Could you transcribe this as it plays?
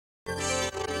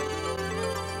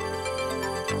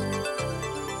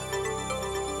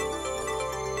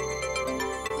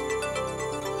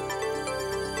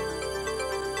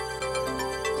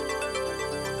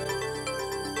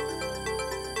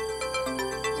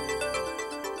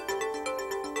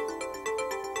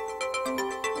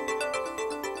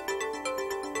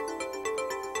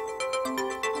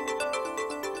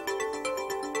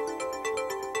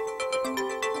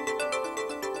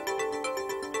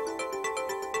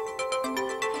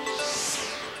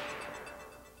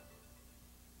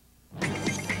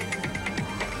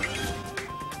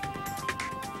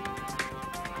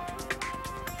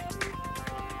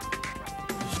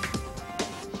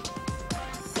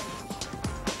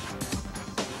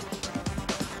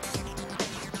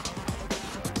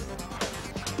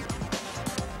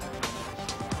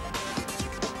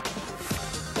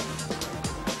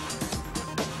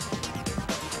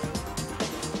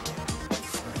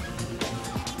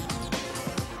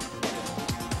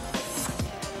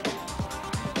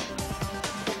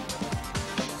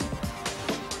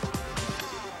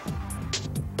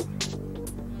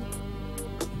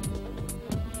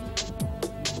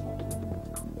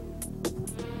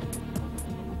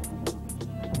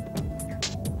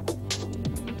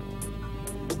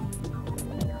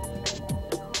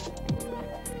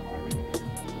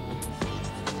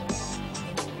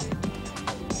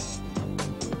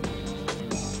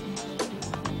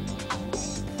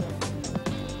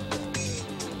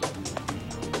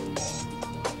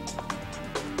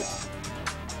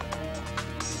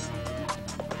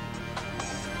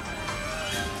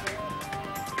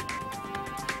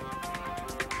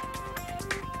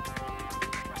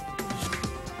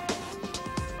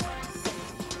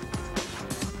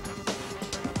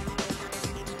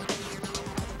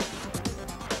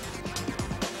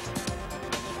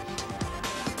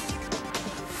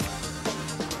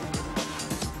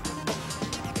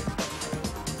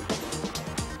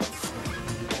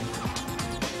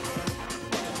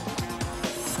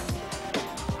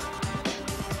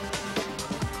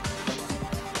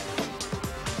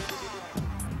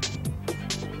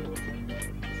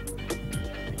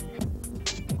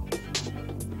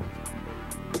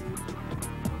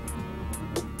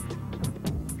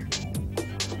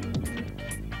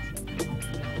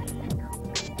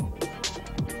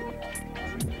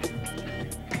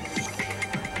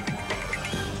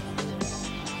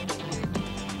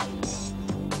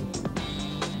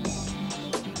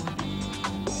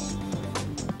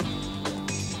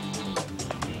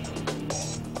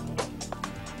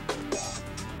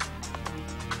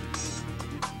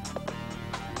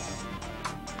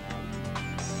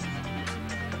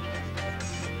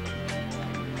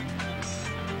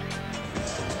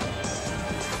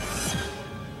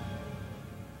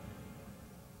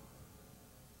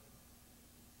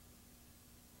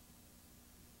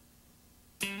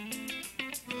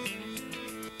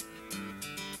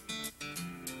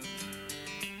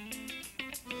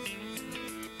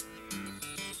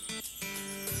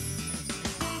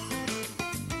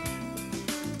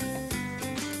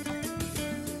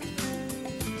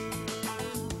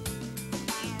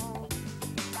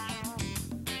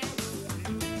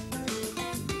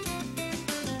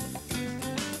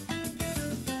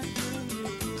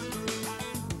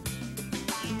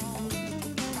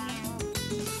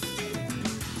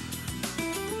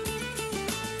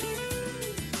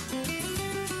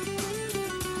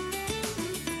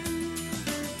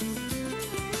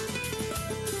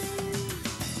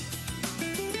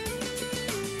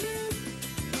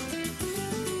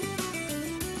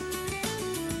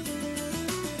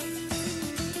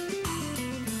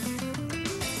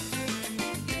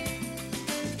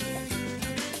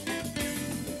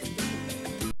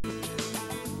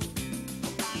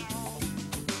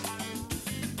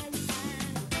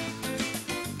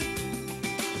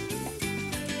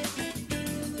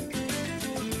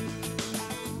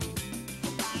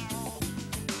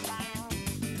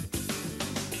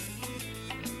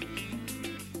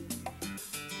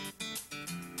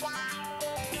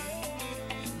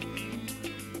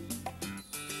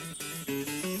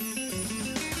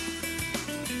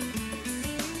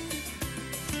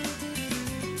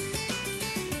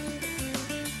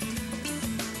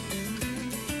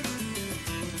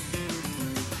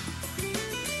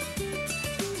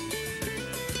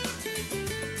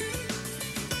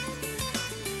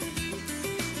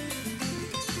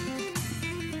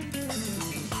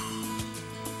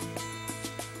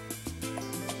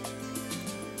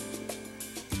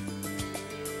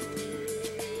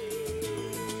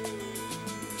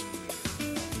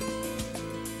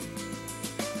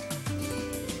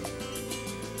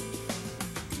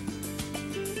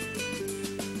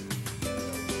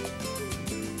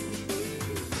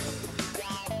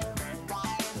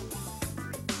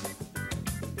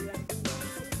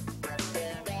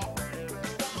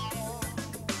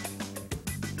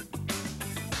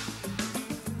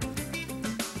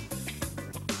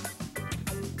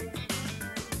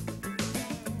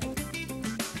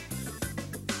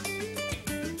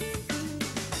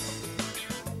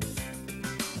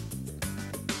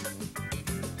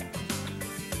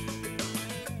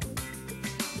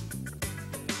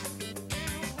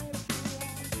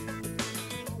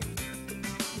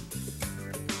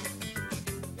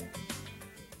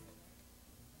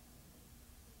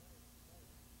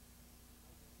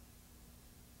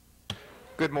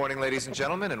Good morning, ladies and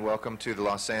gentlemen, and welcome to the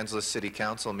Los Angeles City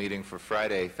Council meeting for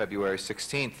Friday, February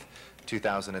 16th,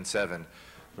 2007.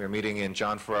 We are meeting in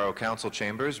John Ferraro Council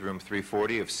Chambers, room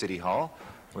 340 of City Hall.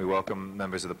 We welcome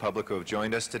members of the public who have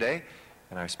joined us today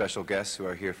and our special guests who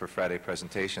are here for Friday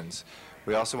presentations.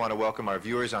 We also want to welcome our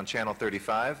viewers on Channel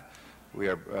 35. We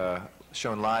are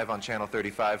shown live on Channel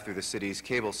 35 through the city's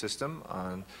cable system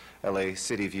on LA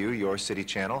City View, your city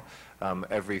channel,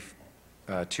 every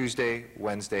Tuesday,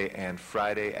 Wednesday, and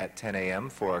Friday at 10 a.m.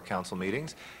 for our council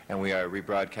meetings, and we are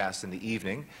rebroadcast in the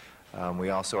evening.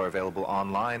 We also are available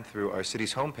online through our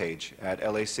city's homepage at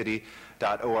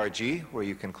lacity.org, where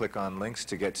you can click on links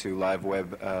to get to live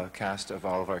webcast of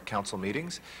all of our council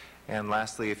meetings. And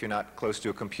lastly, if you're not close to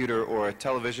a computer or a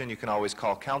television, you can always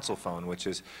call Council Phone, which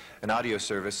is an audio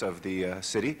service of the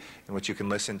city in which you can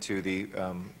listen to the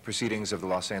proceedings of the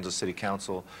Los Angeles City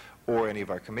Council or any of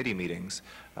our committee meetings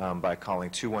by calling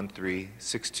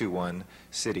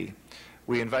 213-621-CITY.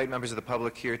 We invite members of the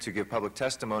public here to give public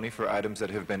testimony for items that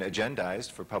have been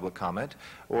agendized for public comment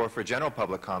or for general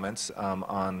public comments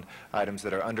on items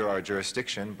that are under our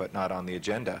jurisdiction but not on the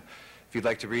agenda. If you'd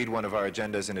like to read one of our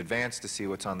agendas in advance to see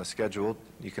what's on the schedule,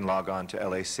 you can log on to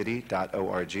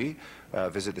lacity.org,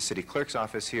 visit the city clerk's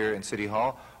office here in City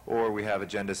Hall, or we have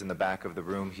agendas in the back of the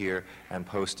room here and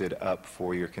posted up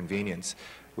for your convenience.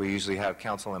 We usually have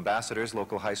council ambassadors,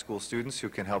 local high school students, who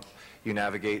can help you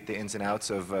navigate the ins and outs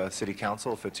of City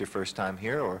Council if it's your first time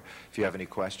here or if you have any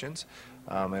questions.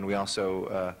 And we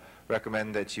also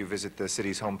recommend that you visit the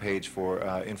city's homepage for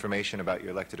information about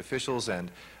your elected officials and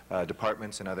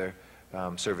departments and other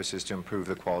services to improve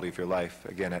the quality of your life,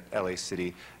 again at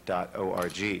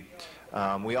lacity.org.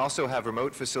 We also have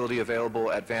remote facility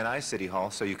available at Van Nuys City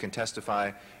Hall, so you can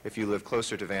testify if you live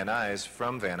closer to Van Nuys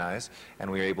from Van Nuys,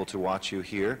 and we are able to watch you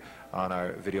here on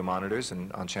our video monitors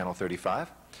and on Channel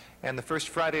 35. And the first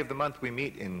Friday of the month we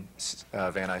meet in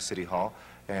Van Nuys City Hall,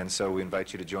 and so we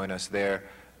invite you to join us there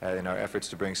in our efforts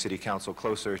to bring City Council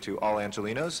closer to all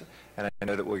Angelinos, and I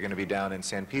know that we're going to be down in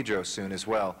San Pedro soon as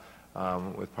well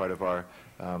with part of our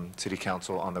City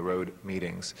Council on the road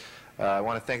meetings. I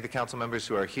want to thank the council members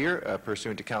who are here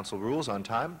pursuant to council rules on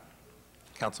time.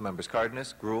 Council members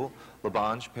Cardenas, Gruhl,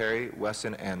 Labange, Perry,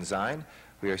 Wesson, and Zine.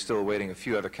 We are still awaiting a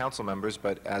few other council members,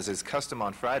 but as is custom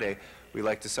on Friday, we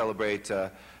like to celebrate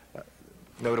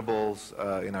notables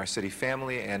in our city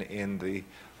family and in the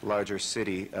larger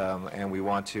city, and we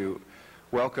want to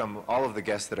welcome all of the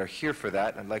guests that are here for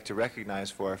that. I'd like to recognize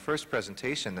for our first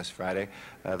presentation this Friday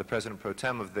the President Pro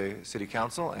Tem of the City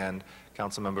Council and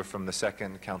council member from the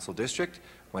 2nd Council District,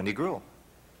 Wendy Gruhl.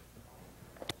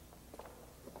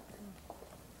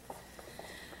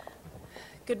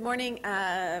 Good morning,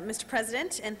 Mr.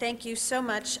 President, and thank you so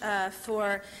much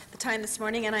for the time this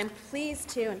morning. And I'm pleased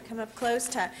to, and come up close,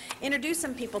 to introduce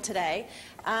some people today.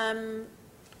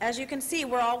 As you can see,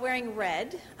 we're all wearing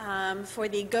red for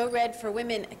the Go Red for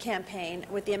Women campaign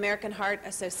with the American Heart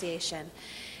Association.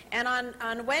 And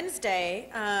on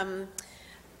Wednesday,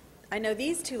 I know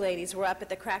these two ladies were up at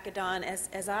the crack of dawn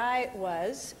as I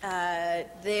was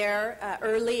there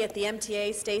early at the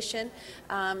MTA station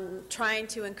trying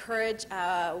to encourage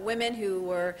women who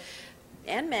were,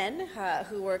 and men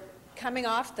who were coming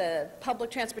off the public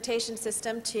transportation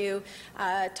system to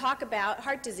talk about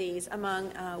heart disease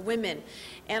among women.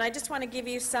 And I just want to give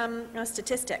you some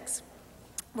statistics.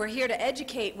 We're here to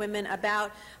educate women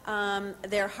about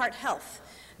their heart health.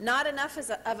 Not enough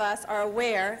of us are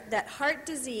aware that heart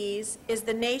disease is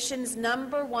the nation's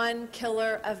 #1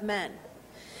 killer of men,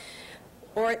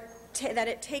 or that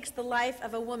it takes the life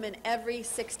of a woman every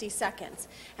 60 seconds.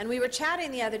 And we were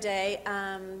chatting the other day,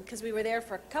 because we were there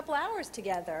for a couple hours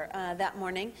together that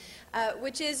morning,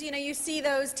 which is, you see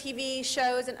those TV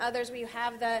shows and others where you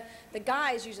have the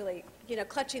guys usually,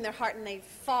 clutching their heart and they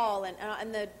fall,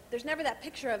 and there's never that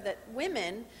picture of that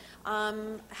women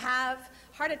have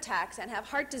heart attacks and have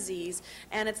heart disease,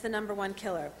 and it's the #1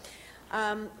 killer.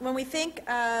 When we think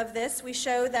of this, we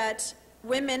show that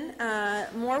women,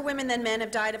 more women than men have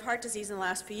died of heart disease in the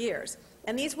last few years.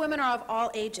 And these women are of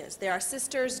all ages. They are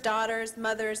sisters, daughters,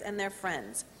 mothers, and their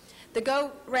friends. The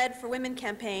Go Red for Women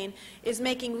campaign is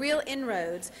making real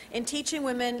inroads in teaching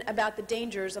women about the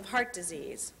dangers of heart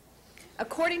disease.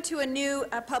 According to a new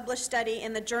published study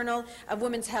in the Journal of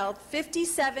Women's Health,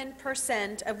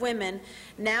 57% of women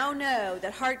now know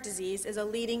that heart disease is a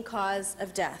leading cause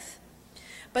of death.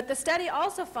 But the study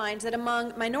also finds that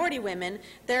among minority women,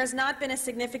 there has not been a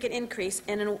significant increase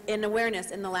in awareness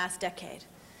in the last decade.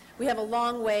 We have a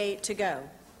long way to go.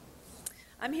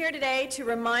 I'm here today to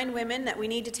remind women that we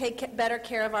need to take better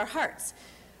care of our hearts.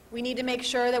 We need to make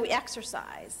sure that we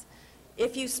exercise.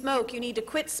 If you smoke, you need to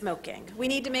quit smoking. We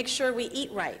need to make sure we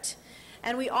eat right.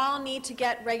 And we all need to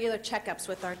get regular checkups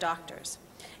with our doctors.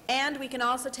 And we can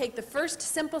also take the first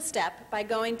simple step by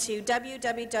going to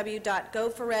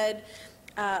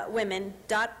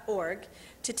www.goforredwomen.org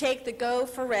to take the Go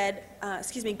Red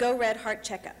Heart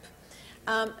Checkup.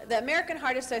 The American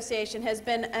Heart Association has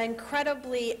been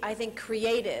incredibly, I think,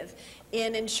 creative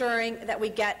in ensuring that we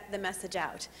get the message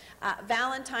out.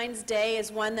 Valentine's Day is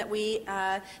one that we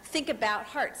think about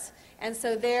hearts. And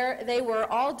so there they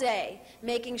were all day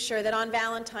making sure that on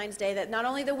Valentine's Day that not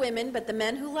only the women but the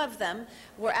men who love them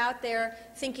were out there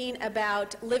thinking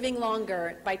about living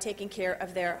longer by taking care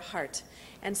of their heart.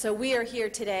 And so we are here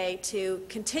today to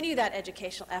continue that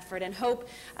educational effort and hope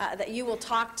that you will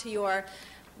talk to your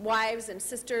wives and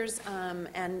sisters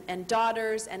and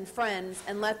daughters and friends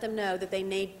and let them know that they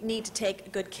need to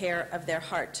take good care of their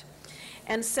heart.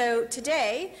 And so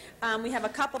today we have a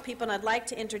couple people, and I'd like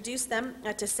to introduce them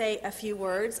to say a few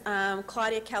words.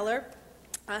 Claudia Keller,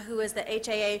 who is the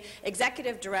HAA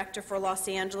Executive Director for Los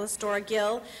Angeles, Dora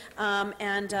Gill,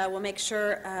 and we'll make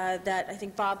sure that I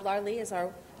think Bob Larley is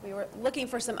our. We were looking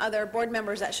for some other board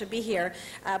members that should be here,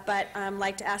 but I'd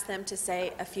like to ask them to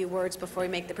say a few words before we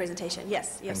make the presentation.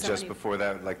 Yes? And just before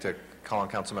that, I'd like to call on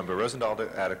Councilmember Rosendahl to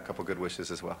add a couple good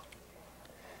wishes as well.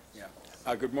 Yeah.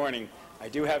 Good morning. I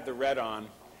do have the red on,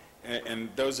 and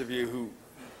those of you who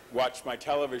watched my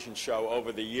television show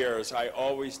over the years, I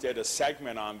always did a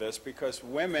segment on this because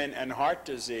women and heart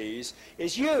disease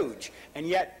is huge, and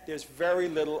yet there's very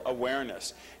little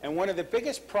awareness. And one of the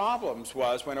biggest problems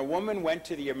was when a woman went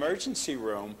to the emergency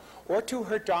room or to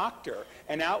her doctor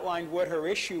and outlined what her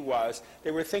issue was,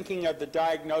 they were thinking of the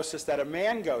diagnosis that a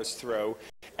man goes through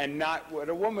and not what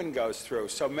a woman goes through.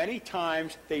 So many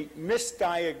times they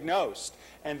misdiagnosed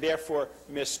and therefore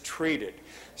mistreated.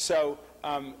 So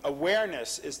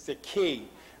awareness is the key,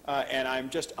 and I'm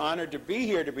just honored to be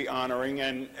here to be honoring.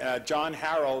 And John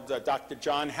Harold, Dr.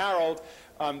 John Harold,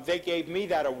 they gave me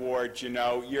that award, you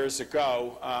know, years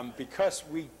ago because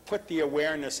we put the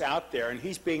awareness out there, and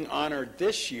he's being honored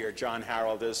this year, John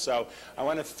Harold is. So I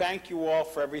want to thank you all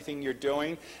for everything you're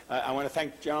doing. I want to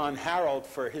thank John Harold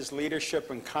for his leadership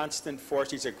and constant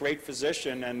force. He's a great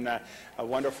physician and a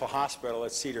wonderful hospital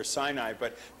at Cedars-Sinai.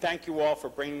 But thank you all for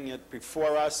bringing it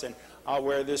before us, and I'll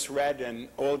wear this red, and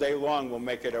all day long we'll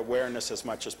make it awareness as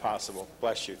much as possible.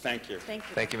 Bless you. Thank you. Thank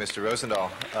you. Thank you, Mr.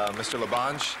 Rosendahl. Mr.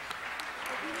 Labange.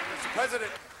 Mr.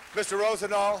 President, Mr.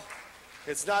 Rosendahl,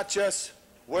 it's not just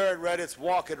wearing red, it's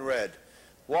walking red.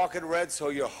 Walking red so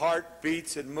your heart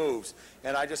beats and moves.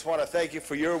 And I just want to thank you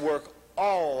for your work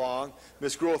all along.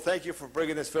 Ms. Grewal, thank you for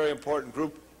bringing this very important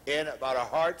group in about our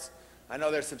hearts. I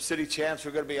know there's some city champs who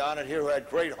are going to be on it here who had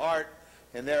great heart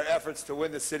in their efforts to win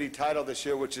the city title this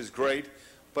year, which is great.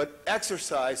 But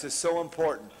exercise is so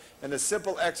important, and the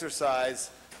simple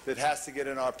exercise that has to get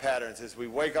in our patterns is we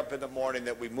wake up in the morning,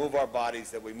 that we move our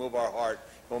bodies, that we move our heart,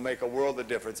 will make a world of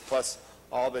difference, plus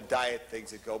all the diet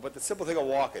things that go. But the simple thing of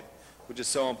walking, which is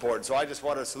so important. So I just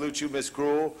want to salute you, Ms.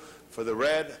 Grewal, for the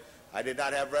red. I did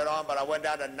not have red on, but I went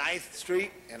down to 9th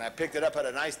Street, and I picked it up at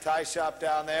a nice tie shop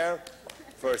down there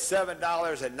for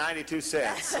 $7.92.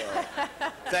 So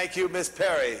thank you, Miss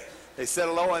Perry. They said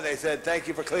hello, and they said thank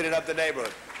you for cleaning up the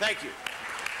neighborhood. Thank you.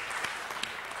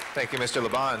 Thank you, Mr.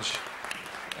 Labange.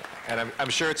 And I'm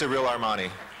sure it's a real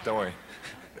Armani. Don't worry.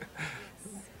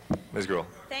 Ms. Grewal.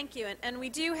 Thank you. And we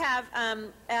do have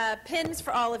pins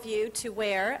for all of you to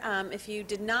wear. If you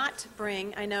did not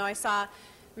bring, I know I saw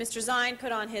Mr. Zine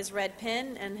put on his red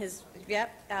pin, and he's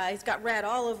got red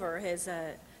all over his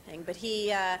thing, but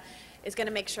he is going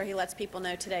to make sure he lets people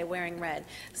know today wearing red.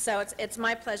 So it's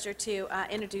my pleasure to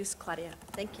introduce Claudia.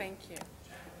 Thank you. Thank you.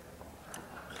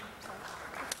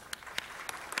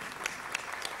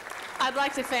 I'd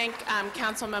like to thank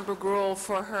Councilmember Grewal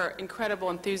for her incredible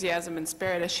enthusiasm and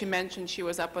spirit. As she mentioned, she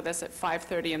was up with us at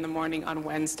 5:30 in the morning on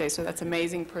Wednesday, so that's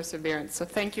amazing perseverance. So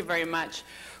thank you very much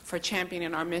for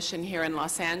championing our mission here in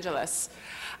Los Angeles.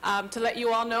 To let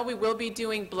you all know, we will be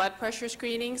doing blood pressure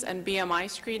screenings and BMI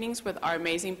screenings with our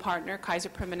amazing partner, Kaiser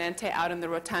Permanente, out in the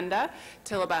Rotunda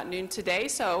till about noon today.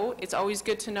 So it's always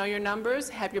good to know your numbers.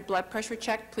 Have your blood pressure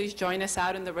checked. Please join us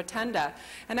out in the Rotunda.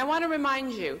 And I want to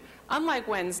remind you, unlike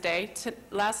Wednesday,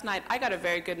 last night I got a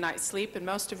very good night's sleep, and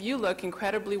most of you look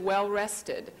incredibly well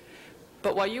rested.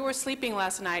 But while you were sleeping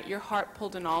last night, your heart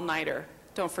pulled an all-nighter.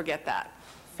 Don't forget that.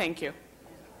 Thank you.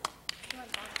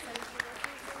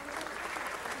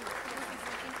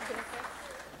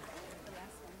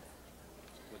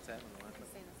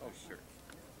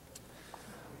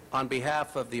 On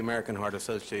behalf of the American Heart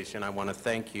Association, I want to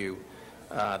thank you,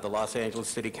 the Los Angeles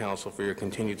City Council, for your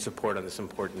continued support on this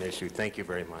important issue. Thank you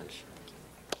very much.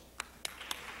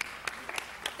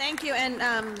 Thank you,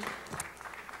 and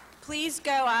please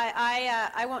go.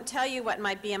 I won't tell you what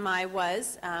my BMI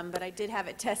was, but I did have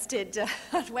it tested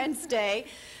on Wednesday,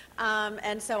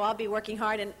 and so I'll be working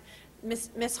hard. And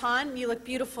Miss Hahn, you look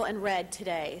beautiful in red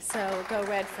today, so go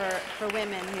red for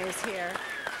women who's here.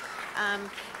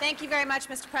 Thank you very much,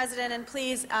 Mr. President, and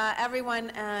please,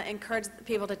 everyone, encourage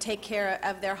people to take care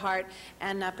of their heart,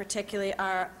 and particularly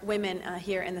our women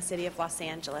here in the city of Los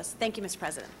Angeles. Thank you, Mr.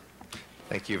 President.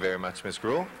 Thank you very much, Ms.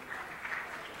 Gruhl.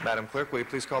 Madam Clerk, will you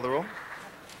please call the roll?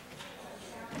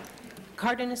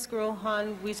 Cardenas, Gruhl,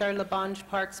 Hahn, Weezer, Labange,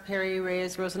 Parks, Perry,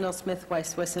 Reyes, Rosendahl, Smith,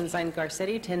 Weiss, Wesson, Zine,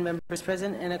 Garcetti. 10 members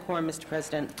present and a quorum, Mr.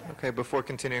 President. Okay, before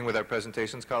continuing with our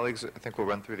presentations, colleagues, I think we'll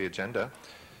run through the agenda.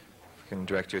 If you can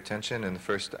direct your attention, and the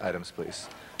first items, please.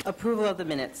 Approval of the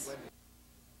minutes.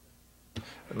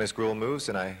 Ms. Gruhl moves,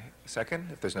 and I second.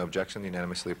 If there's no objection,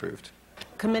 unanimously approved.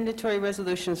 Commendatory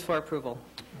resolutions for approval.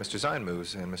 Mr. Zine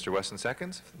moves, and Mr. Wesson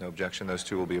seconds. If no objection, those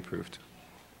two will be approved.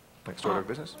 Next order of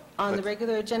business. On the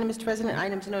regular agenda, Mr. President,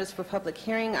 items notice for public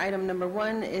hearing. Item number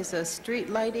 1 is a street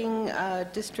lighting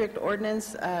district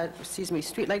ordinance,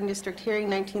 street lighting district hearing,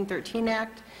 1913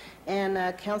 Act.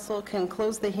 And council can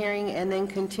close the hearing and then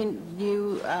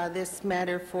continue this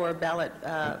matter for ballot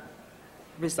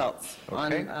results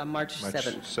Okay. on March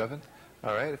 7th. 7th.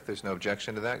 All right, if there's no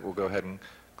objection to that, we'll go ahead and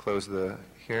close the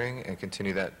hearing and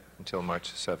continue that until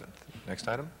March 7th. Next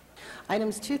item.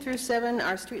 Items 2 through 7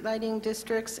 are street lighting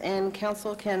districts, and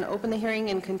council can open the hearing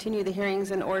and continue the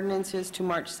hearings and ordinances to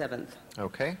March 7th.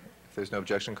 Okay, if there's no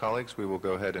objection, colleagues, we will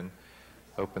go ahead and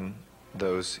open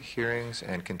those hearings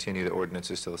and continue the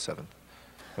ordinances till the 7th.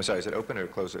 I'm sorry, is it open or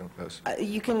closing those?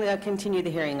 You can continue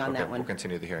the hearing on that one. We'll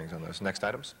continue the hearings on those. Next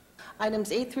items.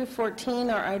 Items 8 through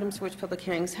 14 are items for which public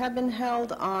hearings have been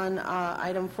held. On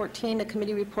item 14, a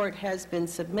committee report has been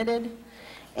submitted.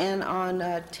 And on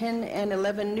 10 and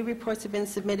 11, new reports have been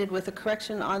submitted with a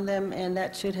correction on them, and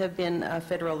that should have been a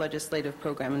federal legislative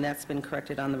program, and that's been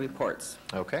corrected on the reports.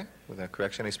 Okay, with that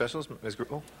correction, any specials? Ms.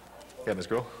 Gruhl? Yeah, Ms.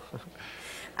 Gruhl?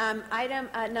 Item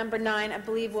number 9, I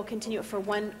believe we'll continue it for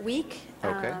 1 week.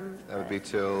 Okay, that would be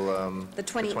till The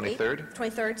 23rd?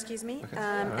 23rd, excuse me. Okay,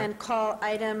 all right. And call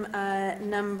item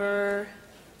number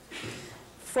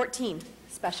 14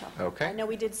 special. Okay. I know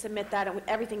we did submit that, and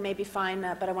everything may be fine,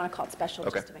 but I want to call it special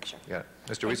Okay. just to make sure. Yeah.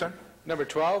 Mr. Weezer? Number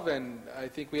 12, and I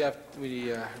think we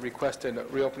request a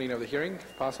reopening of the hearing,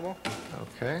 if possible.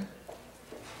 Okay.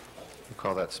 We'll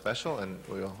call that special, and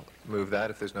we'll move that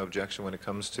if there's no objection when it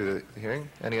comes to the hearing.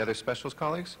 Any other specials,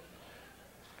 colleagues?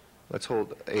 Let's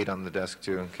hold 8 on the desk,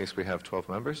 too, in case we have 12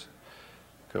 members.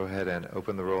 Go ahead and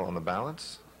open the roll on the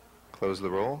balance, close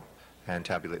the roll, and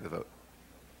tabulate the vote.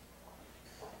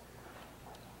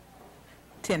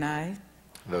 10 ayes.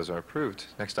 Those are approved.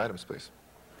 Next items, please.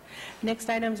 Next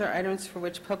items are items for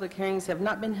which public hearings have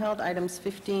not been held, items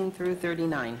 15 through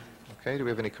 39. Okay, do we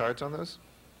have any cards on those?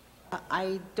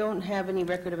 I don't have any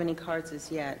record of any cards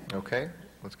as yet. Okay,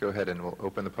 let's go ahead and we'll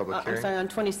open the public I'm hearing. sorry, on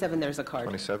 27 there's a card.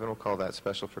 27, we'll call that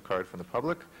special for card from the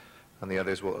public. On the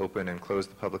others, we'll open and close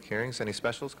the public hearings. Any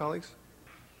specials, colleagues?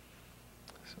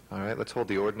 All right, let's hold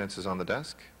the ordinances on the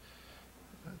desk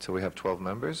until we have 12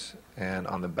 members. And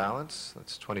on the balance,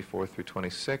 that's 24 through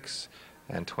 26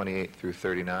 and 28 through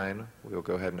 39. We'll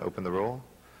go ahead and open the roll,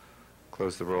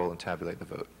 close the roll, and tabulate the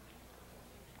vote.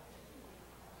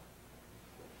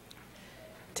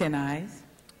 10 ayes.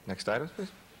 Next items,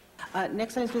 please.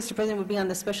 Next item, Mr. President, would be on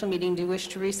the special meeting. Do you wish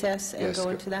to recess and Yes, go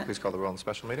into that? Please call the roll on the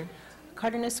special meeting.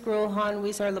 Cardenas, Gruhl, Hahn,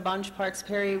 Weezer, Labange, Parks,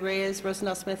 Perry, Reyes,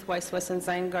 Rosendahl, Smith, Weiss, Wesson,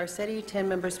 Zine, Garcetti. 10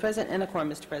 members present and a quorum,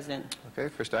 Mr. President. Okay,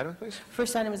 first item, please.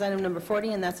 First item is item number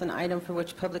 40, and that's an item for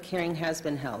which public hearing has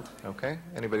been held. Okay,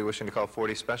 anybody wishing to call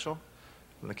 40 special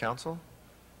from the council?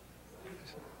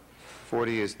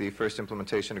 40 is the first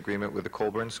implementation agreement with the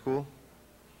Colburn School.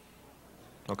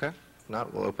 Okay, if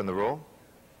not, we'll open the roll,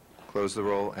 close the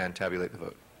roll, and tabulate the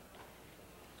vote.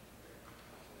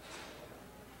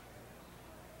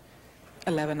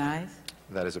 11 ayes.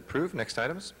 That is approved. Next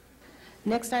items.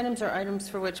 Next items are items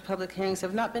for which public hearings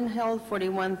have not been held,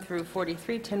 41 through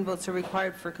 43. 10 votes are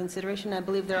required for consideration. I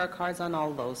believe there are cards on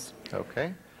all those.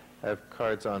 Okay, I have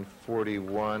cards on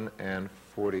 41 and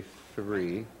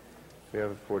 43. We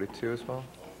have 42 as well?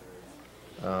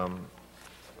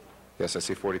 Yes, I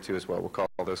see 42 as well. We'll call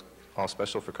those all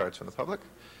special for cards from the public.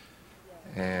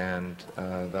 And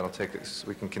that'll take us,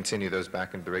 we can continue those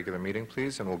back into the regular meeting,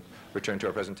 please, and we'll return to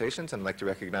our presentations. And I'd like to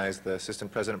recognize the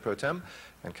Assistant President Pro Tem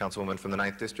and Councilwoman from the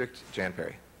 9th District, Jan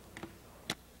Perry.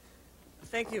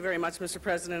 Thank you very much, Mr.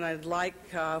 President. I'd like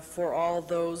for all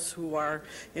those who are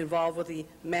involved with the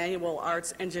Manual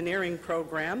Arts Engineering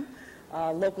Program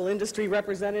local industry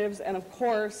representatives, and of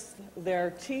course,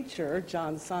 their teacher,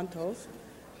 John Santos.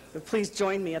 But please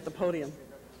join me at the podium.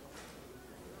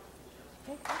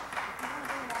 Yeah,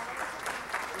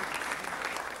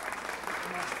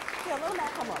 let them all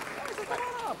come up. Come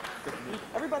on up.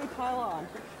 Everybody pile on.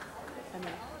 And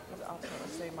then I'll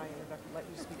say my introduction, let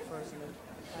you speak first, and then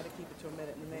try to keep it to a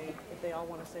minute. And if they all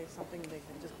want to say something, they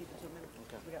can just keep it to a minute.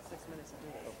 Okay. We got 6 minutes to do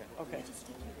it. Okay. Okay.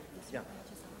 Yeah.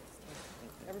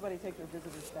 Everybody take their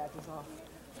visitor's badges off.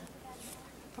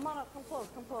 Come on up. Come close.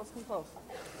 Come close. Come close.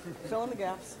 Fill in the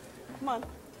gaps. Come on.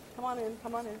 Come on in.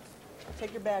 Come on in.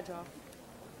 Take your badge off.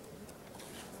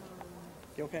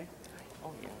 You okay?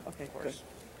 Oh, yeah. Okay, good.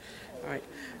 All right.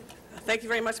 Thank you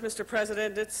very much, Mr.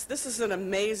 President. This is an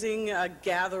amazing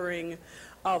gathering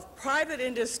of private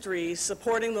industry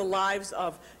supporting the lives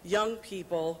of young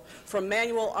people from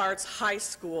Manual Arts High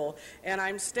School. And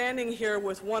I'm standing here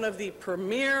with one of the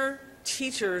premier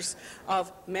teachers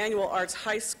of Manual Arts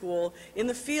High School in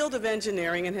the field of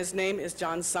engineering, and his name is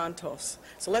John Santos.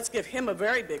 So let's give him a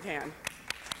very big hand.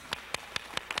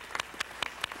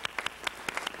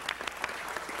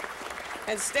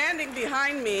 And standing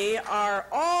behind me are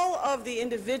all of the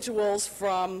individuals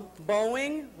from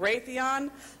Boeing, Raytheon,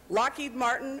 Lockheed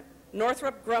Martin,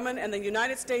 Northrop Grumman, and the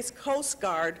United States Coast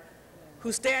Guard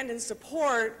who stand in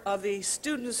support of the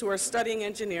students who are studying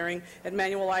engineering at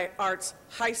Manual Arts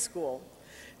High School.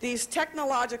 These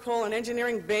technological and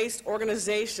engineering-based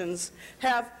organizations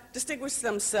have distinguished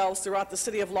themselves throughout the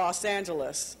city of Los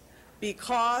Angeles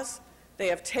because they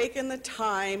have taken the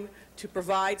time to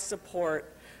provide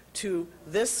support to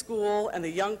this school and the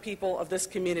young people of this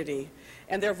community.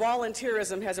 And their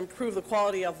volunteerism has improved the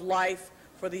quality of life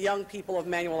for the young people of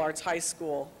Manual Arts High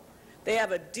School. They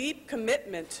have a deep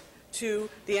commitment to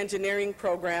the engineering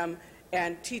program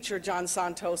and teacher John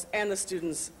Santos and the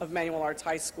students of Manual Arts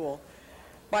High School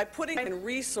by putting in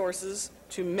resources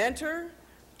to mentor,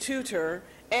 tutor,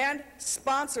 and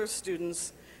sponsor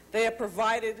students. They have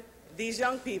provided these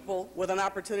young people with an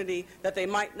opportunity that they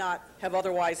might not have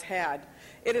otherwise had.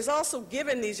 It has also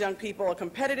given these young people a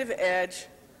competitive edge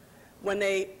when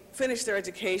they finish their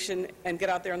education and get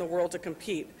out there in the world to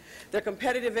compete. Their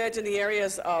competitive edge in the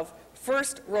areas of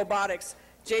FIRST Robotics,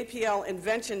 JPL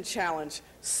Invention Challenge,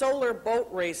 solar boat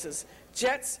races,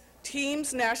 JETS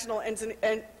Teams National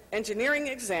Engineering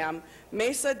Exam,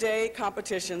 Mesa Day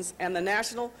competitions, and the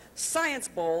National Science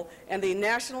Bowl and the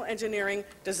National Engineering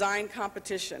Design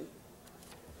Competition.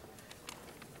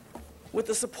 With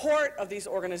the support of these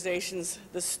organizations,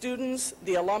 the students,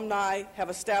 the alumni, have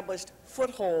established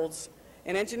footholds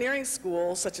in engineering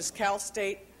schools such as Cal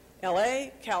State LA,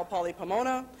 Cal Poly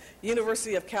Pomona,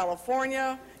 University of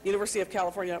California,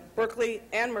 Berkeley,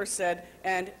 and Merced,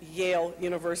 and Yale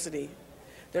University.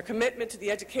 Their commitment to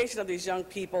the education of these young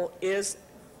people is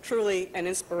truly an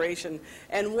inspiration,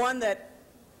 and one that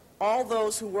all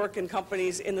those who work in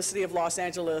companies in the city of Los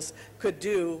Angeles could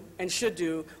do and should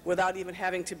do without even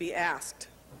having to be asked.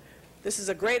 This is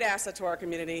a great asset to our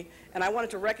community, and I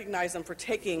wanted to recognize them for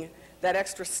taking that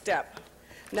extra step.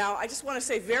 Now, I just want to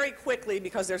say very quickly,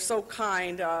 because they're so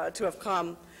kind to have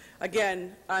come,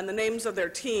 again, on the names of their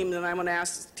team, and I'm going to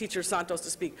ask Teacher Santos to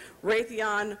speak.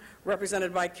 Raytheon,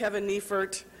 represented by Kevin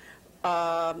Neifert,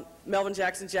 Melvin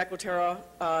Jackson, Jack Otero,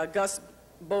 Gus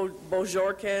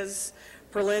Bojorquez,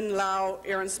 Perlin Lau,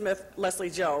 Aaron Smith, Leslie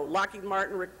Joe. Lockheed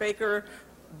Martin, Rick Baker,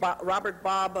 Robert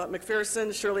Bob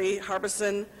McPherson, Shirley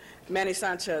Harbison, Manny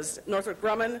Sanchez. Northrop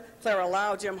Grumman, Clara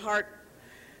Lau, Jim Hart,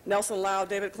 Nelson Lau,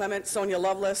 David Clement, Sonia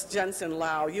Lovelace, Jensen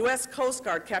Lau. U.S. Coast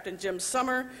Guard, Captain Jim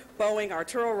Summer, Boeing,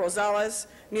 Arturo Rosales,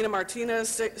 Nina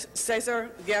Martinez,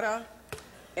 Cesar Guerra,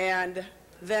 and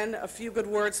then a few good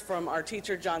words from our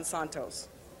teacher, John Santos.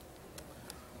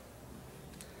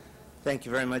 Thank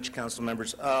you very much, council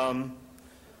members.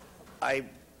 I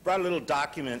brought a little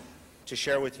document to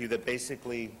share with you that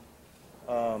basically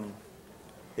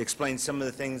explains some of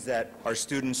the things that our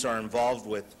students are involved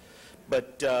with.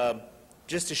 But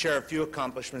just to share a few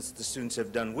accomplishments that the students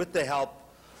have done. With the help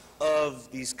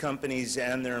of these companies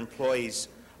and their employees,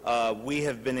 we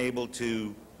have been able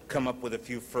to come up with a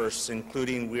few firsts,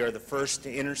 including we are the first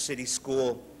inner city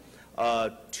school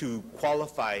to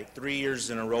qualify 3 years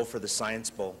in a row for the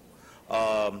Science Bowl.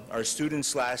 Our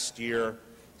students last year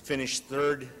finished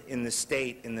third in the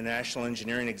state in the national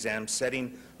engineering exam,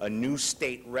 setting a new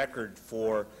state record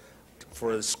for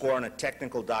the score on a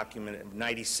technical document of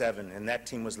 97, and that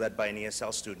team was led by an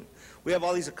ESL student. We have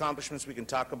all these accomplishments we can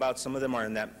talk about. Some of them are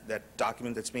in that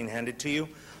document that's being handed to you.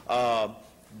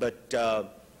 But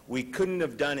we couldn't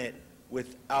have done it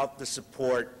without the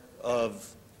support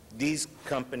of these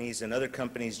companies and other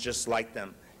companies just like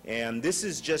them. And this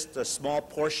is just a small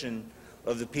portion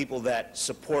of the people that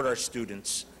support our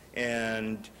students.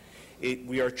 And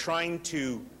we are trying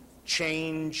to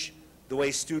change the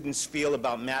way students feel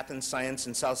about math and science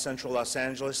in South Central Los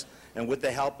Angeles. And with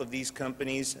the help of these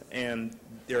companies and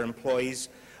their employees,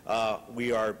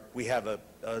 we're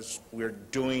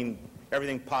doing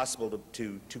everything possible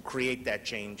to create that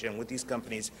change. And with these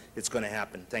companies, it's going to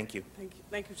happen. Thank you.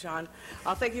 Thank you, John.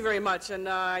 Thank you very much. And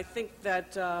I think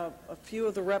that a few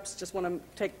of the reps just want to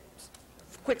take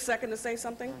a quick second to say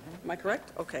something. Am I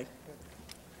correct? Okay.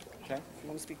 Okay. You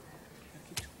want to speak?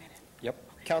 Yep.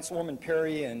 Councilwoman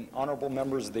Perry and honorable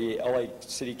members of the LA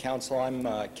City Council, I'm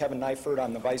Kevin Neifert.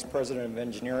 I'm the Vice President of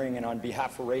Engineering, and on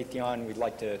behalf of Raytheon, we'd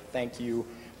like to thank you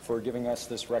for giving us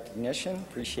this recognition.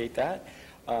 Appreciate that.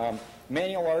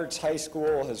 Manual Arts High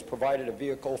School has provided a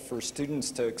vehicle for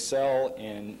students to excel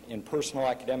in personal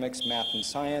academics, math, and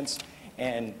science,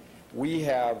 and we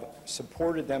have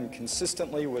supported them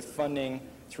consistently with funding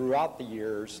throughout the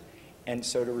years, and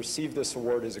so to receive this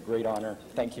award is a great honor.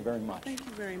 Thank you very much. Thank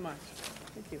you very much.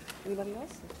 Thank you. Anybody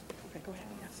else? Okay, go ahead.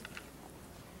 Yes.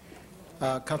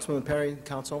 Councilwoman Perry,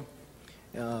 Council,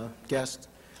 guests,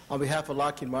 on behalf of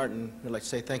Lockheed Martin, I'd like to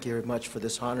say thank you very much for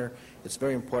this honor. It's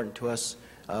very important to us.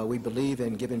 We believe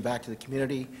in giving back to the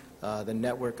community, the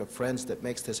network of friends that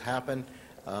makes this happen.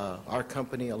 Our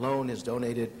company alone has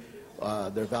donated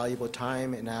their valuable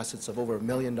time and assets of over $1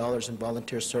 million in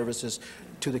volunteer services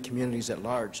to the communities at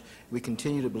large. We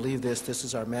continue to believe this. This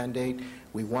is our mandate.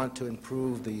 We want to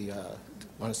improve the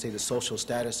social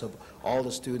status of all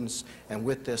the students, and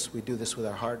with this, we do this with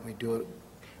our heart, and we do it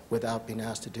without being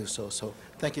asked to do so. So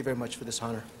thank you very much for this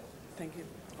honor. Thank you.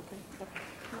 Okay.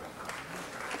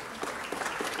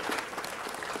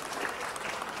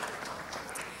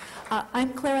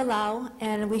 I'm Clara Lau,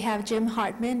 and we have Jim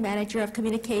Hartman, Manager of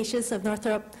Communications of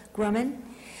Northrop Grumman.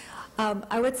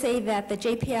 I would say that the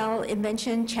JPL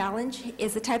Invention Challenge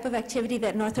is the type of activity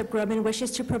that Northrop Grumman wishes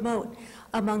to promote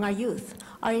among our youth.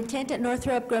 Our intent at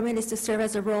Northrop Grumman is to serve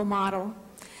as a role model.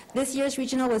 This year's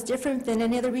regional was different than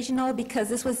any other regional because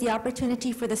this was the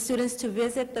opportunity for the students to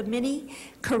visit the mini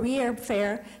career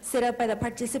fair set up by the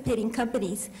participating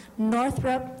companies.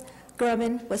 Northrop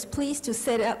Grumman was pleased to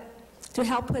set up to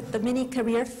help with the mini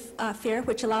career fair,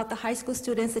 which allowed the high school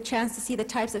students a chance to see the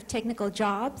types of technical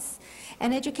jobs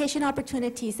and education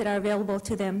opportunities that are available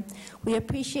to them. We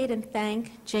appreciate and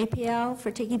thank JPL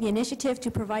for taking the initiative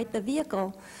to provide the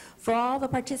vehicle for all the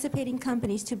participating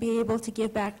companies to be able to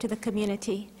give back to the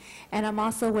community. And I'm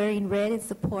also wearing red in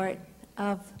support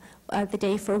of the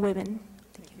Day for Women.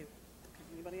 Thank you.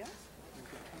 Anybody else?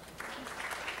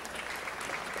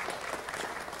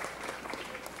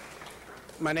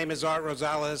 My name is Art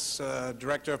Rosales,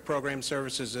 Director of Program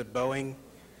Services at Boeing.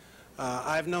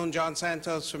 I've known John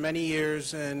Santos for many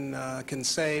years and can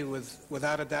say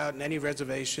without a doubt and any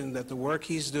reservation that the work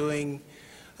he's doing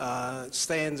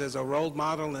stands as a role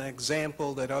model and an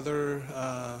example that other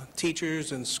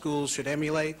teachers and schools should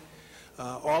emulate.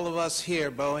 All of us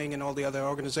here, Boeing and all the other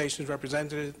organizations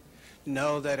represented,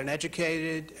 know that an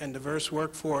educated and diverse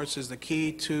workforce is the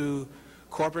key to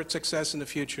corporate success in the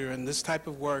future, and this type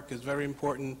of work is very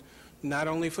important not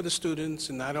only for the students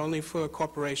and not only for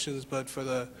corporations, but for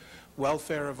the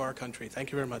welfare of our country. Thank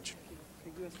you very much.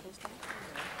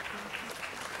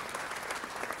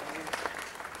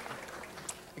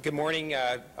 Good morning,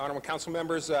 honorable council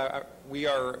members. The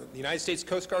United States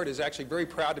Coast Guard is actually very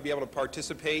proud to be able to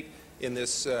participate in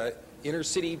this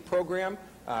inter-city program.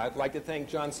 I'd like to thank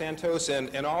John Santos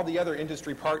and all the other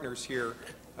industry partners here.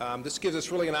 This gives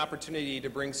us really an opportunity to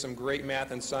bring some great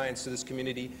math and science to this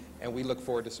community, and we look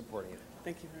forward to supporting it.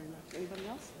 Thank you very much. Anybody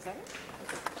else? Is that it?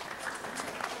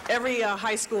 Every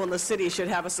high school in the city should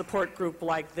have a support group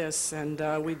like this,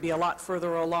 and we'd be a lot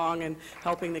further along in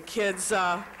helping the kids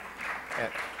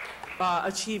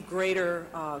achieve greater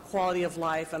quality of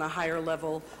life and a higher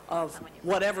level of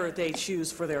whatever they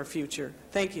choose for their future.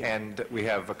 Thank you. And we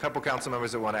have a couple council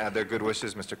members that want to add their good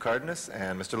wishes, Mr. Cardenas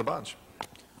and Mr. LaBonge.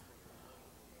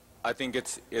 I think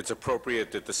it's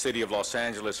appropriate that the City of Los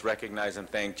Angeles recognize and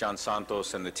thank John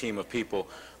Santos and the team of people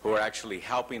who are actually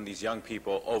helping these young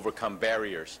people overcome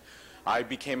barriers. I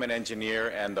became an engineer,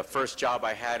 and the first job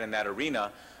I had in that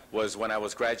arena was when I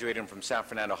was graduating from San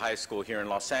Fernando High School here in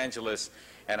Los Angeles,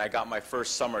 and I got my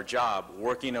first summer job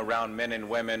working around men and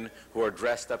women who are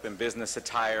dressed up in business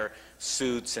attire,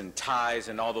 suits and ties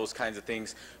and all those kinds of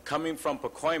things. Coming from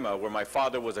Pacoima, where my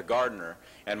father was a gardener,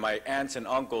 and my aunts and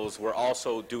uncles were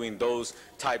also doing those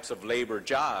types of labor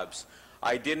jobs,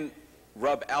 I didn't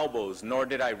rub elbows, nor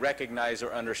did I recognize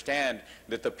or understand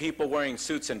that the people wearing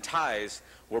suits and ties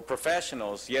were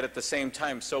professionals, yet at the same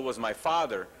time so was my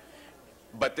father.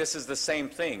 But this is the same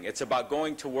thing. It's about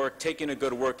going to work, taking a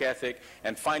good work ethic,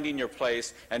 and finding your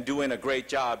place and doing a great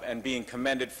job and being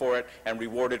commended for it and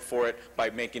rewarded for it by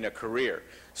making a career.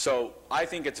 So I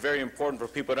think it's very important for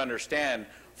people to understand,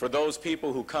 for those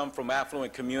people who come from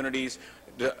affluent communities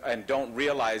and don't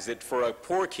realize it, for a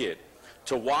poor kid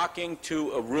to walk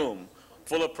into a room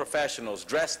full of professionals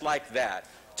dressed like that,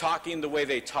 talking the way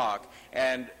they talk,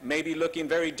 and maybe looking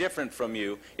very different from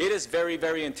you, it is very,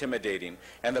 very intimidating.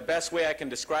 And the best way I can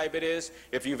describe it is,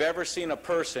 if you've ever seen a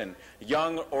person,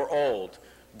 young or old,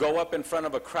 go up in front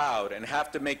of a crowd and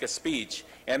have to make a speech,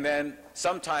 and then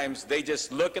sometimes they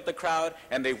just look at the crowd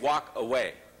and they walk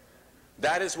away.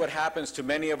 That is what happens to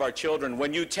many of our children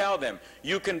when you tell them,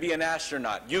 you can be an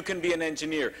astronaut, you can be an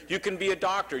engineer, you can be a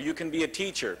doctor, you can be a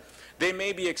teacher. They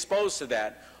may be exposed to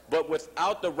that, but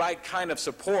without the right kind of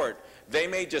support, they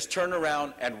may just turn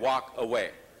around and walk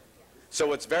away.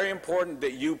 So it's very important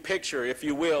that you picture, if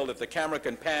you will, if the camera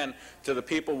can pan to the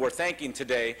people we're thanking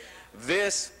today,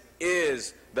 this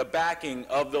is the backing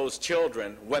of those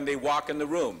children when they walk in the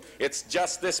room. It's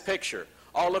just this picture.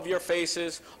 All of your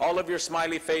faces, all of your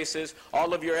smiley faces,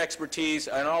 all of your expertise,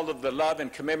 and all of the love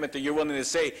and commitment that you're willing to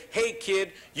say, hey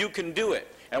kid, you can do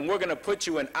it. And we're going to put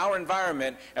you in our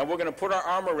environment, and we're going to put our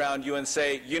arm around you and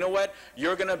say, you know what,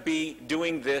 you're going to be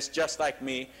doing this just like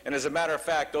me. And as a matter of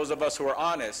fact, those of us who are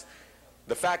honest,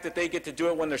 the fact that they get to do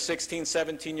it when they're 16,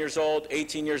 17 years old,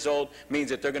 18 years old, means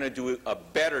that they're going to do a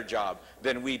better job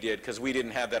than we did, because we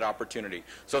didn't have that opportunity.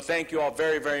 So thank you all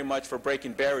very, very much for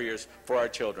breaking barriers for our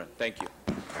children. Thank you.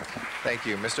 Thank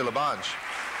you. Mr. Labange.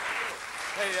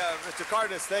 Hey, Mr.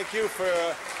 Cardenas, thank you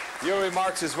for your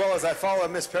remarks, as well as I follow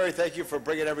Ms. Perry. Thank you for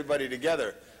bringing everybody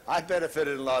together. I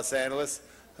benefited in Los Angeles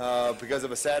because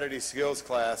of a Saturday skills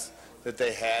class that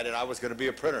they had, and I was going to be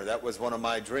a printer. That was one of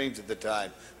my dreams at the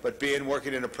time. But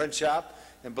working in a print shop,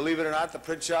 and believe it or not, the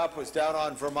print shop was down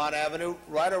on Vermont Avenue,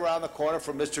 right around the corner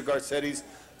from Mr. Garcetti's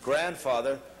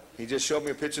grandfather. He just showed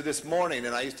me a picture this morning,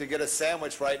 and I used to get a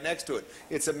sandwich right next to it.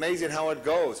 It's amazing how it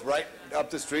goes, right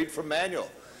up the street from Manual.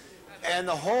 And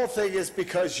the whole thing is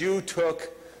because you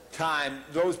took time,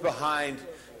 those behind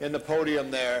in the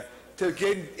podium there, to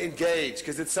get engaged,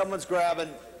 because it's someone's grabbing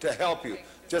to help you.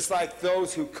 Just like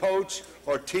those who coach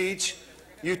or teach,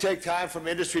 you take time from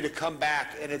industry to come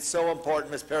back, and it's so important.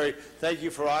 Ms. Perry, thank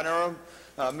you for honoring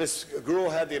them. Ms.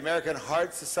 Gruhl had the American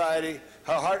Heart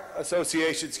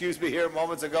Association, here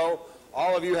moments ago.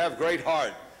 All of you have great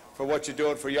heart for what you're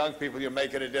doing for young people. You're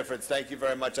making a difference. Thank you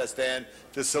very much. I stand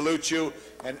to salute you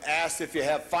and ask if you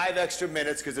have 5 extra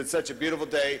minutes, because it's such a beautiful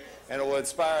day and it will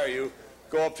inspire you.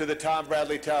 Go up to the Tom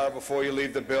Bradley Tower before you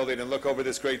leave the building and look over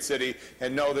this great city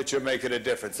and know that you're making a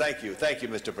difference. Thank you. Thank you,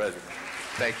 Mr. President.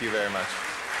 Thank you very much.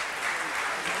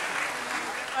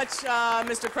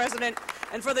 Mr. President.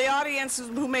 And for the audience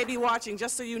who may be watching,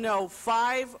 just so you know,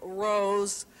 5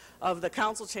 rows of the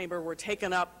council chamber were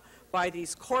taken up by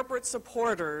these corporate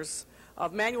supporters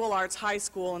of Manual Arts High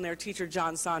School and their teacher,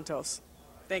 John Santos.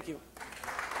 Thank you.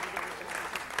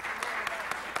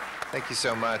 Thank you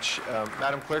so much.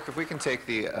 Madam Clerk, if we can take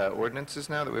the ordinances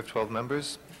now that we have 12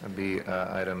 members, and be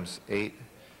items 8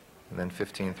 and then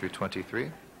 15 through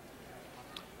 23.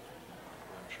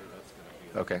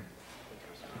 Okay.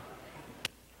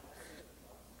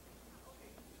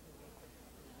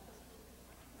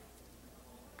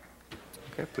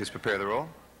 Okay, please prepare the roll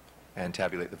and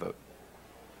tabulate the vote.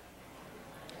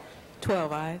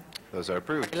 12 ayes. Those are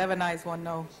approved. 11 ayes, 1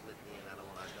 no.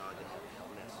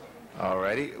 All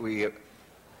righty.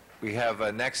 We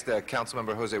have next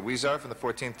Councilmember Jose Huizar from the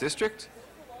 14th District.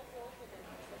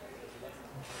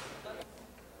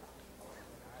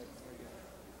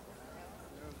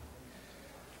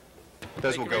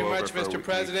 Thank you very much, Mr.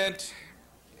 President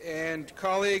and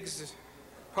colleagues,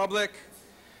 public.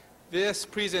 This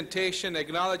presentation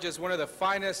acknowledges one of the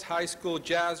finest high school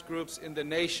jazz groups in the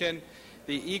nation,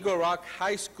 the Eagle Rock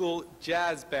High School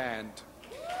Jazz Band.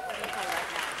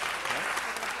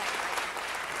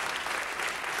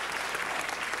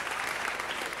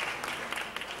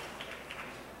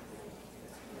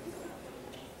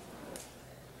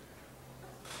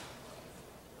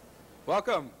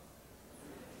 Welcome.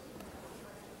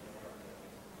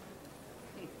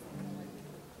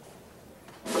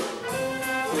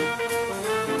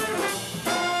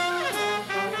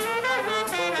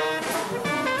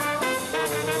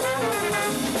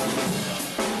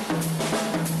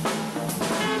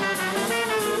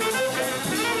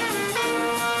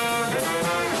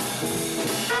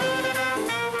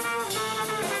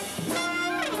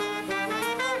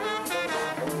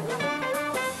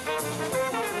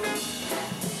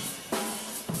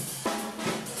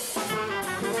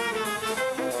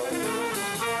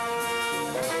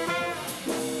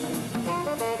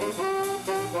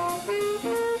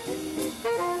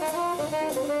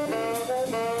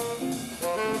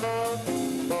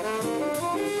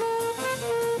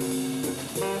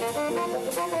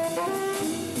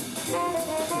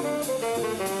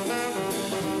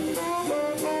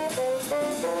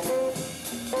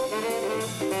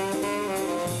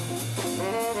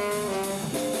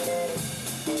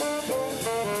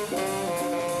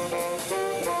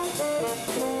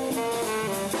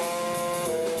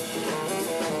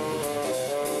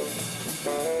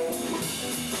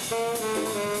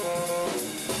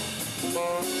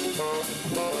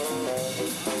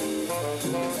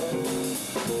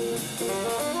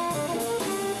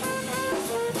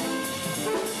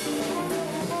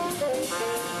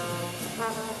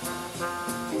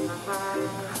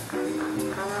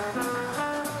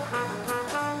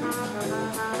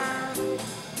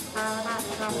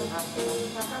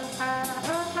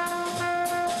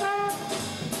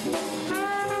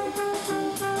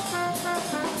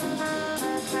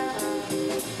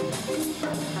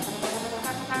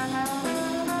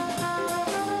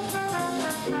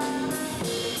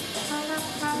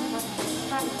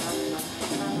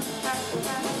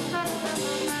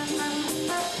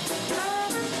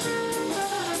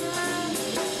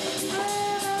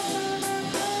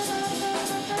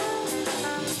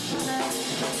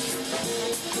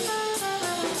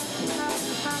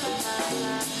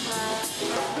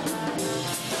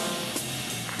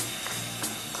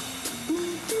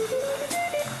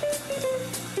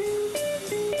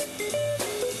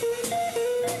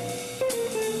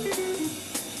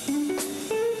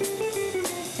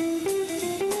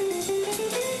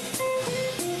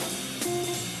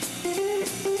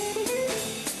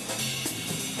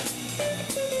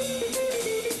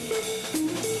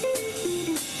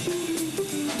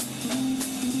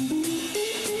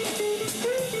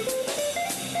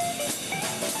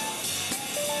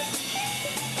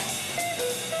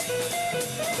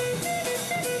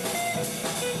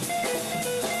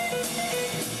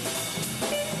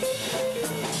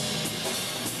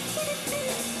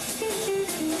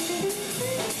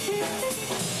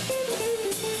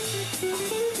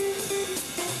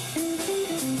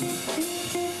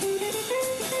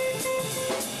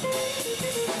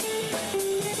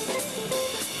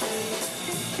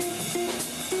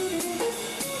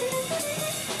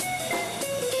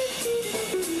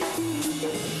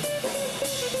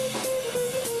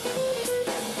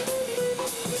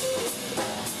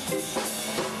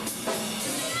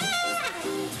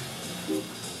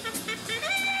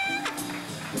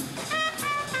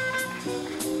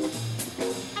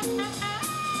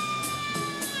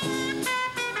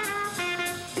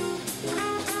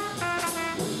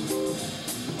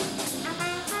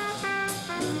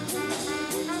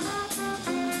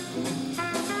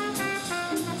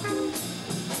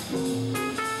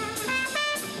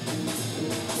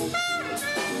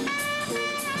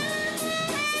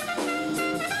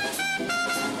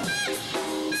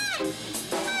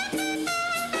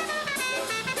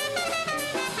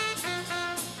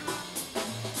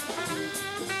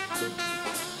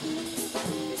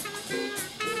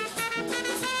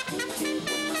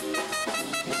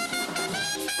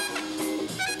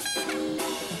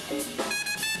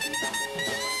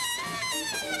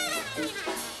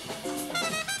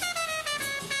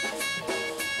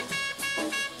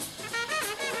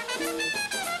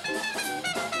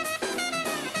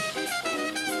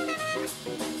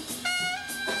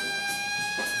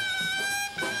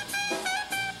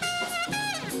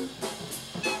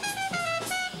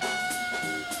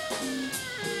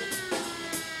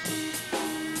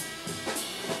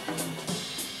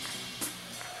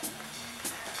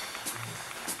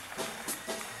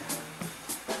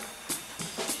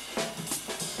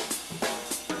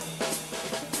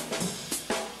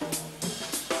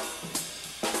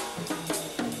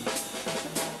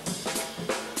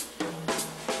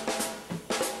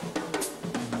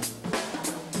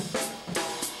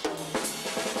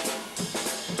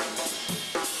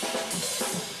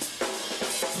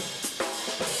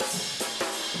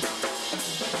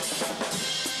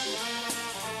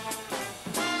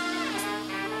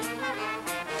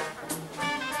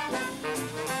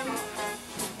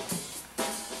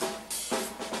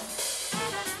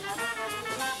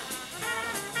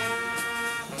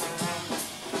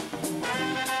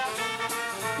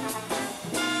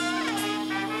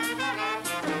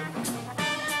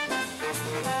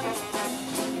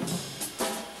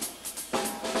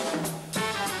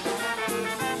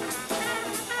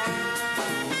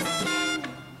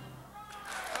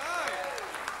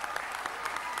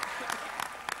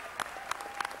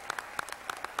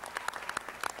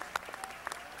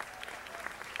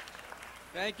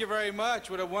 Thank you very much.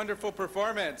 What a wonderful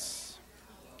performance.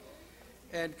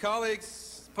 And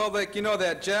colleagues, public, you know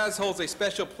that jazz holds a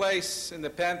special place in the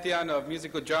pantheon of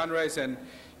musical genres, and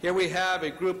here we have a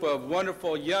group of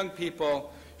wonderful young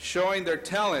people showing their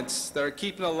talents that are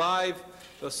keeping alive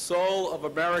the soul of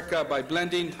America by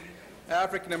blending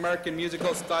African-American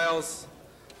musical styles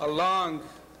along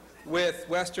with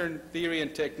Western theory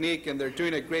and technique, and they're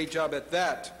doing a great job at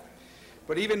that.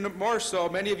 But even more so,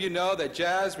 many of you know that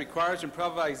jazz requires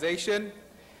improvisation,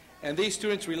 and these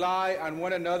students rely on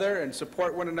one another and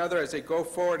support one another as they go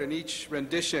forward in each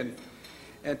rendition.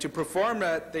 And to perform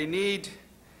that, they need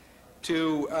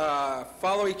to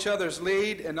follow each other's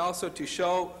lead and also to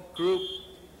show group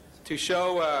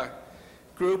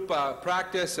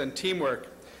practice and teamwork.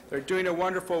 They're doing a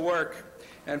wonderful work.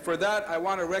 And for that, I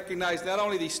want to recognize not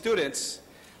only these students,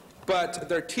 but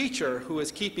their teacher, who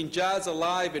is keeping jazz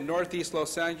alive in Northeast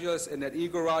Los Angeles and at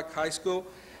Eagle Rock High School.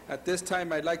 At this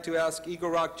time, I'd like to ask Eagle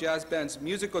Rock Jazz Band's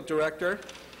musical director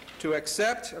to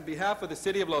accept, on behalf of the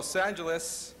City of Los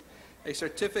Angeles, a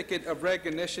certificate of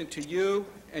recognition to you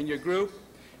and your group,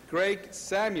 Greg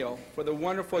Samuel, for the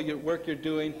wonderful work you're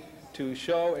doing to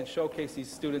show and showcase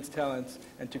these students' talents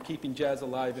and to keeping jazz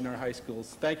alive in our high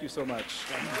schools. Thank you so much.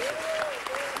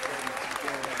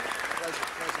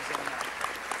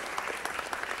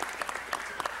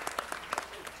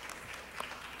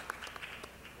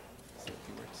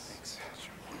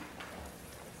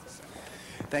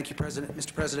 Thank you, President.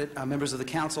 Mr. President, members of the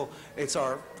council, it's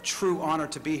our true honor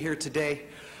to be here today.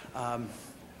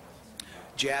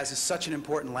 Jazz is such an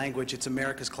important language. It's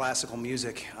America's classical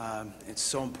music. It's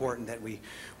so important that we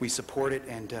support it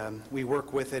and we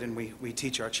work with it and we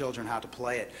teach our children how to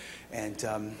play it. And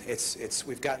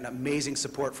we've gotten amazing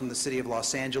support from the City of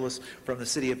Los Angeles, from the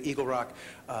City of Eagle Rock,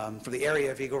 from the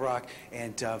area of Eagle Rock,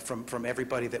 and from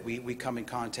everybody that we come in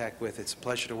contact with. It's a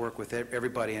pleasure to work with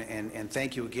everybody, and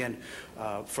thank you again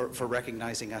for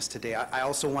recognizing us today. I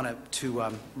also want to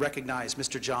recognize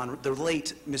Mr. John, the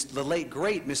late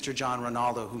great Mr. John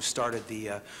Ronaldo, who started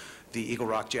the Eagle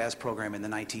Rock Jazz program in the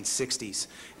 1960s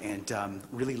and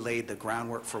really laid the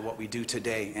groundwork for what we do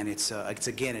today. And it's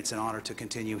an honor to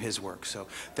continue his work. So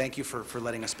thank you for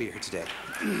letting us be here today.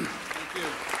 Thank you.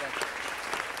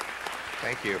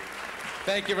 Thank you.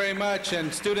 Thank you very much.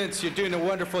 And students, you're doing a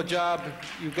wonderful job.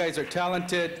 You guys are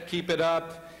talented. Keep it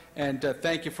up. And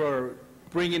thank you for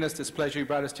bringing us this pleasure you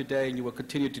brought us today, and you will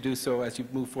continue to do so as you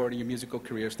move forward in your musical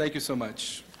careers. Thank you so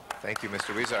much. Thank you,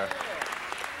 Mr. Huizar.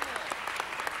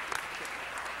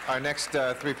 Our next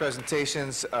three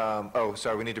presentations,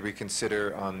 we need to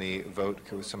reconsider on the vote.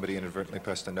 Somebody inadvertently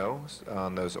pressed a no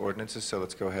on those ordinances, so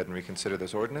let's go ahead and reconsider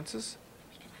those ordinances.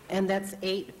 And that's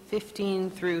 8, 15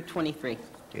 through 23.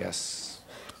 Yes.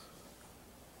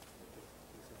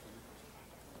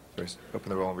 First, open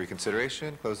the roll on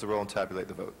reconsideration, close the roll, and tabulate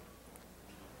the vote.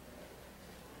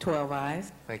 12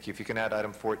 ayes. Thank you. If you can add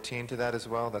item 14 to that as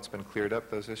well, that's been cleared up,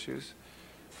 those issues.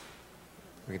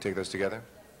 We can take those together.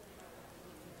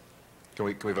 Can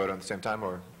we vote on at the same time,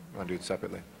 or want to do it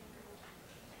separately?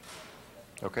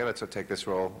 Okay, let's take this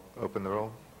roll, open the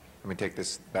roll. Take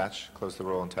this batch, close the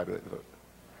roll, and tabulate the vote.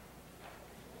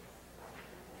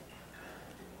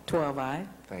 12 ayes.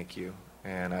 Thank you.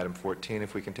 And item 14,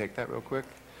 if we can take that real quick.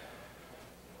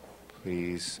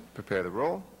 Please prepare the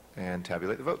roll and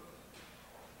tabulate the vote.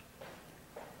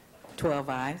 12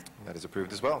 ayes. That is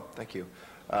approved as well. Thank you.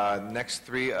 Next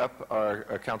three up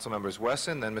are council members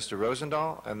Wesson, then Mr.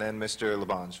 Rosendahl, and then Mr.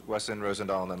 Labange. Wesson,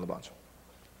 Rosendahl, and then Labange.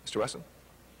 Mr. Wesson.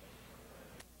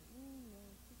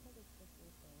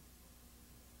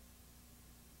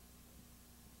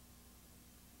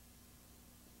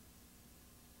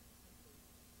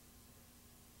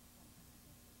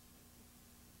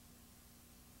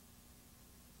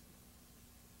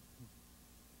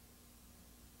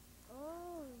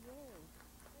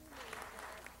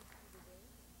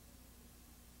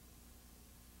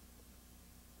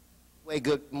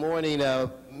 Good morning,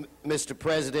 Mr.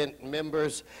 President,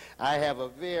 members. I have a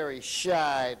very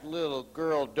shy little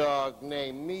girl dog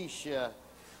named Misha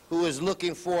who is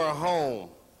looking for a home.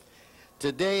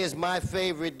 Today is my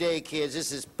favorite day, kids.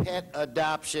 This is Pet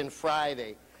Adoption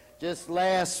Friday. Just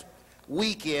last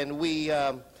weekend,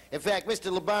 in fact,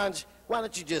 Mr. Labange, why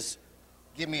don't you just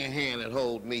give me a hand and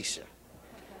hold Misha?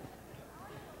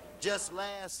 Just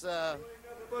last...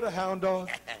 What a hound dog.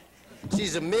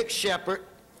 She's a mixed shepherd.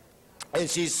 And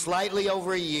she's slightly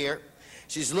over a year.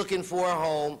 She's looking for a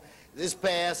home. This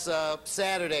past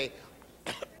Saturday,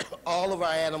 all of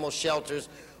our animal shelters,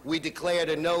 we declared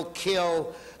a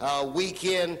no-kill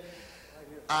weekend.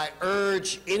 I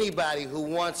urge anybody who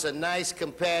wants a nice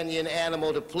companion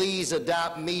animal to please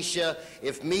adopt Misha.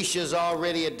 If Misha's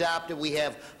already adopted, we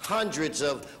have hundreds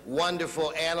of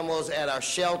wonderful animals at our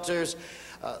shelters.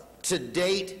 To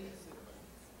date,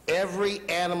 every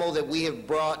animal that we have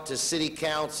brought to City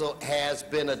Council has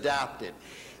been adopted.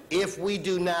 If we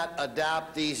do not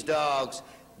adopt these dogs,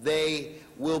 they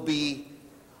will be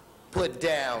put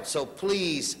down. So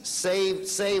please,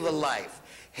 save a life.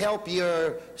 Help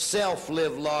yourself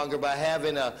live longer by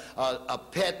having a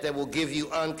pet that will give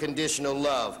you unconditional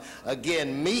love.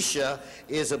 Again, Misha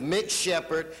is a mixed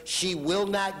shepherd. She will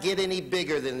not get any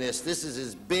bigger than this. This is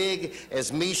as big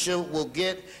as Misha will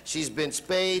get. She's been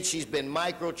spayed. She's been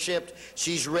microchipped.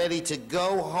 She's ready to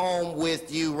go home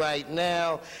with you right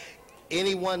now.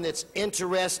 Anyone that's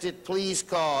interested, please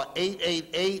call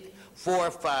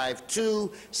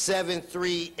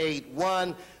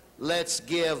 888-452-7381. Let's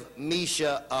give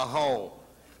Misha a home.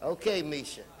 Okay,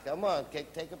 Misha, come on,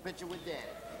 take a picture with Daddy.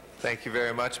 Thank you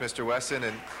very much, Mr. Wesson.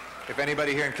 And if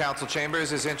anybody here in council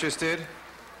chambers is interested,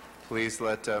 please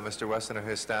let Mr. Wesson or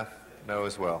his staff know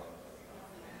as well.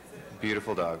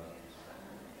 Beautiful dog.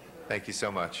 Thank you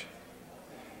so much.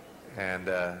 And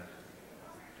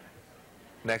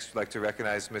next, I'd like to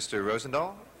recognize Mr.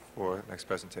 Rosendahl for next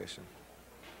presentation.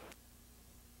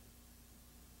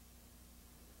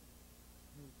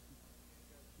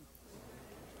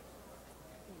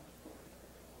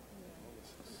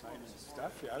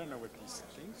 Stuff. Yeah, I don't know what these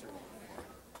things are.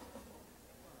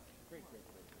 Great.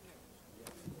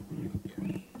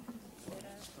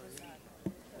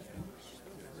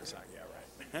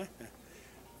 Yeah,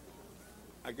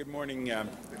 right. Good morning,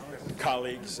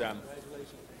 colleagues,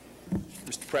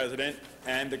 Mr. President,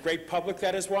 and the great public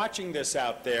that is watching this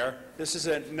out there. This is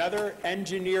another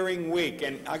engineering week,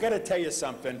 and I got to tell you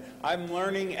something. I'm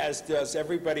learning, as does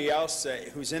everybody else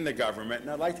who's in the government, and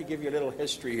I'd like to give you a little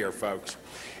history here, folks.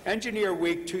 Engineer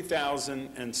Week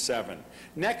 2007.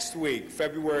 Next week,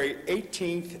 February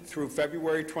 18th through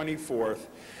February 24th,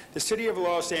 the City of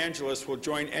Los Angeles will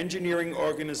join engineering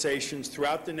organizations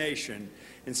throughout the nation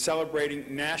in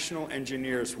celebrating National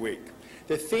Engineers Week.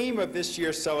 The theme of this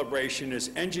year's celebration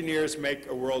is Engineers Make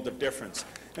a World of Difference.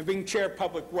 And being Chair of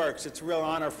Public Works, it's a real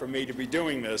honor for me to be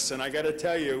doing this, and I got to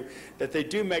tell you that they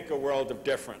do make a world of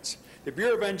difference. The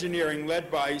Bureau of Engineering, led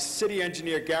by City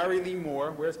Engineer Gary Lee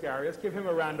Moore, where's Gary? Let's give him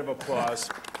a round of applause,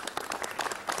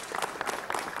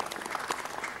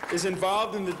 is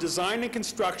involved in the design and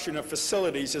construction of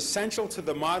facilities essential to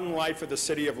the modern life of the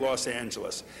City of Los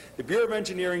Angeles. The Bureau of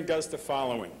Engineering does the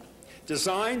following: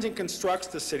 designs and constructs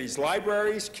the city's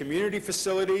libraries, community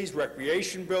facilities,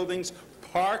 recreation buildings,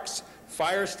 parks,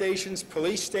 fire stations,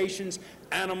 police stations,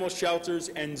 animal shelters,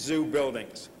 and zoo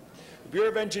buildings. The Bureau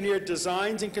of Engineers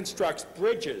designs and constructs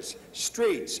bridges,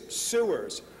 streets,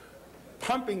 sewers,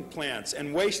 pumping plants,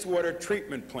 and wastewater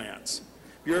treatment plants.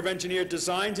 Bureau of Engineers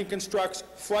designs and constructs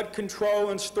flood control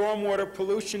and stormwater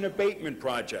pollution abatement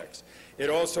projects.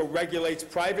 It also regulates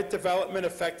private development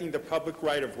affecting the public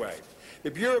right-of-way.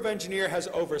 The Bureau of Engineers has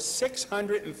over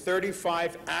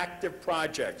 635 active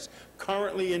projects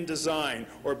currently in design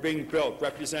or being built,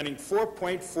 representing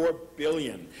 $4.4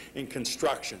 billion in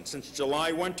construction. Since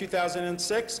July 1,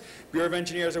 2006, Bureau of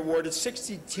Engineers awarded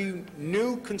 62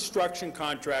 new construction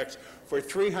contracts for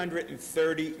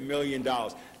 $330 million.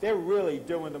 They're really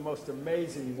doing the most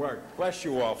amazing work. Bless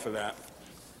you all for that.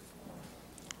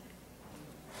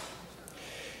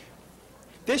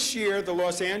 This year, the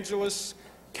Los Angeles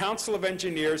Council of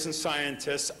Engineers and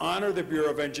Scientists honor the Bureau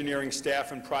of Engineering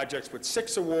staff and projects with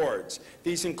 6 awards.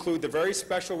 These include the very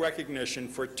special recognition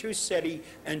for 2 city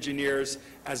engineers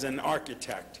as an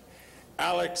architect.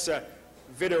 Alex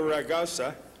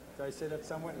Vidaragosa, did I say that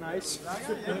somewhat nice?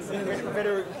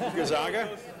 Vidaragosa,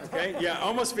 okay, yeah,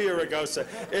 almost Vidaragosa,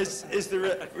 is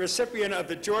the recipient of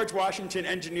the George Washington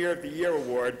Engineer of the Year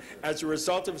Award as a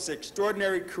result of his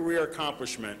extraordinary career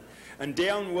accomplishment. And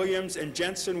Dalen Williams and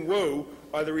Jensen Wu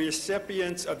are the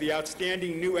recipients of the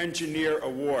Outstanding New Engineer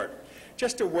Award.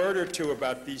 Just a word or two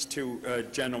about these 2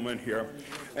 gentlemen here.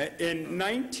 In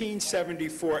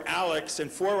 1974, Alex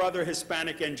and 4 other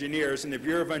Hispanic engineers in the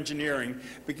Bureau of Engineering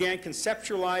began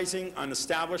conceptualizing on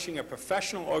establishing a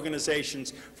professional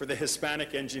organizations for the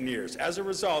Hispanic engineers. As a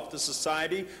result, the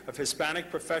Society of Hispanic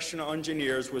Professional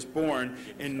Engineers was born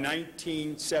in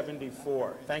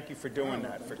 1974. Thank you for doing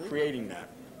that, for creating that.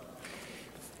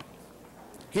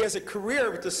 He has a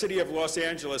career with the City of Los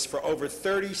Angeles for over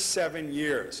 37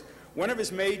 years. One of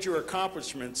his major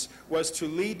accomplishments was to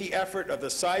lead the effort of the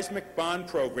seismic bond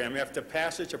program after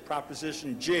passage of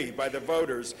Proposition G by the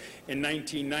voters in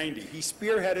 1990. He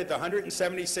spearheaded the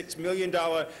 $176 million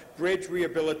bridge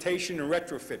rehabilitation and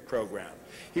retrofit program.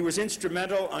 He was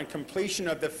instrumental on completion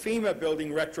of the FEMA building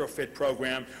retrofit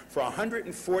program for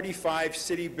 145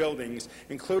 city buildings,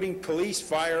 including police,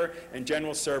 fire, and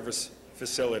general service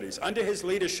facilities. Under his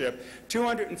leadership,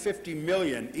 $250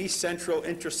 million East Central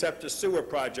Interceptor Sewer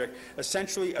Project,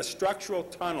 essentially a structural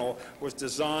tunnel, was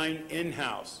designed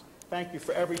in-house. Thank you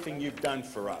for everything you've done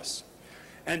for us.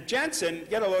 And Jensen,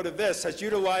 get a load of this, has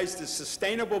utilized the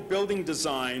sustainable building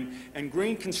design and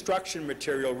green construction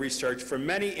material research for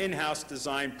many in-house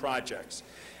design projects.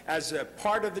 As a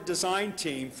part of the design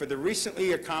team for the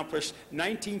recently accomplished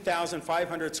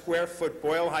 19,500 square foot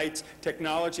Boyle Heights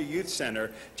Technology Youth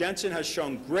Center, Jensen has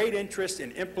shown great interest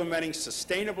in implementing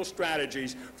sustainable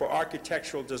strategies for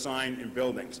architectural design in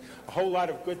buildings. A whole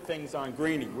lot of good things on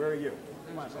greening. Where are you?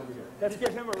 Come on over here. Let's give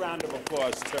him a round of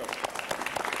applause, too.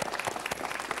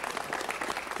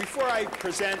 Before I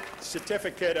present the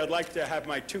certificate, I'd like to have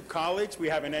my two colleagues. We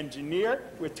have an engineer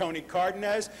with Tony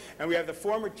Cardenas, and we have the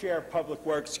former chair of Public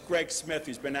Works, Greg Smith,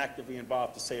 who's been actively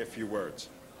involved, to say a few words.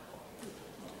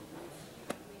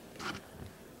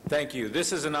 Thank you.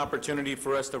 This is an opportunity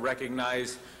for us to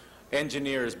recognize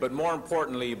engineers, but more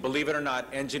importantly, believe it or not,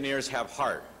 engineers have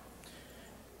heart.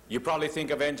 You probably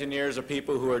think of engineers as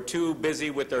people who are too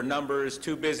busy with their numbers,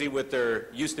 too busy with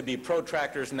their used to be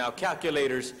protractors, now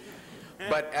calculators.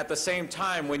 But at the same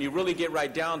time, when you really get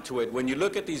right down to it, when you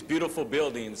look at these beautiful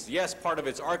buildings, yes, part of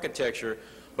it's architecture,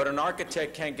 but an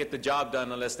architect can't get the job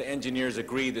done unless the engineers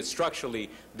agree that structurally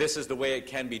this is the way it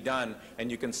can be done and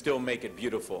you can still make it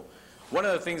beautiful. One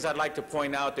of the things I'd like to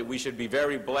point out that we should be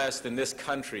very blessed in this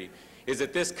country is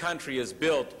that this country is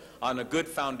built on a good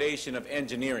foundation of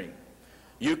engineering.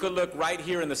 You could look right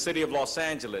here in the city of Los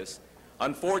Angeles.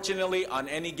 Unfortunately, on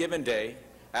any given day,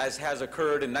 as has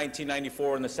occurred in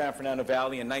 1994 in the San Fernando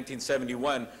Valley, in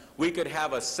 1971, we could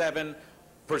have a 7%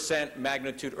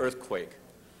 magnitude earthquake.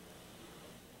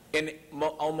 In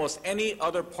almost any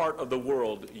other part of the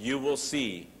world, you will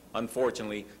see,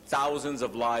 unfortunately, thousands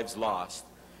of lives lost.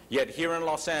 Yet here in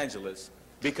Los Angeles,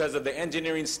 because of the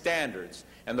engineering standards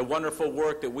and the wonderful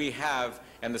work that we have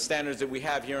and the standards that we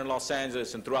have here in Los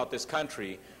Angeles and throughout this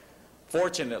country,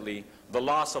 fortunately, the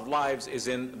loss of lives is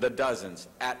in the dozens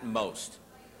at most.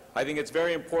 I think it's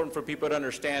very important for people to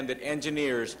understand that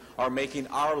engineers are making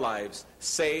our lives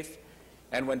safe,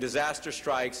 and when disaster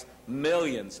strikes,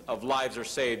 millions of lives are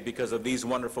saved because of these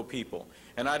wonderful people.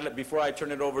 And before I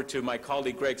turn it over to my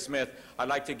colleague Greg Smith, I'd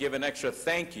like to give an extra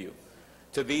thank you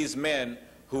to these men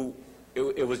who,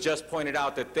 it was just pointed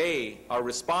out that they are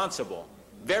responsible,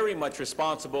 very much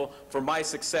responsible for my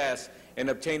success in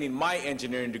obtaining my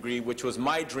engineering degree, which was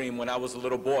my dream when I was a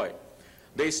little boy.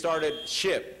 They started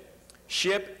SHIP.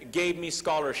 SHIP gave me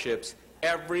scholarships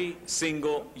every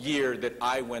single year that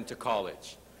I went to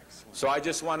college. So I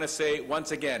just want to say,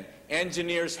 once again,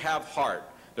 engineers have heart.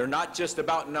 They're not just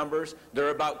about numbers, they're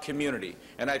about community.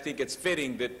 And I think it's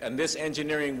fitting that on this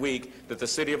engineering week that the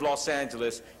city of Los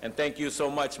Angeles, and thank you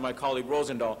so much, my colleague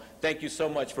Rosendahl, thank you so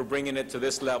much for bringing it to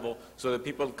this level so that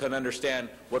people can understand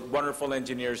what wonderful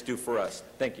engineers do for us.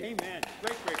 Thank you. Amen.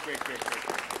 Great, great, great, great, great.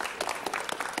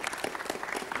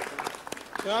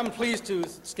 I'm pleased to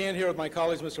stand here with my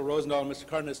colleagues, Mr. Rosendahl and Mr.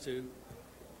 Cardenas, to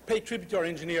pay tribute to our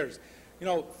engineers. You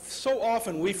know, so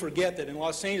often we forget that in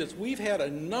Los Angeles we've had a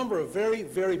number of very,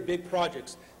 very big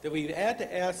projects that we've had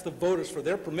to ask the voters for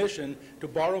their permission to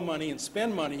borrow money and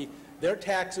spend money, their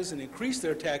taxes, and increase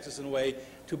their taxes in a way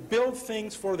to build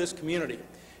things for this community.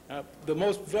 The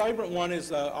most vibrant one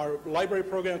is our library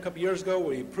program a couple years ago, where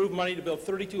we approved money to build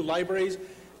 32 libraries.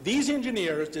 These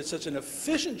engineers did such an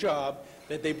efficient job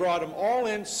that they brought them all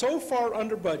in so far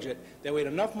under budget that we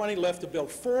had enough money left to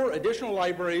build 4 additional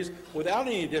libraries without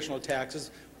any additional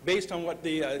taxes based on what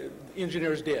the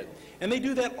engineers did. And they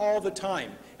do that all the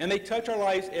time. And they touch our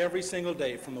lives every single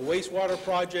day, from the wastewater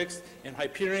projects in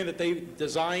Hyperion that they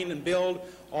design and build,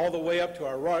 all the way up to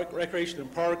our recreation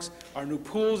and parks, our new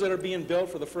pools that are being built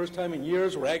for the first time in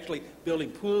years. We're actually building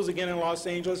pools again in Los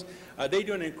Angeles. They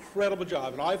do an incredible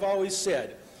job. And I've always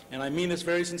said, and I mean this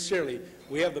very sincerely,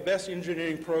 we have the best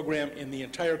engineering program in the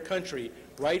entire country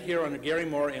right here under Gary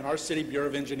Moore in our City Bureau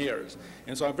of Engineers.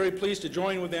 And so I'm very pleased to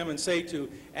join with them and say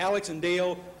to Alex and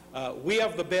Dale, we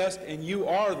have the best and you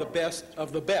are the best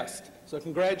of the best. So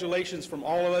congratulations from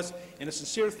all of us, and a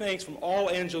sincere thanks from all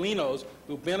Angelenos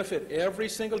who benefit every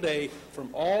single day from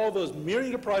all those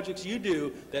myriad of projects you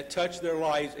do that touch their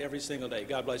lives every single day.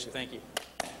 God bless you. Thank you.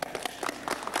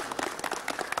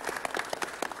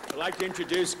 I'd like to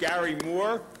introduce Gary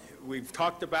Moore. We've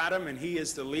talked about him, and he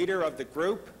is the leader of the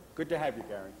group. Good to have you,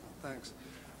 Gary. Thanks.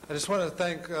 I just want to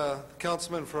thank the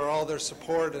councilmen for all their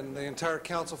support and the entire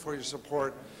council for your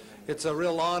support. It's a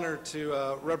real honor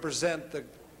to represent the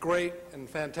great and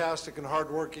fantastic and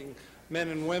hardworking men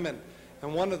and women.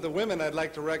 And one of the women I'd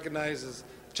like to recognize is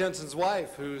Jensen's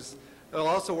wife, who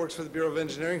also works for the Bureau of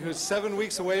Engineering, who's 7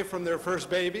 weeks away from their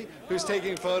first baby, who's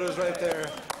taking photos right there.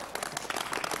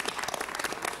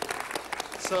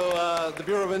 So the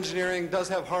Bureau of Engineering does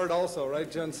have heart also,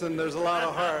 right, Jensen? There's a lot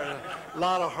of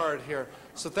heart here.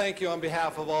 So thank you on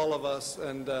behalf of all of us,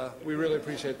 and we really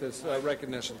appreciate this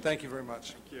recognition. Thank you very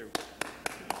much. Thank you.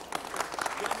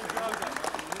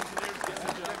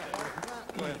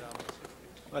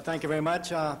 Well, thank you very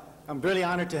much. I'm really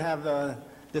honored to have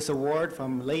this award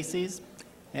from Lacey's.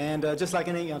 And just like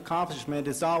any accomplishment,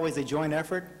 it's always a joint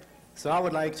effort. So I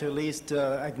would like to at least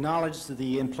acknowledge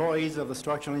the employees of the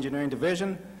Structural Engineering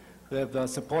Division who have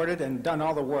supported and done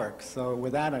all the work. So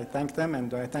with that, I thank them,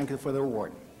 and I thank you for the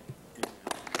award.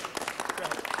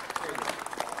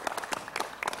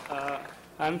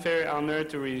 I'm very honored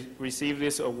to receive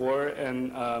this award,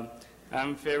 and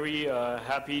I'm very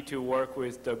happy to work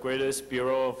with the greatest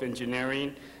Bureau of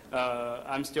Engineering.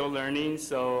 I'm still learning,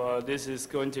 so this is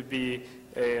going to be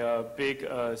a big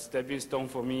stepping stone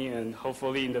for me, and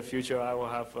hopefully in the future I will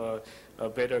have a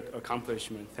better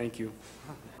accomplishment. Thank you.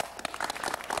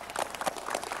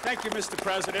 Thank you, Mr.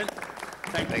 President.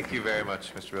 Thank you very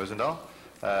much, Mr. Rosendahl.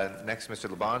 Next, Mr.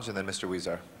 Labange, and then Mr.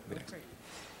 Huizar.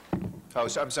 Oh,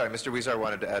 I'm sorry, Mr. Huizar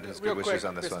wanted to add his good wishes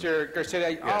on this one. Mr.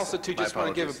 Garcetti, I also too just want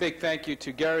to give a apologies. big thank you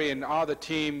to Gary and all the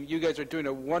team. You guys are doing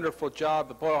a wonderful job.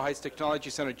 The Boyle Heights Technology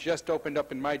Center just opened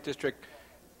up in my district,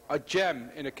 a gem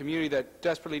in a community that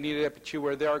desperately needed it, but you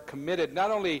were there committed,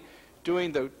 not only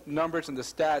doing the numbers and the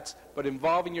stats, but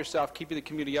involving yourself, keeping the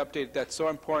community updated. That's so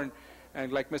important.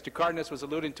 And like Mr. Cardenas was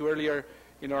alluding to earlier,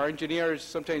 you know, our engineers,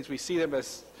 sometimes we see them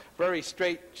as very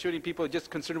straight shooting people just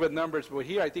concerned with numbers. But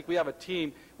here I think we have a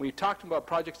team. When you talk about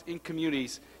projects in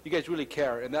communities, you guys really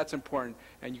care, and that's important.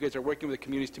 And you guys are working with the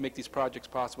communities to make these projects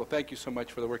possible. Thank you so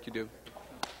much for the work you do.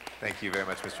 Thank you very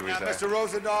much, Mr. Now, Huizar. Mr.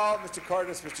 Rosendahl, Mr.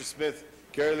 Cardenas, Mr. Smith,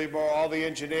 Gary Liebmore, all the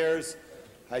engineers,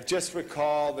 I just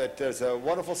recall that there's a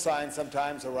wonderful sign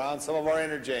sometimes around some of our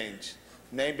interchange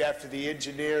named after the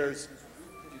engineers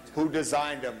who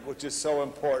designed them, which is so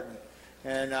important.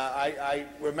 And I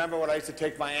remember when I used to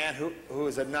take my aunt, who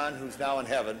is a nun who's now in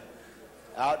heaven,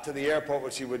 out to the airport when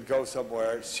she would go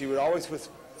somewhere. She would always, with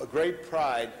a great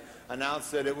pride, announce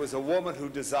that it was a woman who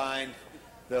designed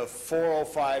the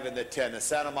 405 and the 10, the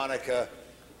Santa Monica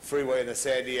Freeway in the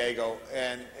San Diego.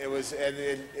 And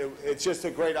it's just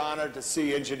a great honor to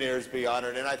see engineers be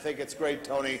honored. And I think it's great,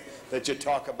 Tony, that you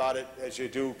talk about it as you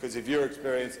do because of your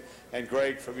experience, and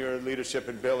Greg from your leadership,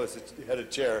 and Bill as head of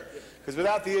chair. Because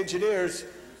without the engineers,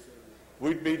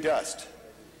 we'd be dust.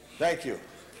 Thank you.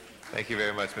 Thank you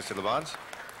very much, Mr. Labange.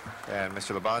 And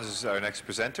Mr. Labange is our next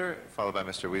presenter, followed by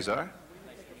Mr. Huizar.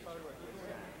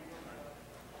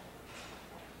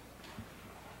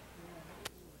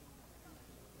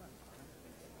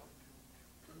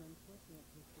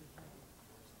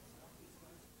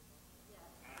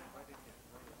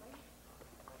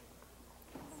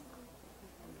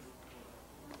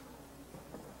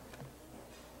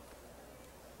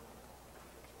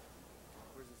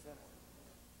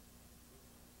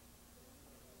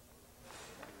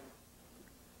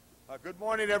 Good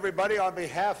morning, everybody. On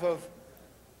behalf of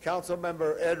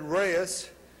Councilmember Ed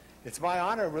Reyes, it's my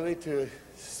honor, really, to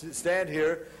stand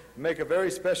here and make a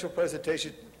very special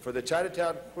presentation for the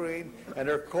Chinatown Queen and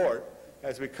her court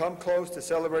as we come close to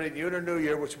celebrating Lunar New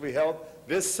Year, which will be held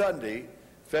this Sunday,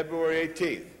 February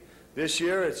 18th. This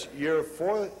year, it's year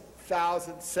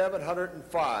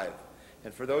 4,705.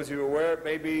 And for those of you aware, it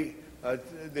may be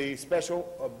the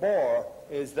special boar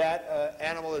is that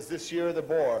animal is this year the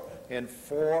boar in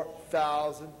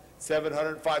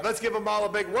 4,705. Let's give them all a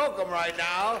big welcome right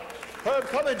now. Herb,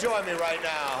 come and join me right now,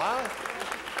 huh?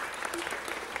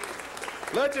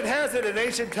 Legend has it in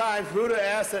ancient times, Buddha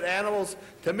asked that animals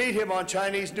to meet him on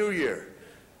Chinese New Year.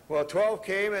 Well, 12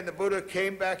 came, and the Buddha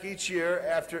came back each year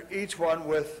after each one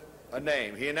with a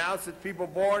name. He announced that people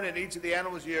born in each of the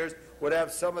animal's years would have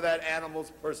some of that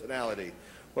animal's personality.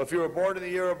 Well, if you were born in the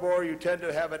year of boar, you tend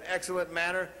to have an excellent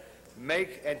manner,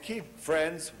 make and keep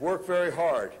friends, work very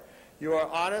hard. You are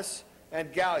honest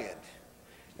and gallant,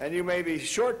 and you may be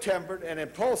short-tempered and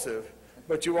impulsive,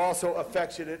 but you also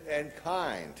affectionate and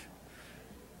kind.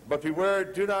 But beware,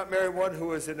 do not marry one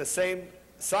who is in the same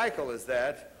cycle as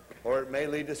that, or it may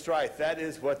lead to strife. That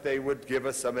is what they would give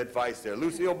us some advice there.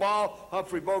 Lucille Ball,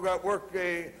 Humphrey Bogart,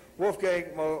 Wolfgang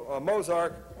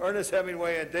Mozart, Ernest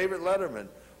Hemingway, and David Letterman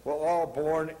were all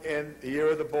born in the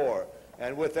year of the boar.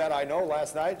 And with that, I know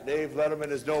last night, Dave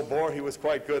Letterman is no bore. He was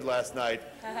quite good last night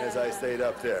as I stayed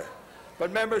up there.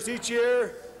 But members, each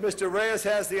year, Mr. Reyes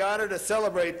has the honor to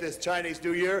celebrate this Chinese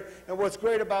New Year. And what's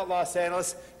great about Los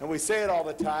Angeles, and we say it all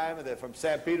the time, that from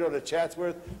San Pedro to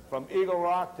Chatsworth, from Eagle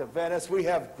Rock to Venice, we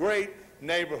have great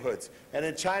neighborhoods. And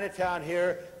in Chinatown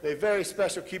here, they very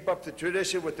special keep up the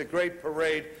tradition with the great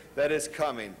parade that is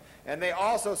coming. And they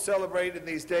also celebrate in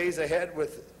these days ahead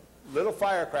with little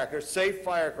firecrackers, safe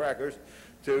firecrackers,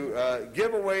 to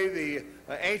give away the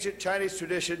ancient Chinese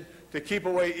tradition to keep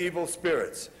away evil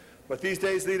spirits. But these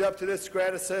days lead up to this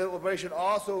grand celebration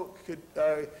also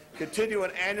continue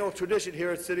an annual tradition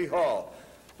here at City Hall.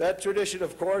 That tradition,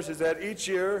 of course, is that each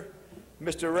year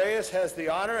Mr. Reyes has the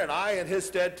honor, and I in his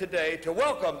stead today, to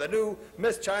welcome the new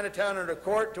Miss Chinatown into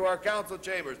court to our council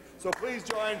chambers. So please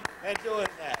join in doing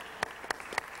that.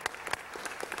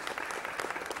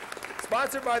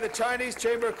 Sponsored by the Chinese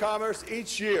Chamber of Commerce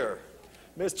each year,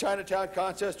 Miss Chinatown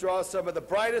contest draws some of the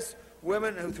brightest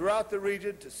women who throughout the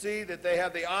region to see that they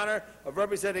have the honor of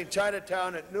representing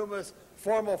Chinatown at numerous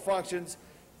formal functions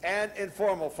and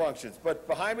informal functions. But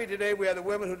behind me today we have the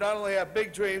women who not only have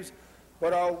big dreams,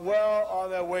 but are well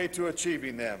on their way to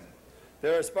achieving them.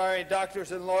 They're aspiring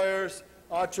doctors and lawyers,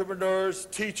 entrepreneurs,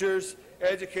 teachers,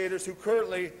 educators who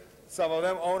currently, some of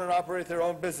them, own and operate their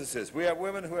own businesses. We have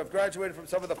women who have graduated from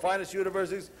some of the finest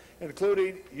universities,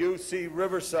 including UC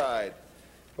Riverside.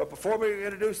 But before we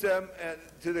introduce them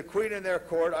to the Queen in their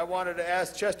court, I wanted to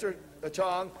ask Chester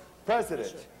Chong,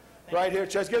 President, right here.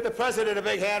 Chester, give the President a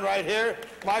big hand right here.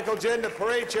 Michael Jin, the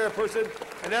parade chairperson,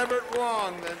 and Everett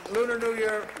Wong, the Lunar New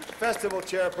Year Festival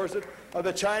chairperson of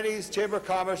the Chinese Chamber of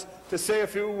Commerce, to say a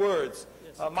few words.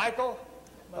 Michael,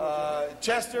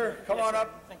 Chester, come on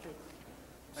up. Thank you.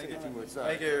 Thank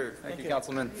you,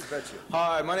 Councilman.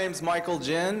 Hi, my name is Michael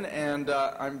Jin, and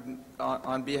I'm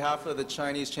on behalf of the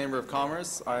Chinese Chamber of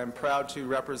Commerce. I am proud to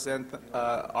represent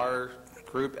our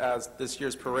group as this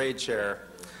year's parade chair.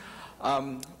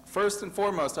 First and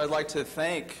foremost, I'd like to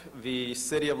thank the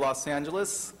City of Los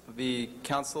Angeles, the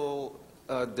Council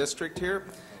District here,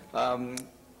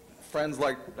 friends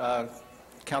like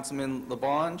Councilman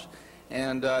LaBonge,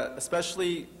 and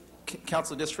especially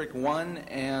Council District 1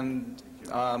 and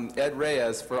Ed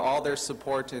Reyes for all their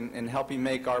support in helping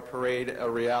make our parade a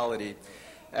reality.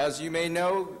 As you may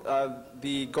know,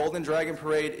 the Golden Dragon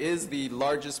Parade is the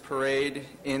largest parade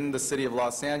in the city of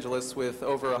Los Angeles, with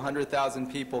over 100,000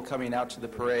 people coming out to the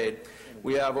parade.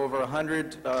 We have over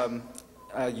 100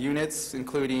 units,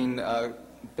 including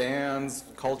bands,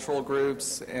 cultural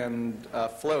groups, and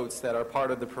floats that are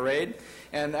part of the parade.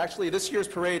 And actually, this year's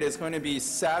parade is going to be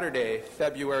Saturday,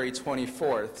 February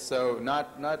 24th, so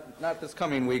not this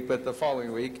coming week, but the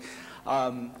following week.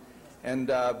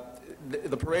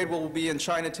 The parade will be in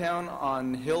Chinatown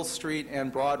on Hill Street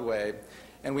and Broadway.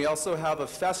 And we also have a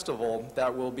festival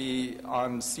that will be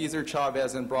on Cesar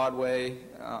Chavez and Broadway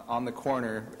on the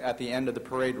corner at the end of the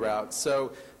parade route.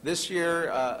 So this year,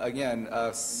 again,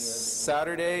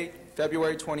 Saturday,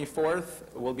 February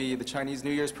 24th, will be the Chinese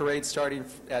New Year's parade starting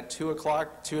at 2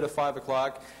 o'clock, 2 to 5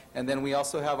 o'clock. And then we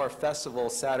also have our festival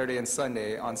Saturday and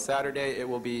Sunday. On Saturday, it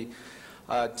will be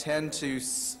 10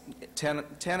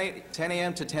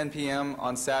 a.m. to 10 p.m.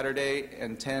 on Saturday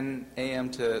and 10 a.m.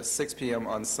 to 6 p.m.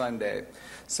 on Sunday.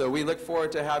 So we look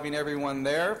forward to having everyone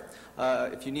there.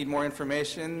 If you need more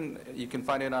information, you can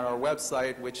find it on our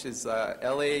website, which is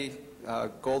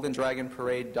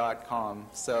LAGoldenDragonParade.com.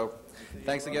 So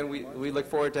thanks again. We look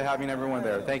forward to having everyone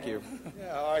there. Thank you.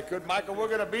 Yeah, all right, good. Michael, we're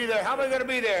going to be there. How many are going to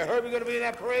be there? Herbie going to be in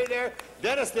that parade there?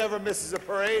 Dennis never misses a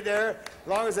parade there, as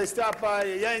long as they stop by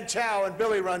Yang Chow and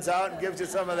Billy runs out and gives you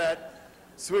some of that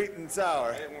sweet and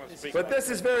sour. But this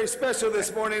is very special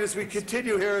this morning as we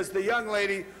continue here as the young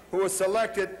lady who was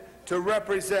selected to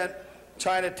represent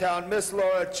Chinatown, Miss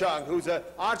Laura Chung, who's an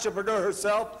entrepreneur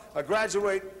herself, a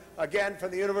graduate, again,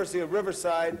 from the University of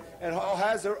Riverside, and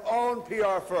has her own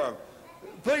PR firm.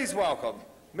 Please welcome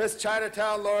Miss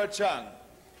Chinatown, Laura Chung.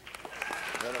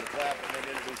 Let them clap and then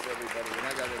introduce everybody. And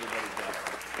I got everybody down.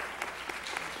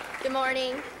 Good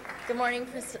morning. Good morning,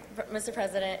 Mr.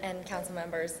 President and council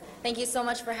members. Thank you so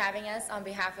much for having us. On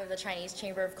behalf of the Chinese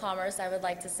Chamber of Commerce, I would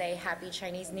like to say Happy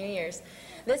Chinese New Year's.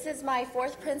 This is my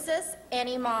fourth princess,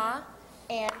 Annie Ma,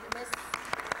 and Miss...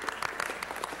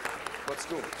 What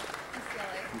school?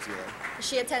 UCLA.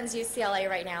 She attends UCLA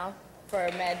right now for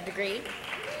a med degree.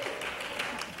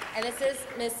 And this is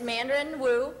Miss Mandarin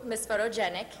Wu, Miss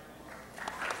Photogenic.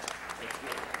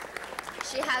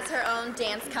 She has her own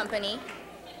dance company.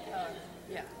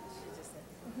 Yeah.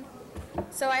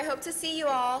 So I hope to see you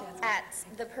all at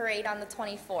the parade on the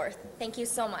 24th. Thank you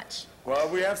so much. Well,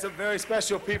 we have some very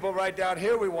special people right down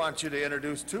here we want you to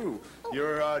introduce too.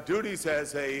 Your duties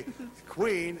as a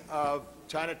queen of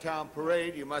Chinatown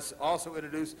Parade, you must also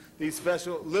introduce these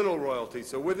special little royalties.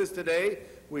 So with us today,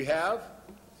 we have...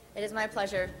 It is my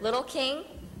pleasure. Little King,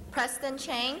 Preston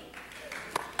Chang.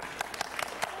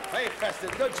 Hey, Preston,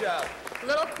 good job.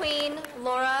 Little Queen,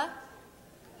 Laura.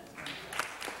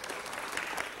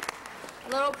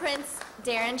 Little Prince,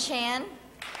 Darren Chan.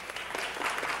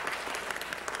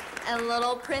 and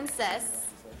little princess,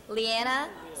 Liana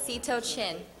Sito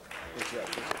Chin.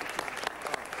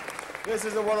 This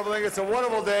is a wonderful thing. It's a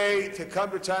wonderful day to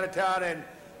come to Chinatown, and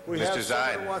we Mr. have someone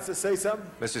Zine who wants to say something.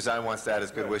 Mr. Zine wants to add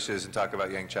his good wishes and talk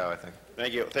about Yang Chow, I think.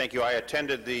 Thank you. Thank you. I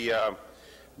attended the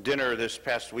dinner this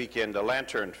past weekend, the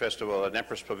Lantern Festival at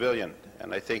Empress Pavilion,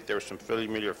 and I think there were some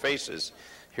familiar faces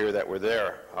here that were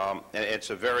there. And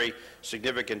it's a very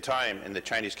significant time in the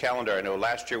Chinese calendar. I know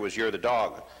last year was Year of the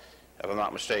Dog, if I'm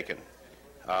not mistaken.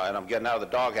 And I'm getting out of the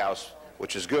doghouse,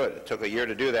 which is good. It took a year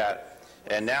to do that.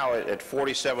 And now at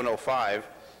 4705,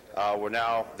 we're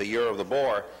now the Year of the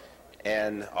Boar.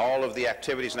 And all of the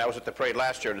activities, and I was at the parade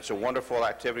last year, and it's a wonderful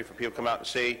activity for people to come out and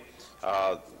see.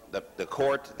 The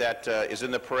court that is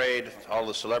in the parade, all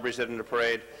the celebrities that are in the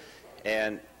parade,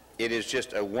 and it is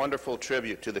just a wonderful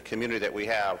tribute to the community that we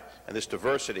have and this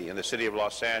diversity in the city of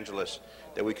Los Angeles,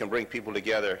 that we can bring people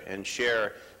together and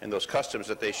share in those customs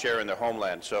that they share in their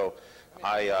homeland. So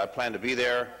I plan to be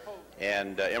there,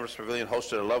 and Empress Pavilion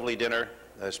hosted a lovely dinner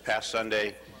this past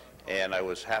Sunday, and I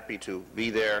was happy to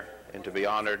be there and to be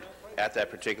honored at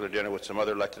that particular dinner with some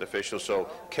other elected officials.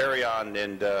 So carry on,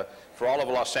 and for all of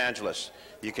Los Angeles,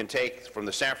 you can take from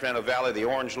the San Fernando Valley the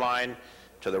Orange Line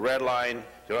to the Red Line.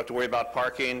 You don't have to worry about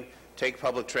parking. Take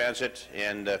public transit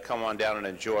and come on down and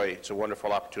enjoy. It's a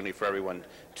wonderful opportunity for everyone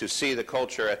to see the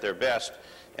culture at their best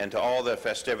and to all the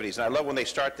festivities. And I love when they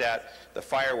start the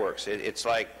fireworks. It's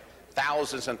like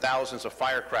thousands and thousands of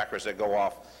firecrackers that go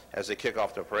off as they kick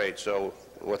off the parade. So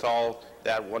with all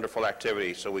that wonderful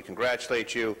activity, so we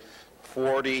congratulate you.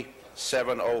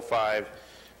 4705,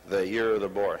 the Year of the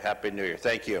Boar. Happy New Year.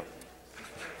 Thank you.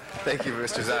 Thank you,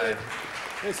 Mr. Zine.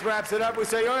 This wraps it up. We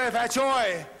say Oye Fat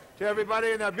Choy to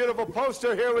everybody, and a beautiful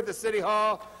poster here with the City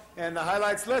Hall and the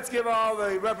highlights. Let's give all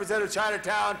the representatives of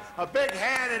Chinatown a big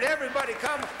hand, and everybody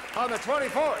come on the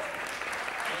 24th.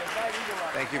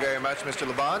 Thank you very much, Mr.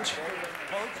 Labange,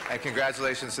 and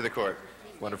congratulations to the court.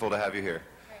 Wonderful to have you here.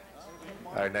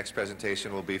 Our next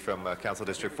presentation will be from Council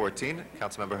District 14,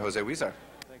 Councilmember Jose Huizar.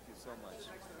 Thank you so much.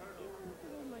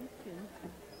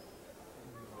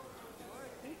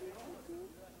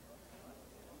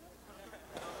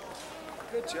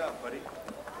 Good job, buddy.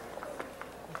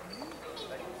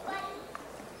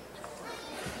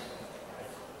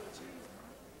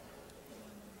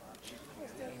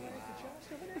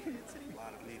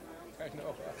 I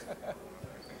know.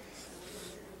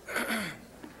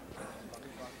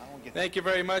 Thank you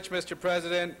very much, Mr.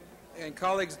 President. And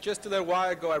colleagues, just a little while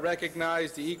ago, I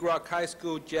recognized the Eagle Rock High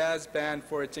School Jazz Band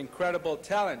for its incredible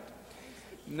talent.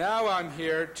 Now I'm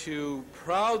here to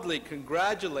proudly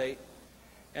congratulate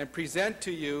and present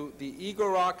to you the Eagle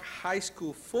Rock High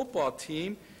School football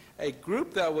team, a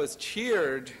group that was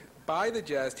cheered by the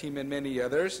jazz team and many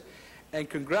others, and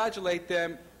congratulate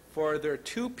them for their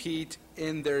two-peat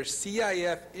in their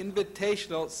CIF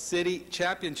Invitational City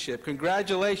Championship.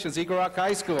 Congratulations, Eagle Rock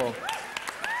High School.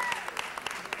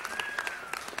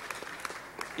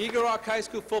 Eagle Rock High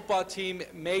School football team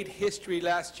made history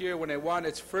last year when it won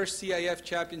its first CIF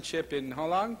championship in how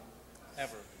long?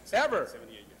 Ever. 78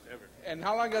 years, ever. And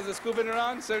how long has the school been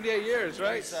around? 78 years,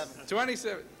 right? 27.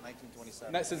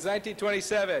 1927. Since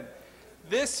 1927.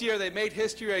 This year they made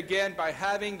history again by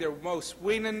having their most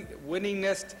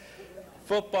winningest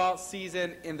football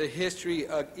season in the history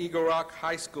of Eagle Rock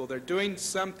High School. They're doing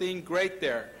something great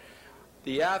there.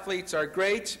 The athletes are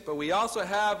great, but we also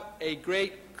have a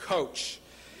great coach.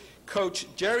 Coach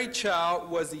Jerry Chow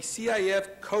was the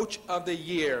CIF Coach of the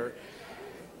Year.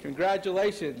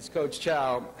 Congratulations, Coach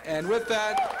Chow. And with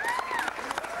that,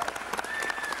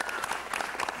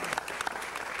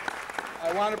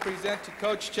 I want to present to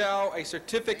Coach Chow a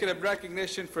certificate of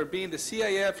recognition for being the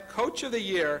CIF Coach of the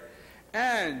Year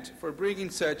and for bringing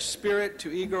such spirit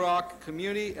to Eagle Rock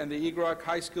community and the Eagle Rock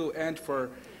High School, and for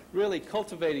really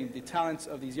cultivating the talents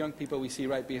of these young people we see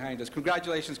right behind us.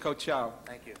 Congratulations, Coach Chow.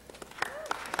 Thank you.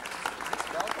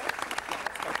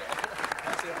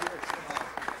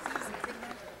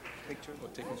 We'll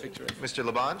take a picture. Mr.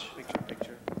 Labange.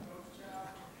 Picture.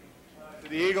 To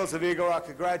the Eagles of Eagle Rock,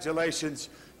 congratulations.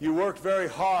 You worked very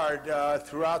hard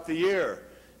throughout the year,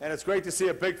 and it's great to see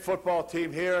a big football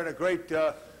team here and a great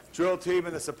drill team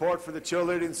and the support for the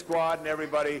cheerleading squad and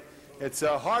everybody. It's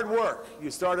hard work. You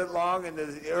started long in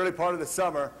the early part of the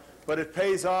summer, but it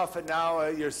pays off, and now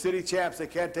you're city champs. They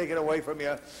can't take it away from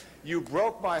you. You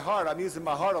broke my heart. I'm using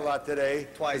my heart a lot today.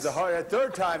 Twice. It's a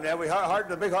third time now. We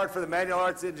heart a big heart for the manual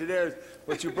arts engineers,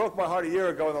 but you broke my heart a year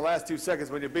ago in the last 2 seconds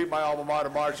when you beat my alma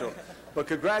mater, Marshall. But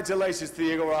congratulations to the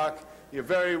Eagle Rock. You're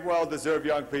very well-deserved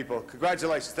young people.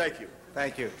 Congratulations. Thank you.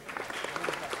 Thank you.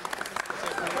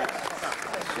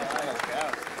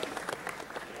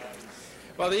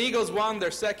 Well, the Eagles won their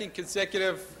second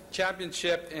consecutive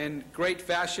championship in great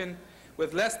fashion.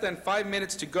 With less than 5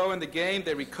 minutes to go in the game,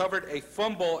 they recovered a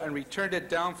fumble and returned it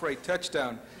down for a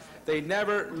touchdown. They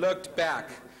never looked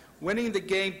back, winning the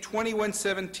game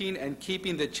 21-17 and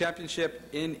keeping the championship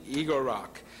in Eagle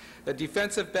Rock. The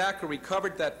defensive back who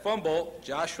recovered that fumble,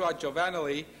 Joshua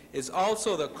Giovanelli, is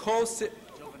also the Giovanelli.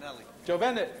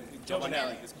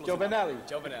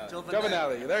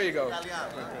 There you go.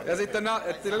 Es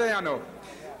italiano.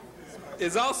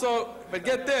 Is also, but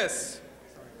get this,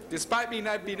 despite me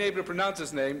not being able to pronounce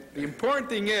his name, the important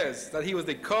thing is that he was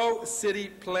the Co-City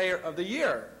Player of the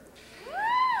Year.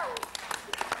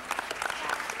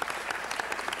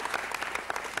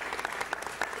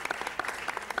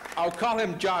 I'll call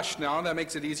him Josh now, that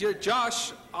makes it easier.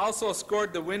 Josh also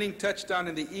scored the winning touchdown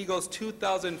in the Eagles'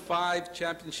 2005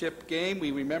 championship game.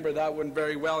 We remember that one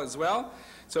very well as well.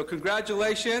 So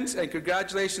congratulations, and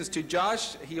congratulations to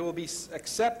Josh. He will be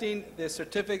accepting the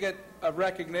certificate of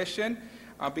recognition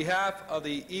on behalf of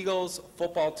the Eagles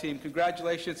football team.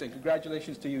 Congratulations, and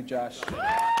congratulations to you, Josh.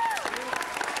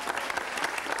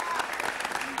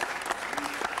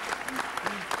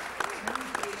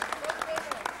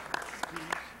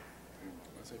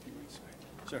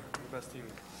 Sure. Best team.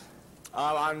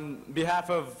 On behalf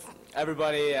of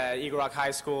everybody at Eagle Rock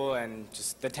High School and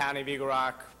just the town of Eagle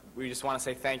Rock, we just want to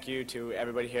say thank you to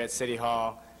everybody here at City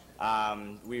Hall.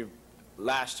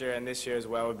 Last year and this year as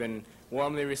well, we've been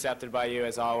warmly receptive by you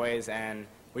as always, and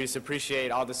we just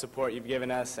appreciate all the support you've given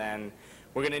us, and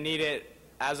we're going to need it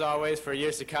as always for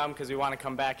years to come because we want to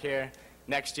come back here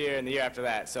next year and the year after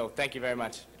that. So thank you very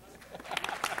much.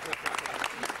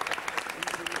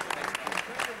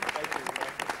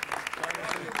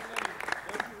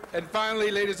 And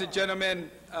finally, ladies and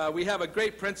gentlemen, we have a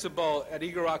great principal at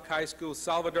Eagle Rock High School,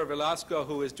 Salvador Velasco,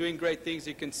 who is doing great things.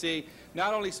 You can see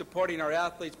not only supporting our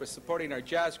athletes, but supporting our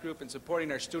jazz group and supporting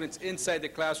our students inside the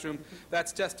classroom.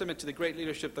 That's testament to the great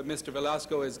leadership that Mr.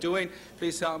 Velasco is doing.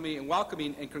 Please help me in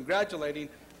welcoming and congratulating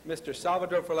Mr.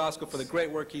 Salvador Velasco for the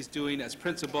great work he's doing as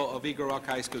principal of Eagle Rock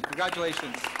High School.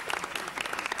 Congratulations.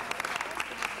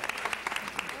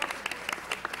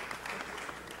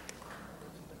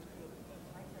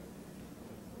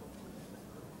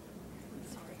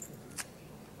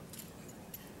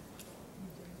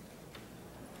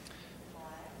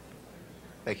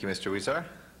 Thank you, Mr. Huizar.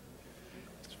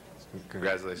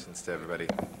 Congratulations to everybody.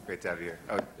 Great to have you here.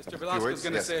 Oh, Mr. Velasco is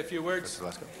going to say a few words. Mr.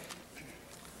 Velasco.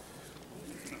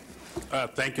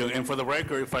 Thank you. And for the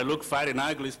record, if I look fat and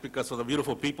ugly, it's because of the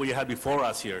beautiful people you had before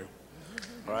us here.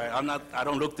 All right? I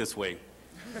don't look this way.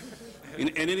 In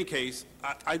any case,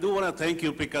 I do want to thank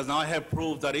you because now I have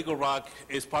proved that Eagle Rock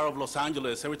is part of Los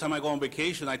Angeles. Every time I go on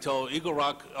vacation, I tell Eagle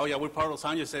Rock, oh yeah, we're part of Los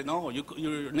Angeles. They say, no,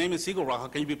 your name is Eagle Rock. How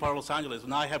can you be part of Los Angeles?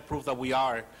 Now I have proved that we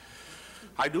are.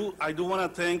 I do want to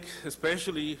thank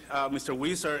especially Mr.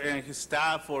 Huizar and his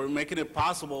staff for making it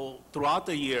possible throughout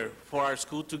the year for our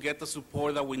school to get the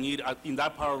support that we need in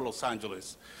that part of Los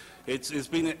Angeles. It's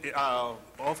been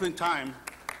oftentimes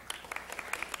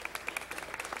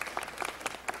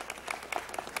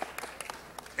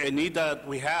a need that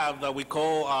we have that we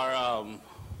call our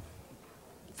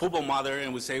football mother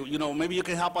and we say, you know, maybe you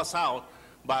can help us out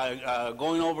by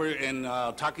going over and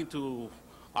talking to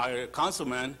our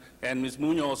councilman, and Ms.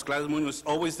 Munoz, Gladys Munoz,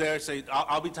 always there, say,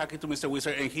 I'll be talking to Mr.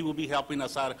 Huizar and he will be helping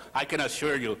us out, I can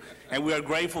assure you. And we are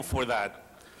grateful for that.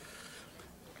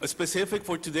 Specific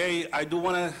for today, I do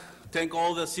want to thank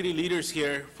all the city leaders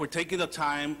here for taking the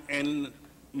time and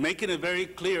making it very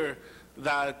clear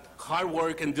that hard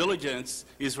work and diligence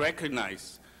is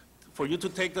recognized. For you to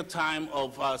take the time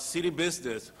of city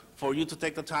business, for you to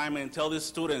take the time and tell the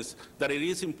students that it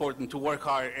is important to work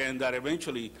hard and that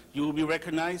eventually you will be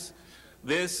recognized.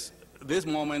 This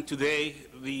moment today,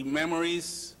 the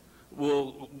memories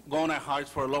will go in our hearts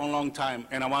for a long, long time,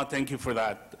 and I want to thank you for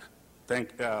that.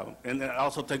 And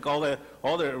also thank all the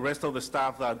rest of the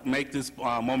staff that make this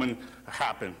moment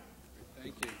happen.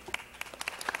 Thank you.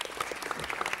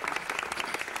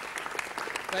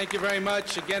 Thank you very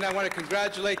much. Again, I want to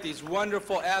congratulate these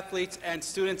wonderful athletes and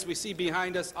students we see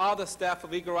behind us, all the staff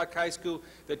of Eagle Rock High School,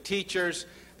 the teachers,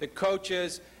 the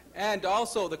coaches, and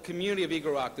also the community of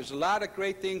Eagle Rock. There's a lot of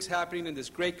great things happening in this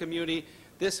great community.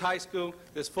 This high school,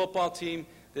 this football team,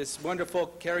 this wonderful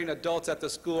caring adults at the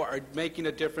school are making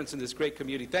a difference in this great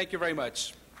community. Thank you very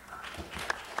much.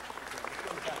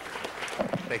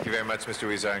 Thank you very much, Mr.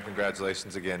 Huizar, and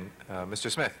congratulations again.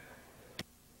 Mr. Smith.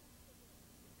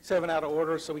 7 out of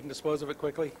order so we can dispose of it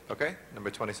quickly. Okay,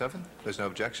 number 27. There's no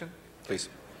objection. Please.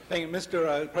 Thank you,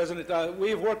 Mr. President. We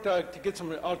have worked to get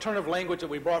some alternative language that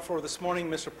we brought forward this morning.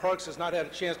 Mr. Parks has not had a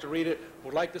chance to read it.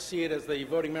 Would like to see it as the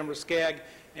voting member of SCAG.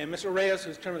 And Mr. Reyes,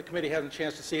 who's chairman of the committee, hasn't a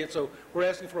chance to see it. So we're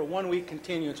asking for a one-week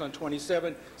continuance on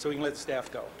 27 so we can let the staff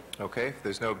go. Okay. If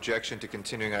there's no objection to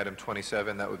continuing item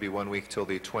 27, that would be 1 week till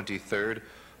the 23rd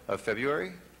of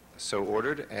February. So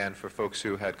ordered. And for folks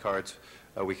who had cards,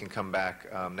 we can come back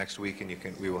next week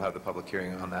and we will have the public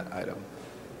hearing on that item.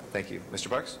 Thank you. Mr.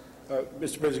 Parks?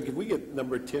 Mr. President, could we get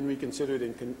number 10 reconsidered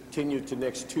and continue to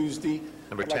next Tuesday?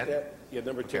 Number 10? Yeah,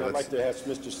 number 10. Okay, I'd like to ask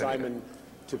Mr. Simon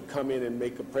to come in and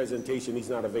make a presentation. He's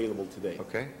not available today.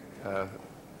 Okay.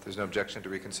 If there's no objection to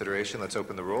reconsideration, let's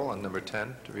open the roll on number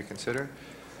 10 to reconsider.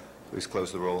 Please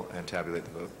close the roll and tabulate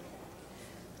the vote.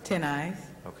 10 ayes.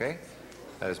 Okay.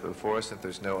 That is before us. If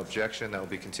there's no objection, that will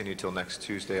be continued till next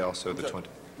Tuesday, also the 20th.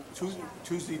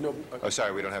 Tuesday, no. Oh,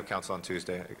 sorry, we don't have council on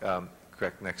Tuesday.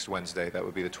 Correct, next Wednesday. That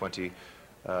would be the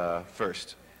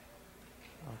 21st.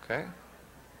 Okay.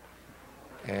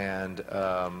 And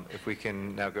if we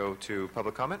can now go to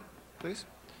public comment, please.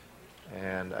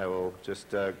 And I will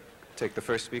just take the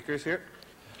first speakers here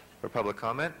for public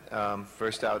comment.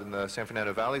 First out in the San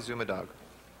Fernando Valley, Zuma Dog.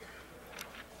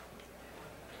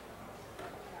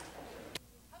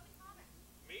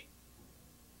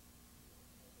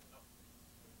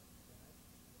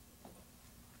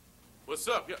 What's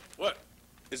up? Yeah, what?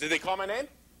 Did they call my name?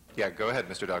 Yeah, go ahead,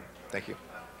 Mr. Dog. Thank you.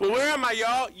 Well, where am I,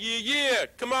 y'all? Yeah.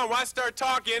 Come on, why start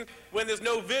talking when there's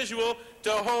no visual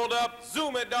to hold up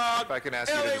Zuma Dog? If I can ask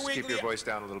you to just keep your voice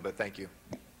down a little bit. Thank you.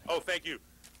 Oh, thank you.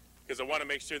 Because I want to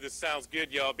make sure this sounds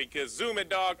good, y'all, because Zuma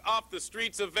Dog off the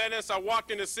streets of Venice. I walked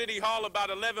into City Hall about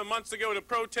 11 months ago to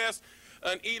protest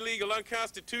an illegal,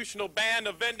 unconstitutional ban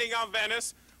of vending on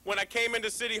Venice. When I came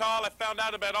into City Hall, I found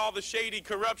out about all the shady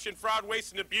corruption, fraud,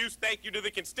 waste, and abuse. Thank you to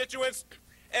the constituents.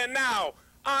 And now,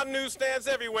 on newsstands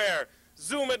everywhere,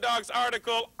 Zuma Dog's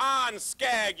article on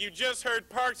SCAG. You just heard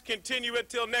Parks continue it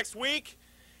till next week,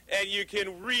 and you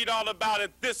can read all about it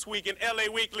this week in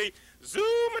LA Weekly.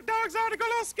 Zuma Dog's article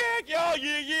on SCAG, y'all,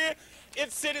 yeah.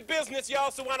 It's city business,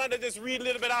 y'all, so why not I just read a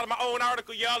little bit out of my own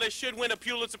article, y'all? It should win a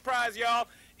Pulitzer Prize, y'all.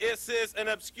 It says an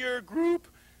obscure group.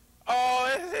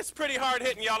 Oh, it's pretty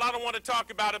hard-hitting, y'all. I don't want to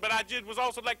talk about it, but I would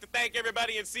also like to thank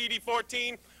everybody in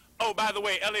CD14. Oh, by the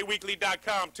way,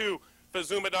 LAweekly.com, too, for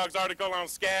Zuma Dog's article on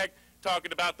SCAG,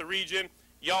 talking about the region.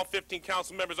 Y'all 15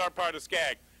 council members are part of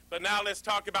SCAG. But now let's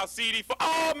talk about CD4.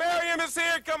 Oh, Miriam is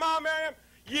here. Come on, Miriam.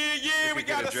 Yeah, we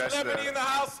got a celebrity in the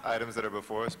house. Items that are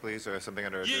before us, please, or something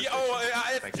under our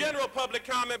it's general public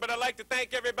comment, but I'd like to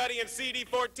thank everybody in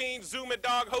CD14. Zuma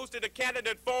Dog hosted a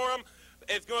candidate forum.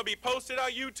 It's going to be posted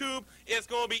on YouTube. It's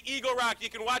going to be Eagle Rock. You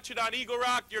can watch it on Eagle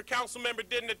Rock. Your council member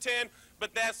didn't attend,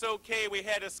 but that's okay. We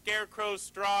had a scarecrow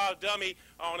straw dummy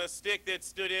on a stick that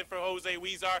stood in for Jose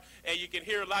Huizar, and you can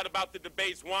hear a lot about the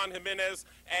debates. Juan Jimenez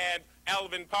and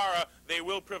Alvin Parra, they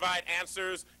will provide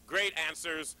answers, great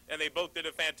answers, and they both did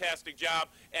a fantastic job.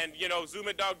 And, you know,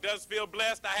 Zuma Dog does feel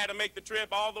blessed. I had to make the trip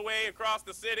all the way across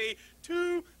the city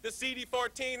to the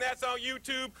CD14. That's on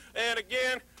YouTube. And,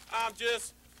 again, I'm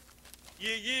just...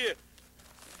 Yeah.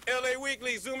 LA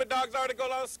Weekly, Zuma Dog's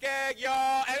article on SCAG,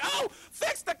 y'all. And,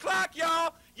 fix the clock,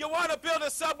 y'all. You want to build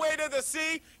a subway to the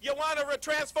sea? You want to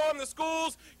transform the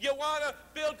schools? You want to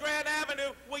build Grand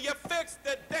Avenue? Will you fix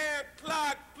the damn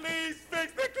clock? Please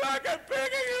fix the clock. I'm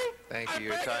begging you. Thank you.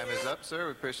 Your time is up, sir.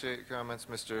 We appreciate your comments,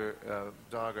 Mr.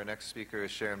 Dog. Our next speaker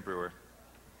is Sharon Brewer.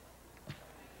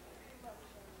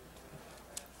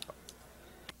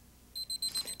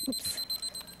 Oops.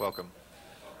 Welcome.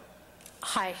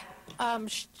 Hi,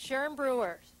 Sharon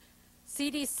Brewer,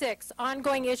 CD6,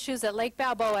 ongoing issues at Lake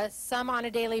Balboa, some on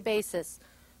a daily basis.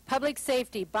 Public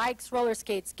safety, bikes, roller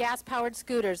skates, gas-powered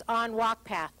scooters on walk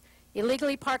path,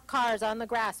 illegally parked cars on the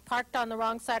grass, parked on the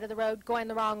wrong side of the road, going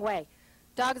the wrong way,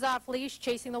 dogs off leash,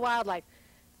 chasing the wildlife,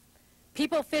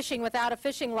 people fishing without a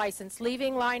fishing license,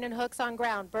 leaving line and hooks on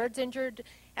ground, birds injured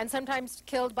and sometimes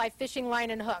killed by fishing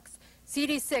line and hooks.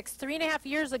 CD6, 3.5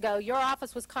 years ago, your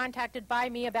office was contacted by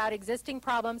me about existing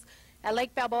problems at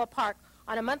Lake Balboa Park.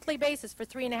 On a monthly basis for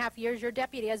 3.5 years, your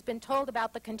deputy has been told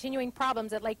about the continuing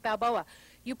problems at Lake Balboa.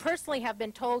 You personally have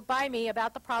been told by me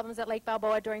about the problems at Lake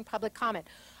Balboa during public comment.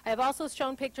 I have also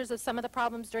shown pictures of some of the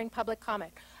problems during public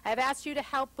comment. I have asked you to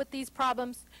help with these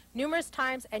problems numerous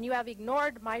times, and you have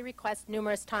ignored my request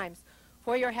numerous times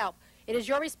for your help. It is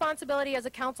your responsibility as a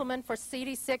councilman for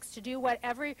CD6 to do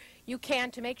whatever you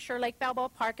can to make sure Lake Balboa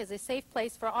Park is a safe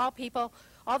place for all people,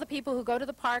 all the people who go to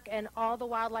the park and all the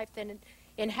wildlife that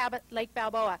inhabit Lake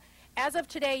Balboa. As of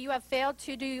today, you have failed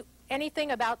to do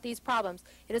anything about these problems.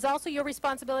 It is also your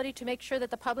responsibility to make sure that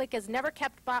the public is never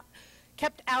kept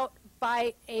out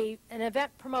by an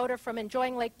event promoter from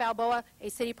enjoying Lake Balboa, a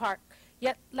city park.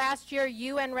 Yet last year,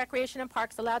 you and Recreation and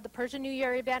Parks allowed the Persian New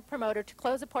Year event promoter to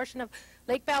close a portion of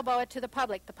Lake Balboa to the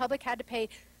public. The public had to pay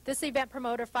this event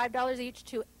promoter $5 each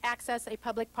to access a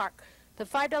public park. The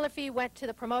 $5 fee went to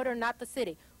the promoter, not the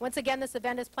city. Once again, this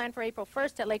event is planned for April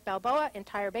 1st at Lake Balboa,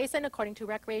 entire basin, according to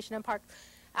Recreation and Parks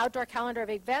outdoor calendar of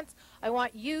events. I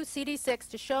want you, CD6,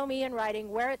 to show me in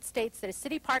writing where it states that a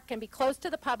city park can be closed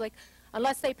to the public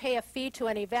unless they pay a fee to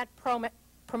an event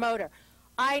promoter.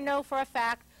 I know for a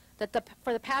fact that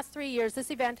for the past 3 years,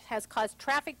 this event has caused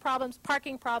traffic problems,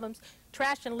 parking problems,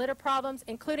 trash and litter problems,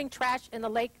 including trash in the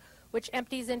lake, which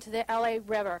empties into the LA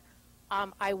River.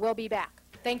 I will be back.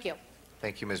 Thank you.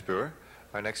 Thank you, Ms. Brewer.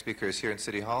 Our next speaker is here in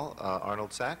City Hall,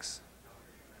 Arnold Sachs.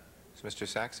 Is Mr.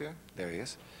 Sachs here? There he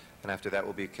is. And after that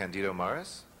will be Candido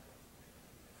Maras.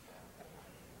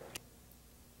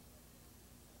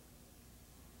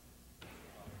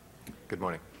 Good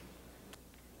morning.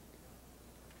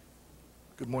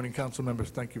 Good morning, council members.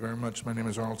 Thank you very much. My name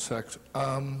is Arnold Sachs.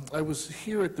 I was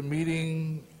here at the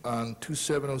meeting on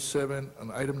 2707,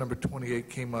 and item number 28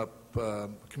 came up,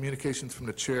 communications from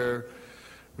the chair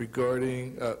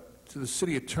regarding to the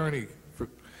city attorney for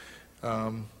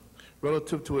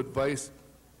relative to advice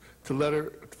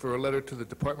for a letter to the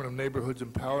Department of Neighborhoods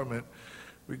Empowerment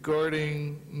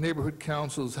regarding neighborhood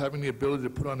councils having the ability to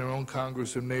put on their own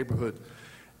Congress of Neighborhood.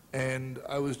 And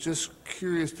I was just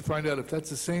curious to find out if that's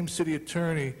the same city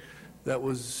attorney that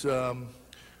was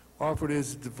offered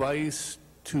as advice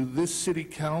to this city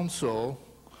council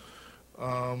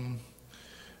via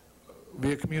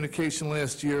communication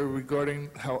last year regarding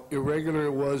how irregular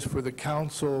it was for the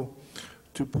council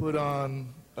to put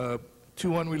on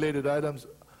two unrelated items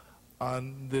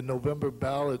on the November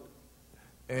ballot,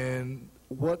 and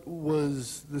what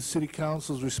was the city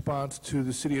council's response to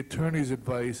the city attorney's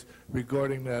advice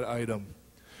regarding that item?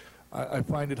 I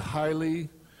find it highly,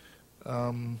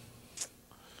 I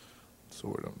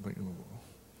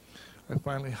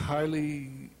find it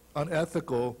highly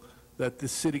unethical that the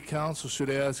city council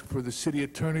should ask for the city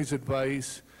attorney's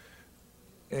advice,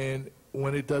 and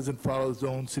when it doesn't follow its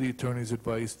own city attorney's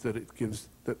advice, that it gives,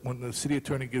 that when the city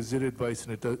attorney gives it advice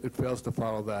and it fails to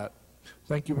follow that.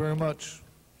 Thank you very much.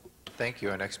 Thank you.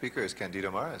 Our next speaker is Candido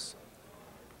Maras.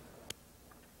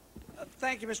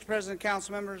 Thank you, Mr. President,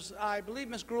 council members. I believe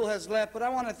Ms. Gruhl has left, but I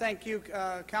want to thank you,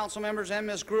 council members, and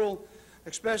Ms. Gruhl,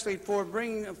 especially for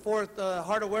bringing forth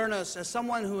heart awareness. As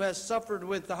someone who has suffered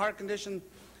with the heart condition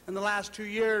in the last 2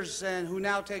 years and who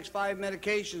now takes 5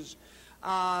 medications,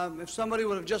 if somebody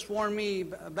would have just warned me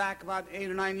back about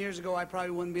 8 or 9 years ago, I probably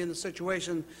wouldn't be in the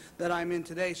situation that I'm in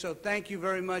today. So thank you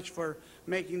very much for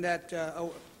making that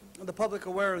the public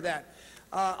aware of that.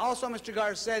 Also, Mr.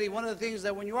 Garcetti, one of the things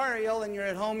that when you are ill and you're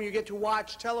at home, you get to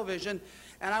watch television,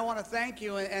 and I want to thank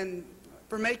you and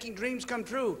for making dreams come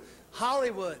true.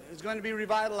 Hollywood is going to be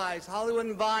revitalized. Hollywood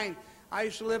and Vine. I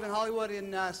used to live in Hollywood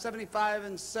in 75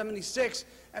 and 76,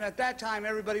 and at that time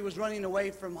everybody was running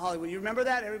away from Hollywood. You remember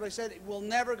that? Everybody said we'll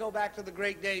never go back to the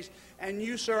great days, and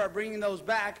you, sir, are bringing those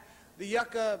back. The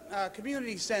Yucca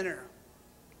Community Center.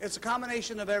 It's a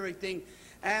combination of everything.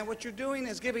 And what you're doing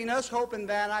is giving us hope in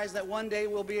Van Nuys that one day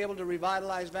we'll be able to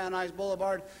revitalize Van Nuys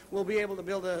Boulevard. We'll be able to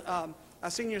build a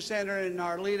senior center in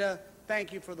Arleta.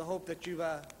 Thank you for the hope that you've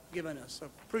given us. So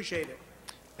appreciate it.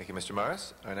 Thank you, Mr.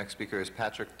 Maras. Our next speaker is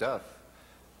Patrick Duff,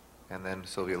 and then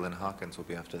Sylvia Lynn Hawkins will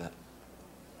be after that.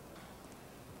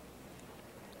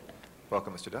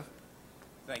 Welcome, Mr. Duff.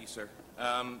 Thank you, sir.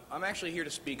 I'm actually here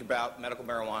to speak about medical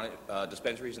marijuana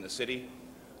dispensaries in the city.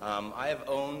 I have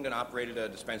owned and operated a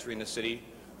dispensary in the city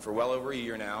for well over a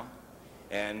year now,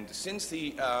 and since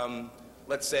the,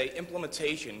 let's say,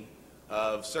 implementation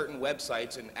of certain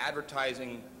websites and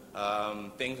advertising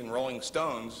things in Rolling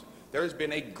Stones, there has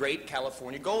been a great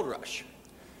California gold rush.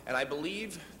 And I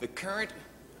believe the current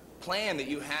plan that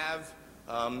you have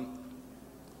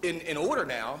in order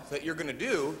now that you're going to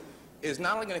do is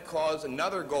not only going to cause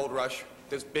another gold rush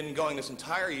that's been going this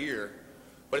entire year,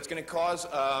 but it's going to cause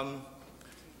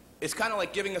it's kind of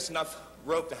like giving us enough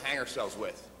rope to hang ourselves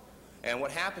with. And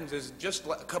what happens is just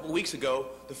a couple of weeks ago,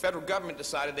 the federal government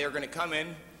decided they were going to come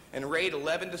in and raid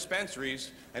 11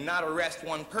 dispensaries and not arrest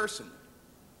one person.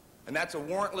 And that's a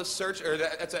warrantless search, or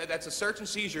that's a search and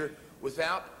seizure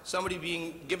without somebody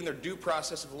being given their due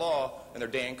process of law and their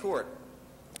day in court.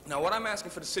 Now, what I'm asking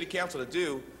for the city council to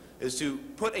do is to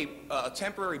put a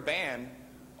temporary ban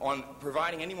on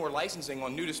providing any more licensing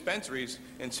on new dispensaries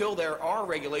until there are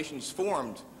regulations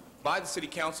formed by the City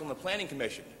Council and the Planning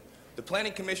Commission. The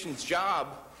Planning Commission's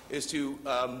job is to,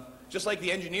 just like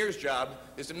the engineer's job,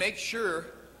 is to make sure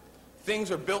things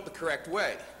are built the correct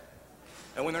way.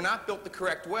 And when they're not built the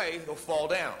correct way, they'll fall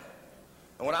down.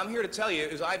 And what I'm here to tell you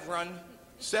is I've run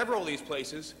several of these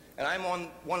places, and I'm on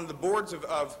one of the boards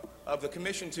of the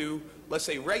commission to, let's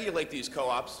say, regulate these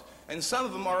co-ops, and some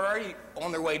of them are already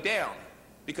on their way down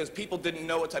because people didn't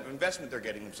know what type of investment they're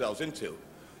getting themselves into.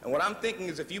 And what I'm thinking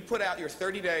is if you put out your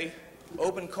 30-day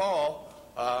open call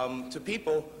to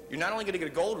people, you're not only going to get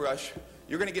a gold rush,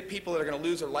 you're going to get people that are going to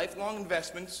lose their lifelong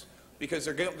investments because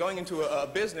they're going into a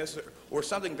business or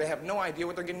something they have no idea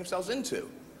what they're getting themselves into.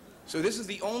 So this is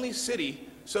the only city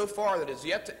so far that has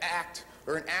yet to act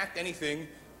or enact anything,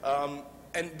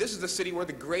 and this is the city where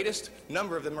the greatest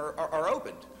number of them are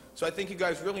opened. So I think you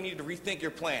guys really need to rethink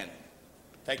your plan.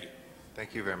 Thank you.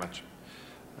 Thank you very much.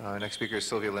 Next speaker is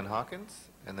Sylvia Lynn Hawkins,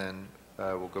 and then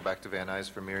we'll go back to Van Nuys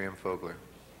for Miriam Fogler.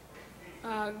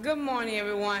 Good morning,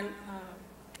 everyone.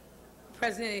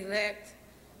 President-elect.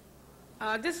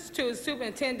 This is to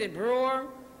Superintendent Brewer.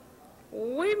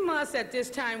 We must at this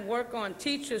time work on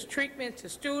teachers' treatment to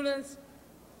students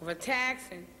of attacks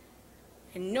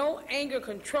and no anger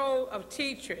control of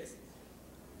teachers.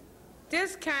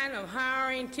 This kind of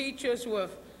hiring teachers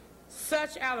with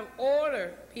such out of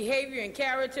order behavior and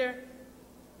character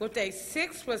with a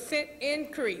 6%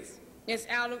 increase is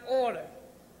out of order.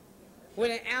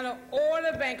 With an out of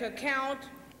order bank account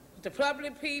with the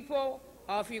public people,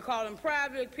 or if you call them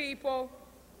private people,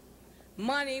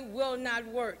 money will not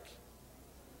work.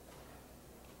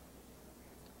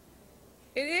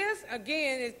 It is,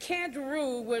 again, it can't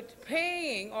rule with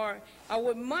paying or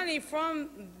with money from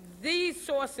these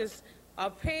sources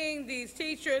of paying these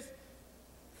teachers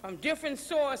from different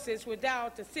sources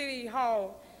without the City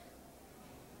Hall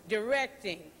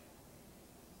directing.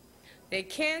 They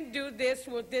can't do this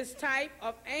with this type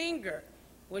of anger,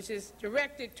 which is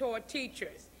directed toward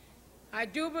teachers. I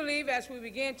do believe as we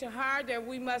begin to hire that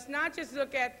we must not just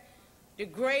look at the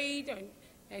grade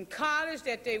and college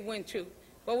that they went to,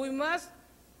 but we must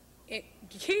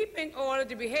keep in order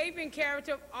the behavior and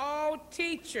character of all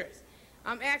teachers.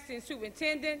 I'm asking the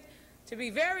superintendent to be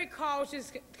very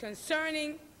cautious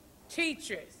concerning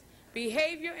teachers,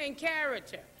 behavior and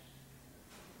character.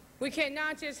 We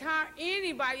cannot just hire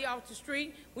anybody off the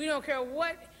street. We don't care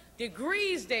what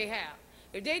degrees they have.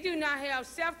 If they do not have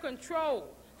self-control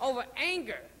over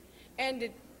anger, and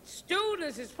the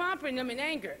students is pumping them in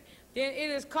anger, then it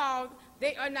is called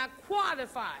they are not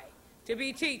qualified to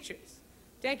be teachers.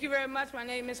 Thank you very much. My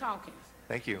name is Hawkins.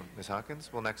 Thank you, Ms. Hawkins.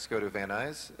 We'll next go to Van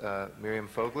Nuys. Miriam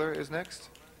Fogler is next,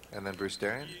 and then Bruce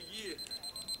Darian.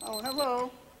 Oh,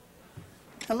 hello.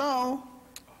 Hello.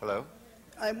 Hello.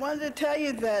 I wanted to tell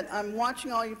you that I'm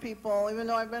watching all you people, even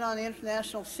though I've been on the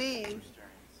international scene,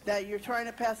 that you're trying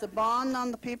to pass a bond on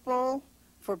the people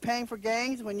for paying for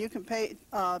gangs when you can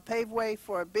pave way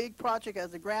for a big project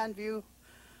as the Grand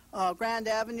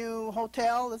Avenue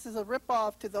Hotel. This is a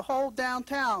ripoff to the whole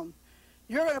downtown.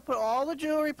 You're going to put all the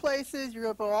jewelry places, you're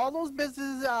going to put all those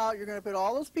businesses out, you're going to put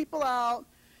all those people out,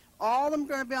 all of them are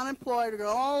going to be unemployed, they're going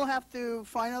to all have to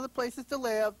find other places to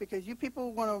live because you people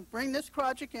are going to bring this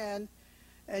project in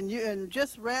and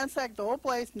just ransack the whole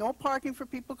place, no parking for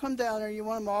people come down there. You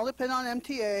want them all to depend on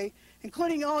MTA,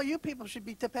 including all you people should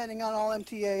be depending on all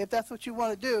MTA if that's what you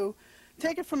want to do.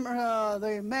 Take it from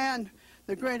the man,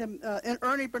 the great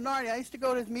Ernie Bernardi. I used to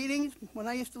go to his meetings when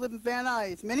I used to live in Van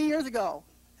Nuys many years ago.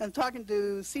 I'm talking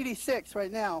to CD6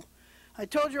 right now. I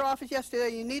told your office yesterday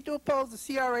you need to oppose the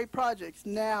CRA projects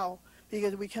now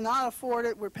because we cannot afford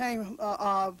it. We're paying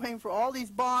for all these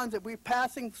bonds that we're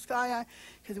passing sky high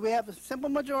because we have a simple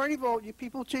majority vote. You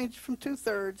people changed from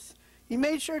 2/3. You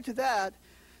made sure to that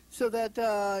so that,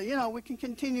 you know, we can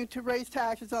continue to raise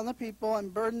taxes on the people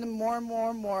and burden them more and more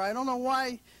and more. I don't know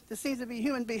why this seems to be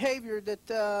human behavior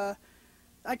that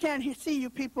I can't see you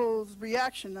people's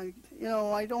reaction. You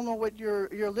know, I don't know what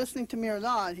you're listening to me or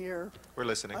not here. We're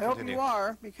listening. I hope you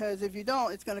are, because if you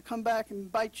don't, it's going to come back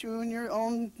and bite you in your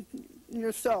own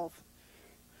yourself.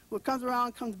 What comes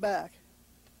around comes back.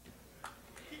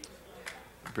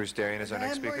 Bruce Darian is our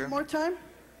next speaker. More time?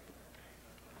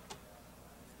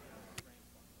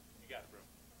 You got it, bro.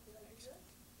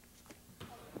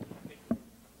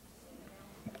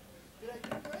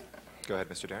 Go ahead,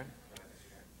 Mr. Darian.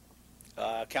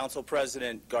 Council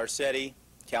President Garcetti,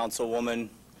 Councilwoman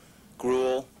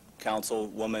Gruhl,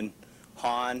 Councilwoman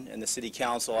Hahn, and the City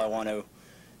Council, I want to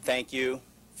thank you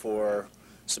for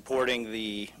supporting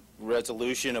the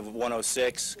resolution of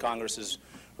 106, Congress's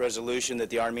resolution that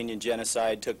the Armenian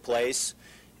genocide took place.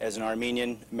 As an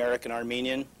Armenian, American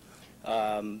Armenian,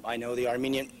 I know the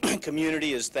Armenian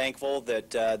community is thankful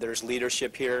that there's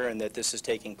leadership here and that this is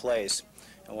taking place,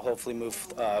 and will hopefully move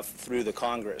through the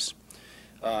Congress.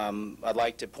 I'd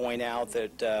like to point out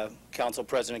that Council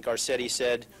President Garcetti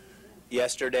said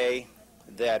yesterday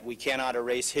that we cannot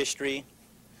erase history,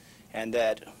 and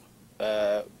that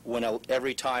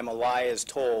every time a lie is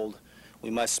told, we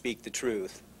must speak the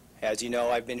truth. As you know,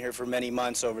 I've been here for many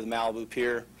months over the Malibu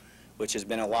Pier, which has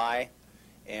been a lie,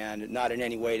 and not in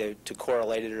any way to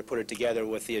correlate it or to put it together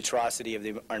with the atrocity of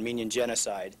the Armenian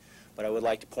genocide. But I would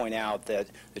like to point out that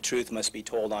the truth must be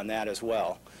told on that as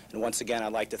well. And once again,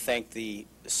 I'd like to thank the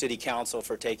City Council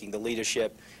for taking the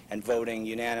leadership and voting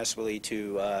unanimously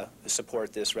to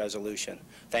support this resolution.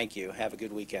 Thank you. Have a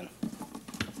good weekend.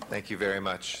 Thank you very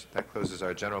much. That closes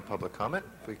our general public comment.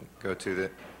 If we can go to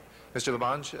the... Mr.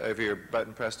 Labange, I have your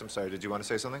button pressed. I'm sorry. Did you want to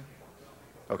say something?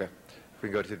 Okay. If we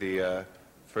can go to the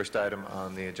first item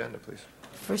on the agenda, please.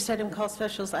 First item called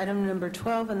special is item number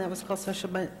 12, and that was called special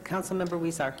by Councilmember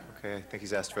Huizar. Okay, I think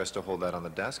he's asked for us to hold that on the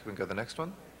desk. We can go to the next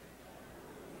one.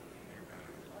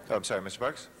 Oh, I'm sorry, Mr.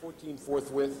 Parks? 14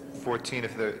 forthwith. 14,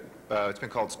 if the, it's been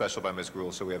called special by Ms.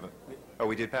 Gruhl, so we haven't, oh,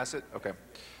 we did pass it? Okay.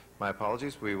 My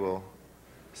apologies. We will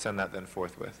send that then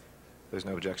forthwith. There's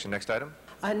no objection. Next item?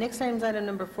 Next item is item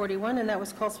number 41, and that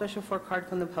was called special for a card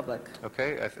from the public.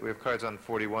 Okay, we have cards on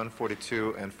 41,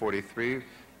 42, and 43.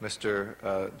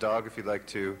 Mr. Dog, if you'd like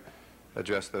to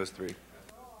address those three.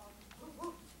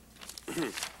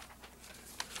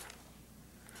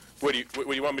 What do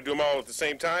you want me to do them all at the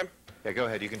same time? Yeah, go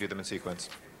ahead. You can do them in sequence.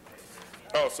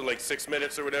 Oh, so like 6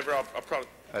 minutes or whatever? I'll probably...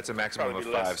 That's a maximum of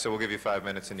 5, so we'll give you 5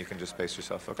 minutes and you can just pace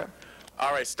yourself, okay?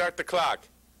 All right, start the clock.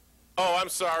 Oh, I'm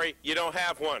sorry, you don't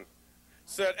have one.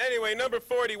 So anyway, number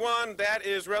 41, that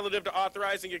is relative to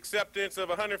authorizing acceptance of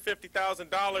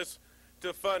 $150,000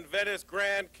 to fund Venice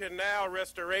Grand Canal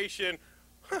restoration.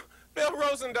 Bill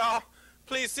Rosendahl,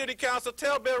 please, City Council,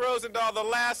 tell Bill Rosendahl the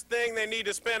last thing they need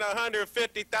to spend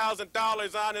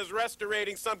 $150,000 on is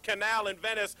restoring some canal in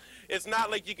Venice. It's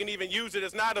not like you can even use it.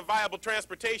 It's not a viable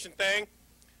transportation thing.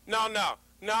 No.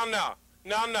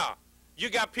 You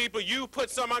got people, you put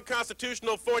some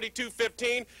unconstitutional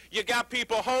 4215. You got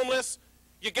people homeless.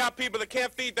 You got people that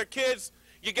can't feed their kids.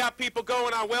 You got people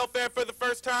going on welfare for the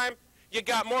first time. You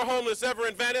got more homeless ever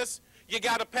in Venice. You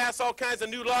got to pass all kinds of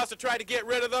new laws to try to get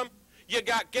rid of them. You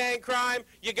got gang crime.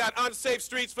 You got unsafe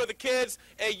streets for the kids.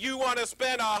 And you want to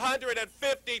spend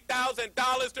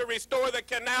 $150,000 to restore the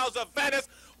canals of Venice.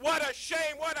 What a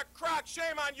shame. What a crock.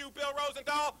 Shame on you, Bill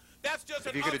Rosendahl. That's just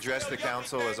if you could address the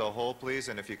council as a whole, please,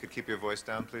 and if you could keep your voice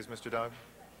down, please, Mr. Dog.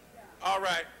 All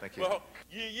right. Thank you. Well,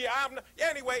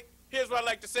 anyway, here's what I'd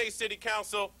like to say, City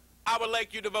Council. I would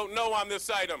like you to vote no on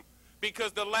this item,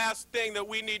 because the last thing that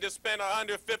we need to spend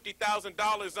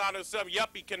 $150,000 on is some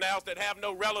yuppie canals that have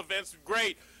no relevance,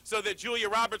 great, so that Julia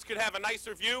Roberts could have a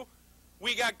nicer view.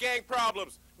 We got gang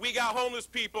problems. We got homeless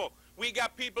people. We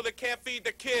got people that can't feed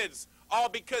their kids, all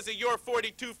because of your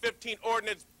 4215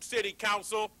 ordinance, City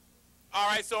Council. All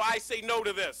right, so I say no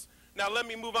to this. Now let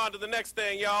me move on to the next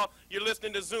thing, y'all. You're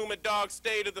listening to Zoom and Dog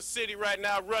State of the City right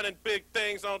now, running big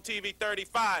things on TV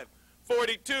 35.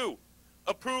 42,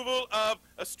 approval of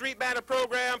a street banner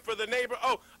program for the neighbor.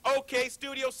 Oh, okay,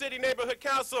 Studio City Neighborhood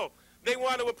Council. They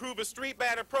want to approve a street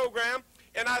banner program,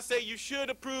 and I say you should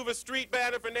approve a street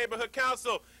banner for Neighborhood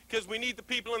Council, because we need the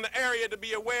people in the area to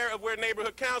be aware of where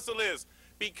Neighborhood Council is,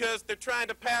 because they're trying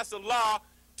to pass a law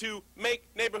to make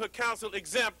Neighborhood Council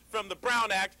exempt from the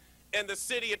Brown Act, and the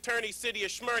city attorney, City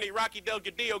of Smyrna, Rocky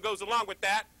Delgadillo, goes along with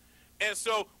that. And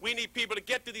so we need people to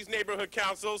get to these neighborhood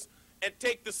councils and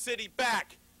take the city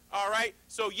back, all right?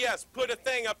 So yes, put a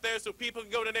thing up there so people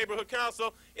can go to neighborhood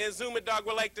council, and Zoom and Dog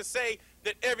would like to say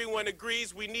that everyone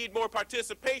agrees we need more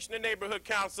participation in neighborhood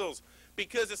councils,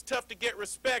 because it's tough to get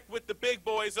respect with the big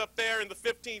boys up there in the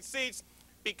 15 seats,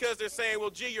 because they're saying,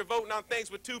 well, gee, you're voting on things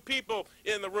with 2 people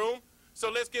in the room. So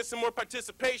let's get some more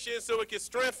participation so it can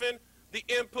strengthen the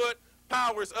input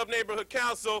powers of neighborhood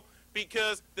council,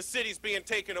 because the city's being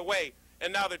taken away.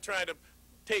 And now they're trying to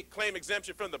claim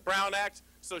exemption from the Brown Act.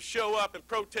 So show up and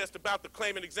protest about the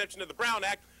claim and exemption of the Brown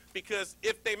Act, because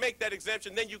if they make that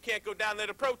exemption, then you can't go down there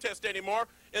to protest anymore.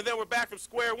 And then we're back from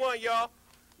square one, y'all.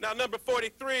 Now, number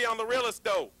 43 on the realist,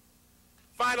 though.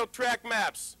 Final track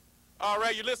maps. All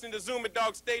right, you're listening to Zoom and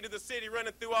Dog State of the City,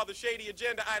 running through all the shady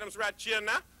agenda items right here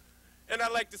now. And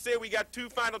I'd like to say we got 2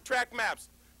 final track maps.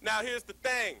 Now, here's the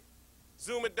thing.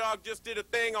 Zoom and Dog just did a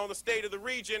thing on the state of the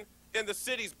region, and the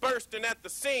city's bursting at the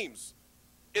seams.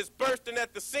 It's bursting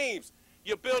at the seams.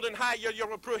 You're building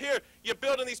you're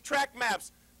building these track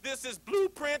maps. This is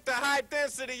blueprint to high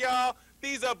density, y'all.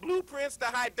 These are blueprints to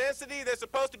high density. They're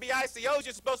supposed to be ICOs.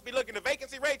 You're supposed to be looking at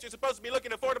vacancy rates. You're supposed to be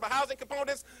looking at affordable housing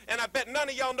components. And I bet none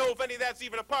of y'all know if any of that's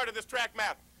even a part of this track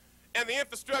map. And the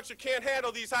infrastructure can't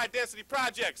handle these high density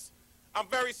projects. I'm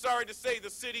very sorry to say the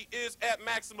city is at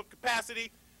maximum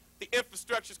capacity. The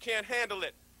infrastructures can't handle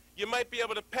it. You might be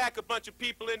able to pack a bunch of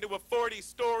people into a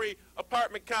 40-story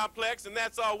apartment complex, and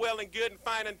that's all well and good and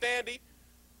fine and dandy.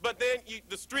 But then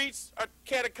the streets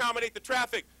can't accommodate the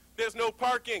traffic. There's no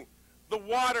parking. The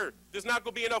water, there's not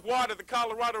going to be enough water. The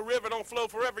Colorado River don't flow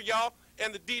forever, y'all.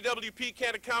 And the DWP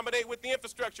can't accommodate with the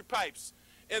infrastructure pipes.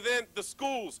 And then the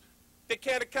schools, they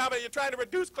can't accommodate. You're trying to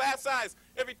reduce class size.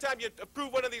 Every time you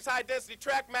approve one of these high-density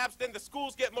track maps, then the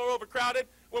schools get more overcrowded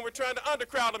when we're trying to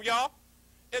undercrowd them, y'all.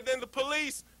 And then the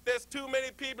police, there's too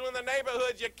many people in the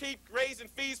neighborhoods. You keep raising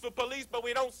fees for police, but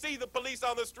we don't see the police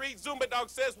on the street. Zuma Dog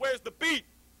says, where's the beat?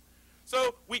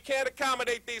 So we can't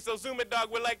accommodate these. So Zuma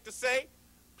Dog would like to say,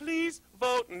 please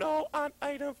vote no on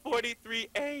item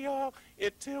 43A, y'all,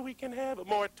 until we can have a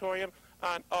moratorium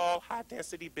on all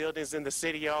high-density buildings in the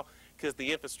city, y'all, because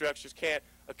the infrastructures can't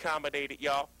accommodate it,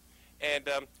 y'all. And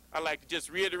I'd like to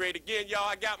just reiterate again, y'all,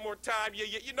 I got more time.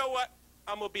 You know what?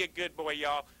 I'm going to be a good boy,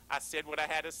 y'all. I said what I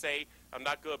had to say. I'm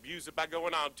not going to abuse it by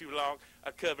going on too long.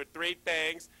 I covered 3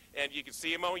 things, and you can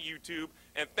see them on YouTube.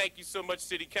 And thank you so much,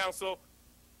 City Council.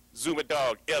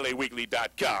 ZumaDog,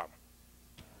 LAweekly.com.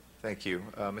 Thank you.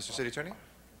 Mr. City Attorney?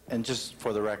 And just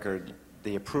for the record,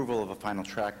 the approval of a final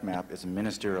track map is a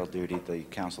ministerial duty the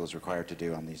council is required to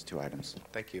do on these 2 items.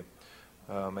 Thank you.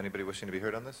 Anybody wishing to be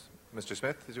heard on this? Mr.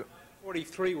 Smith?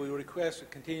 43, we request it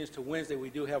continues to Wednesday.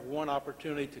 We do have one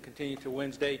opportunity to continue to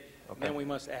Wednesday, and then we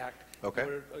must act. Okay.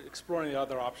 We're exploring the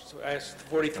other options. So I ask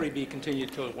 43 be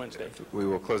continued till Wednesday. We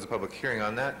will close the public hearing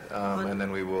on that, and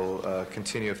then we will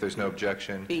continue, if there's no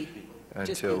objection,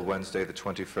 until Wednesday, the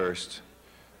 21st,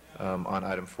 on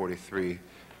item 43.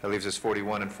 That leaves us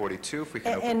 41 and 42, if we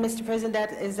can And Mr. President,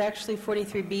 that is actually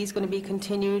 43B is going to be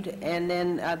continued, and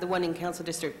then the one in Council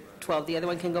District 12, the other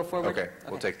one can go forward? Okay,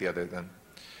 we'll take the other then.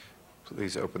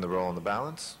 Please open the roll on the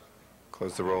balance,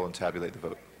 close the roll, and tabulate the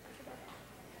vote.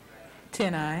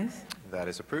 10 ayes. That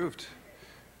is approved.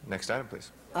 Next item,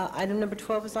 please. Item number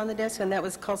 12 is on the desk, and that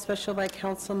was called special by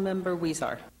Council Member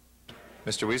Huizar.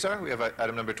 Mr. Huizar, we have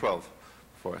item number 12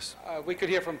 for us. We could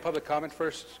hear from public comment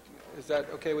first. Is that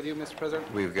okay with you, Mr.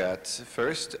 President? We've got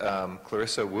first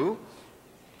Clarissa Wu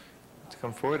to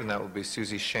come forward, and that will be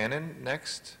Susie Shannon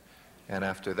next. And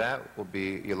after that will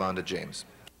be Yolanda James.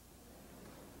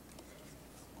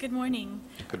 Good morning.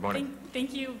 Good morning.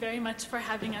 Thank you very much for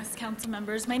having us, council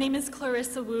members. My name is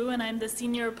Clarissa Wu, and I'm the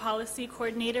Senior Policy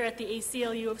Coordinator at the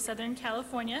ACLU of Southern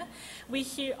California.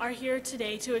 We are here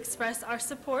today to express our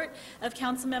support of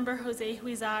Councilmember Jose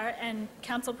Huizar and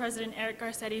Council President Eric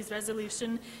Garcetti's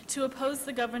resolution to oppose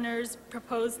the governor's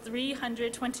proposed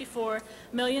 $324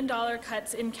 million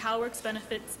cuts in CalWORKs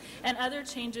benefits and other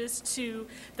changes to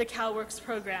the CalWORKs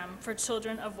program for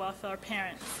children of welfare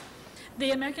parents.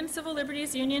 The American Civil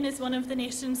Liberties Union is one of the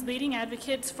nation's leading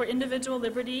advocates for individual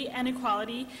liberty and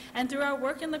equality, and through our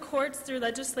work in the courts, through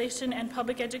legislation and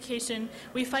public education,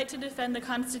 we fight to defend the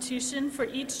Constitution for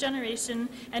each generation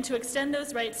and to extend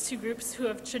those rights to groups who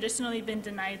have traditionally been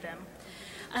denied them.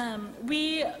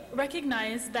 We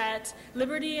recognize that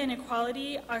liberty and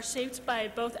equality are shaped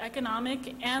by both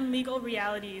economic and legal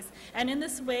realities, and in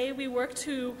this way we work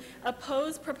to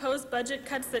oppose proposed budget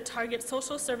cuts that target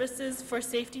social services for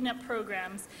safety net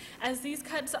programs. As these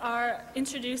cuts are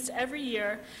introduced every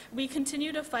year, we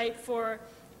continue to fight for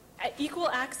equal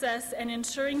access and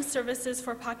ensuring services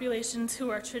for populations who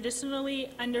are traditionally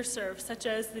underserved, such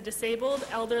as the disabled,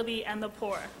 elderly, and the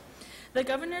poor. The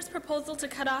governor's proposal to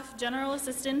cut off general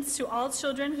assistance to all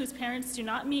children whose parents do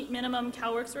not meet minimum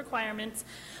CalWORKs requirements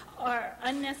are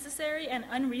unnecessary and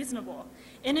unreasonable.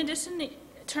 In addition,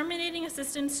 terminating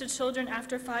assistance to children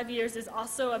after 5 years is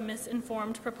also a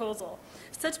misinformed proposal.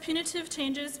 Such punitive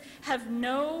changes have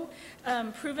no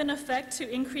proven effect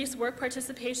to increase work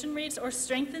participation rates or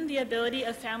strengthen the ability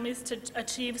of families to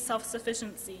achieve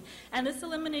self-sufficiency. And this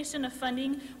elimination of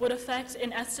funding would affect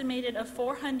an estimated of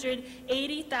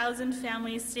 480,000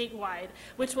 families statewide,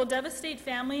 which will devastate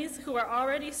families who are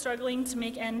already struggling to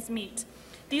make ends meet.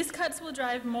 These cuts will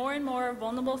drive more and more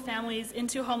vulnerable families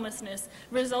into homelessness,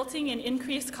 resulting in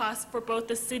increased costs for both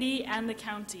the city and the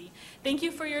county. Thank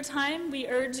you for your time. We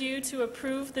urge you to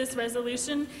approve this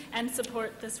resolution and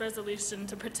support this resolution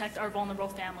to protect our vulnerable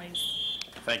families.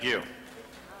 Thank you.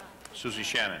 Susie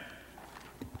Shannon.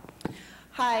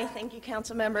 Hi, thank you,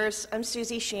 council members. I'm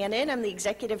Susie Shannon. I'm the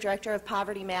Executive Director of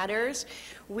Poverty Matters.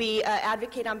 We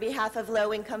advocate on behalf of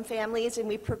low-income families, and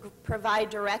we provide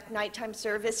direct nighttime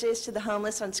services to the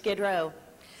homeless on Skid Row.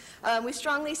 We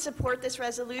strongly support this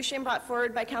resolution brought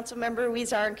forward by Councilmember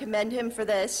Huizar and commend him for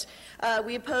this.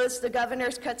 We oppose the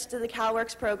governor's cuts to the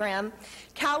CalWORKS program.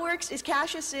 CalWORKS is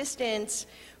cash assistance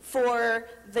for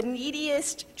the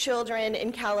neediest children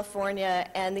in California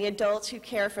and the adults who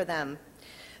care for them.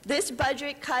 This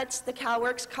budget cuts the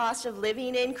CalWORKS cost of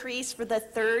living increase for the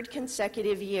third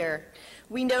consecutive year.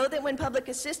 We know that when public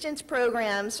assistance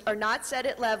programs are not set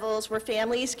at levels where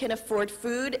families can afford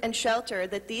food and shelter,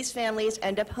 that these families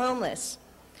end up homeless.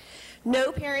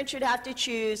 No parent should have to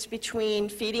choose between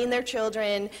feeding their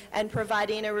children and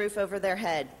providing a roof over their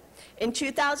head. In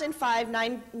 2005,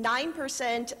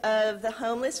 9% of the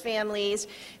homeless families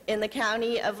in the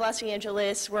county of Los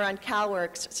Angeles were on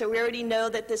CalWORKS, so we already know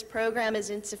that this program is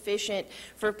insufficient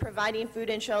for providing food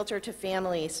and shelter to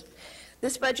families.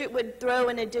 This budget would throw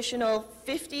an additional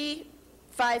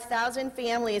 55,000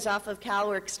 families off of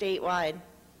CalWORKS statewide.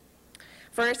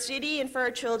 For our city and for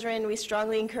our children, we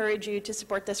strongly encourage you to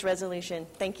support this resolution.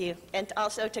 Thank you. And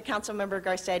also to Councilmember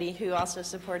Garcetti, who also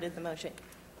supported the motion.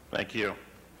 Thank you.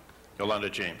 Yolanda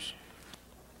James.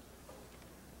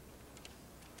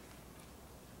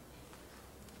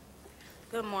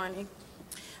 Good morning.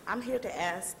 I'm here to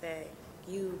ask that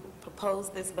you propose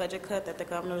this budget cut that the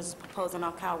governor is proposing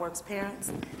on CalWORKS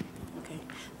parents. Okay.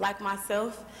 Like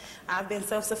myself, I've been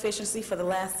self-sufficiency for the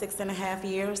last 6.5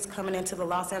 years, coming into the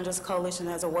Los Angeles Coalition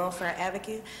as a welfare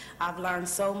advocate. I've learned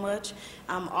so much.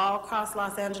 I'm all across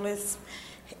Los Angeles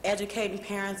educating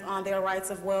parents on their rights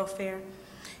of welfare.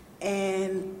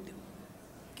 And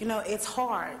you know, it's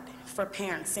hard for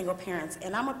parents, single parents,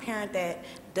 and I'm a parent that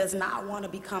does not want to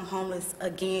become homeless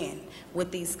again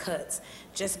with these cuts,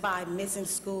 just by missing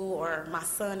school or my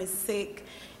son is sick.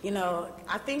 You know,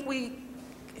 I think we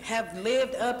have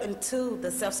lived up into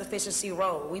the self-sufficiency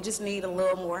role. We just need a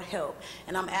little more help.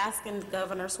 And I'm asking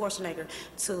Governor Schwarzenegger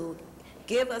to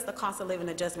give us the cost of living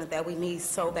adjustment that we need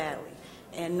so badly,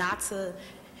 and not to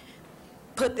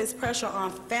put this pressure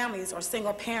on families or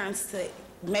single parents to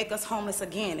make us homeless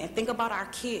again. And think about our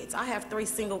kids. I have three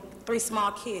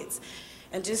small kids.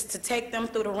 And just to take them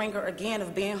through the ringer again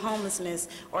of being homelessness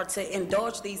or to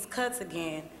indulge these cuts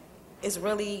again is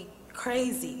really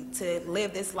crazy to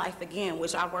live this life again,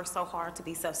 which I worked so hard to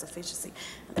be self-sufficiency.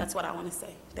 That's what I want to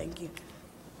say. Thank you.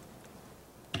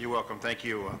 You're welcome. Thank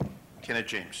you. Kenneth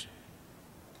James.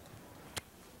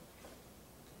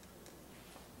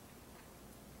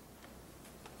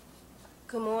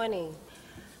 Good morning.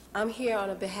 I'm here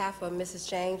on behalf of Mrs.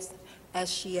 James, as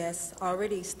she has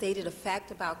already stated a fact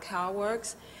about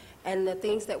CalWORKS and the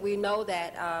things that we know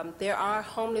that there are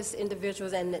homeless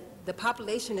individuals and the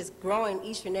population is growing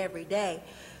each and every day.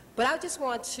 But I just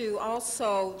want to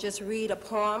also just read a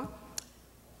poem,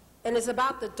 and it's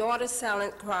about the daughter's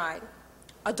silent cry.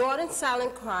 A daughter's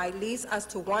silent cry leads us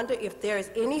to wonder if there is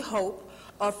any hope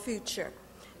or future.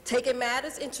 Taking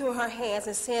matters into her hands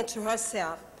and saying to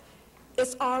herself,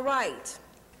 "It's all right.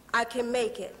 I can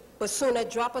make it," but soon a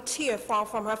drop of tear fall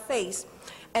from her face.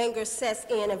 Anger sets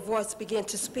in and voice begin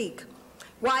to speak.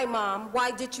 "Why, Mom?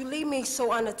 Why did you leave me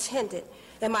so unattended?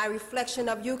 In my reflection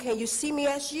of you, can you see me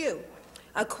as you?"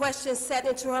 A question set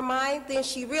into her mind, then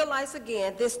she realized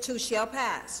again, this too shall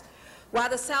pass. While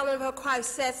the silence of her cry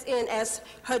sets in as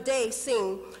her days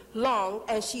seem long,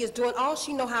 and she is doing all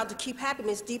she knows how to keep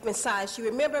happiness deep inside, she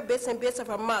remembers bits and bits of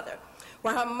her mother,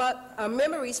 while her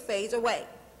memories fade away.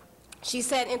 She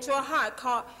said into her heart,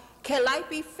 "Can life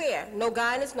be fair? No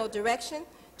guidance, no direction,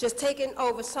 just taking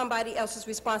over somebody else's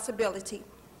responsibility.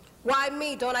 Why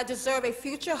me? Don't I deserve a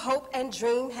future? Hope and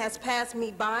dream has passed me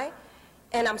by,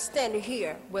 and I'm standing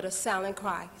here with a silent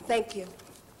cry." Thank you.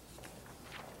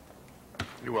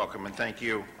 You're welcome, and thank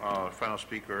you. Final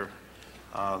speaker,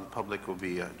 the public will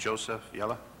be Joseph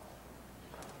Yella.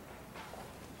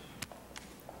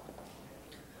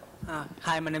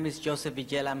 Hi, my name is Joseph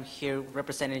Vigela. I'm here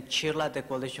representing CHIRLA, the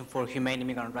Coalition for Humane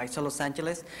Immigrant Rights of Los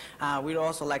Angeles. We'd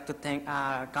also like to thank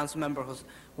Councilmember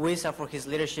Huizar for his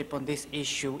leadership on this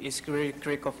issue. It's really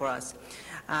critical for us.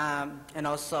 And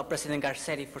also President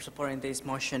Garcetti for supporting this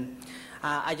motion.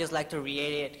 I'd just like to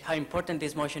reiterate how important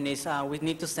this motion is. We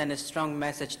need to send a strong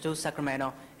message to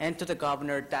Sacramento and to the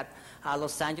governor that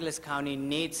Los Angeles County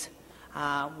needs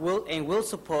will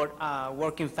support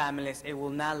working families. It will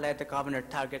not let the governor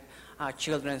target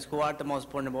children who are the most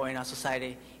vulnerable in our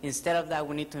society. Instead of that,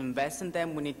 we need to invest in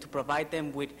them. We need to provide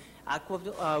them with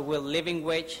living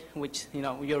wage, which you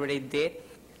already did.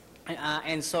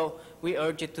 And so we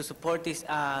urge you to support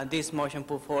this motion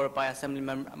put forward by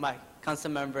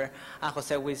Councilmember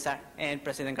Jose Huizar and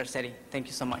President Garcetti. Thank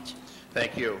you so much.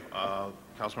 Thank you.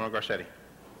 Councilmember Garcetti.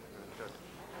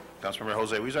 Councilmember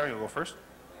Jose Huizar, you'll go first.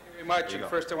 Very much. And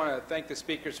first, I want to thank the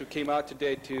speakers who came out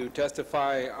today to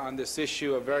testify on this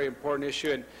issue, a very important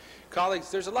issue. And colleagues,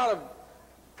 there's a lot of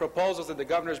proposals in the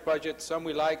governor's budget. Some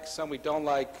we like, some we don't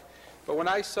like. But when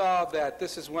I saw that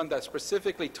this is one that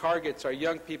specifically targets our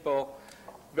young people,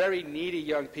 very needy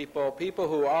young people, people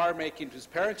whose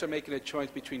parents are making a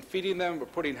choice between feeding them or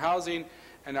putting housing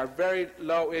and are very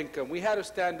low income, we had to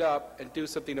stand up and do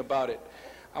something about it.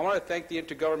 I want to thank the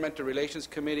Intergovernmental Relations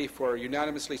Committee for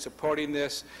unanimously supporting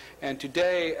this. And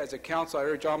today, as a council, I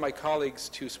urge all my colleagues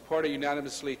to support it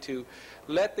unanimously, to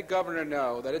let the governor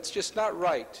know that it's just not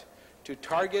right to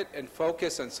target and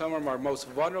focus on some of our most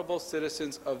vulnerable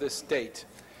citizens of this state.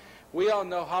 We all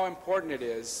know how important it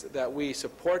is that we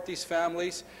support these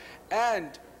families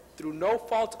and, through no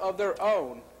fault of their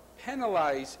own,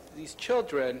 penalize these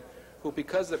children who,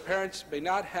 because the parents may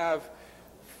not have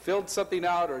filled something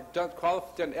out or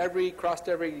crossed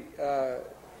every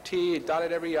T,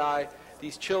 dotted every I,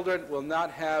 these children will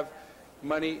not have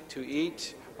money to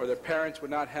eat, or their parents would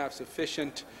not have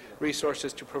sufficient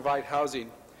resources to provide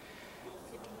housing.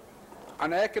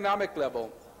 On an economic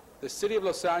level, the city of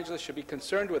Los Angeles should be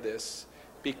concerned with this,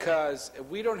 because if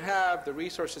we don't have the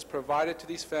resources provided to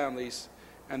these families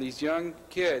and these young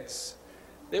kids,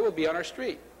 they will be on our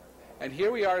street. And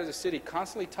here we are as a city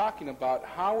constantly talking about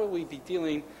how will we be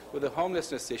dealing with the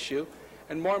homelessness issue.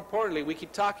 And more importantly, we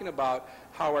keep talking about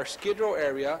how our Skid Row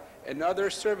area and other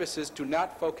services do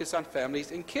not focus on families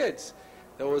and kids.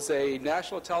 There was a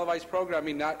national televised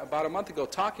programming about a month ago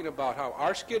talking about how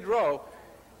our Skid Row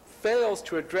fails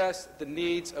to address the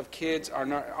needs of kids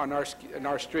on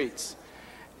our streets.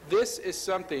 This is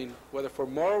something, whether for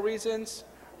moral reasons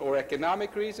or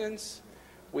economic reasons,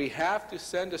 we have to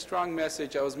send a strong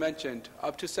message, as was mentioned,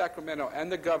 up to Sacramento and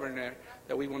the governor,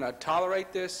 that we will not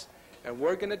tolerate this, and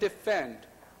we're going to defend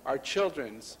our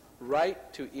children's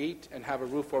right to eat and have a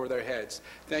roof over their heads.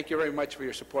 Thank you very much for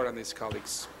your support on this,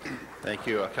 colleagues. Thank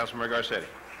you. Councilmember Garcetti.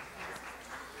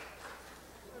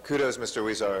 Kudos, Mr.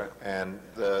 Huizar, and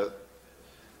the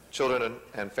children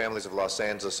and families of Los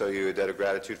Angeles owe you a debt of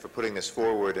gratitude for putting this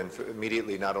forward and for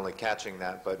immediately not only catching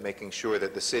that, but making sure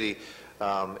that the city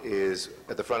is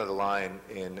at the front of the line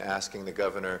in asking the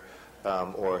governor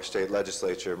or state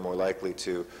legislature, more likely,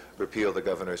 to repeal the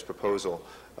governor's proposal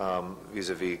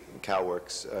vis-a-vis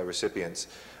CalWORKs recipients.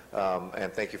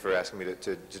 And thank you for asking me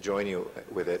to join you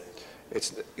with it.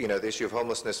 It's, the issue of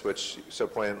homelessness, which so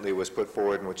poignantly was put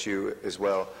forward and which you as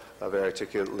well very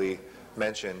articulately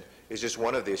mentioned, is just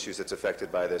one of the issues that's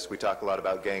affected by this. We talk a lot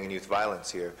about gang and youth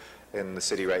violence here in the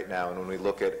city right now, and when we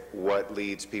look at what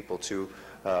leads people to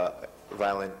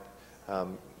violent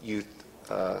youth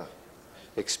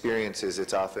experiences,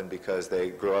 it's often because they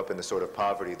grow up in the sort of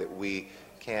poverty that we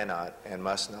cannot and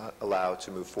must not allow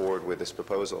to move forward with this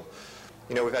proposal.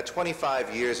 We've had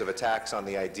 25 years of attacks on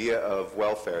the idea of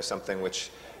welfare, something which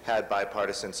had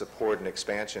bipartisan support and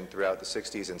expansion throughout the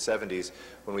 60s and 70s,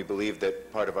 when we believed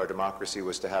that part of our democracy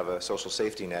was to have a social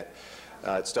safety net.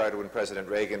 It started when President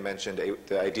Reagan mentioned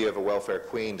the idea of a welfare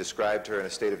queen, described her in a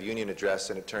State of Union address,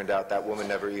 and it turned out that woman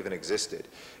never even existed.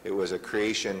 It was a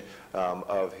creation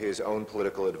of his own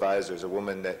political advisors, a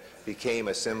woman that became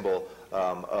a symbol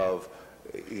of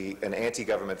an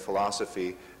anti-government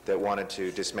philosophy that wanted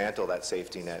to dismantle that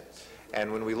safety net.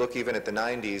 And when we look even at the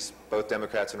 90s, both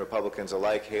Democrats and Republicans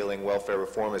alike hailing welfare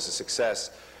reform as a success,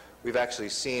 we've actually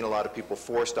seen a lot of people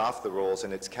forced off the rolls,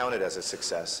 and it's counted as a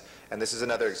success. And this is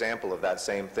another example of that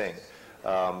same thing.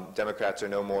 Democrats are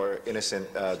no more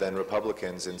innocent than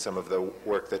Republicans in some of the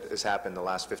work that has happened in the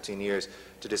last 15 years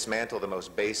to dismantle the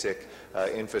most basic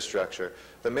infrastructure.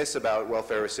 The myths about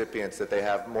welfare recipients that they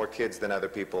have more kids than other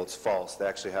people, it's false. They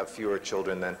actually have fewer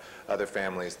children than other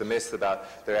families. The myths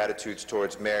about their attitudes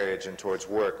towards marriage and towards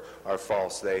work are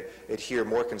false. They adhere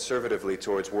more conservatively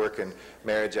towards work and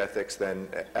marriage ethics than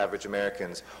average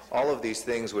Americans. All of these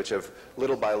things which have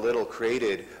little by little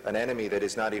created an enemy that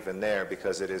is not even there,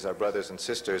 because it is our brothers and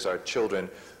sisters, our children,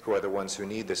 who are the ones who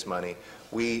need this money.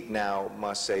 We now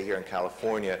must say here in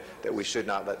California that we should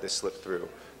not let this slip through,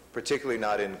 particularly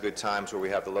not in good times where we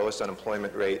have the lowest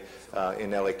unemployment rate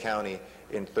in LA County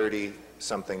in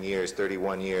 30-something years,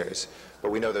 31 years.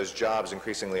 But we know those jobs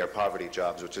increasingly are poverty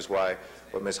jobs, which is why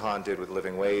what Ms. Hahn did with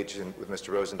living wage and with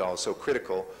Mr. Rosendahl is so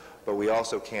critical. But we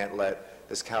also can't let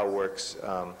this CalWORKs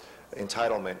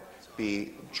entitlement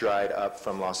be dried up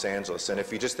from Los Angeles. And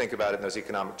if you just think about it in those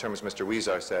economic terms Mr.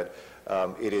 Huizar said,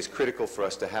 it is critical for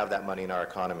us to have that money in our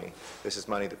economy. This is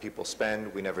money that people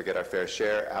spend. We never get our fair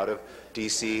share out of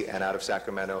D.C. and out of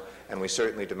Sacramento, and we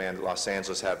certainly demand that Los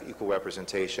Angeles have equal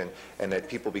representation and that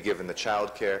people be given the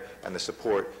child care and the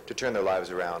support to turn their lives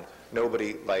around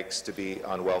nobody likes to be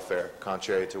on welfare,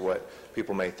 contrary to what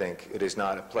people may think. It is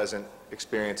not a pleasant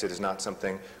experience. It is not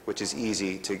something which is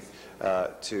easy to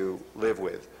live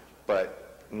with.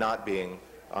 But not being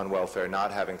on welfare,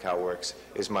 not having CalWorks,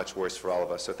 is much worse for all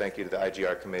of us. So thank you to the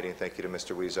IGR committee, and thank you to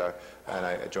Mr. Huizar, and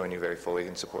I join you very fully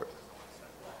in support.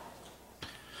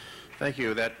 Thank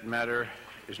you. That matter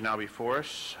is now before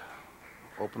us.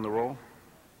 Open the roll,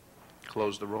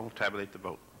 close the roll, tabulate the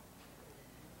vote.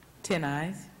 10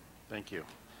 ayes. Thank you.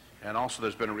 And also,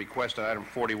 there's been a request on item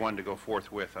 41 to go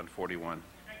forthwith on 41.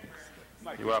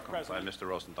 You're welcome, by Mr.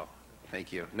 Rosenthal.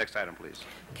 Thank you. Next item, please.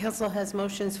 Council has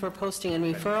motions for posting and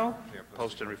referral.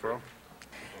 Post and referral.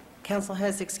 Council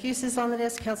has excuses on the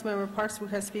desk. Councilmember Parks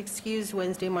requests to be excused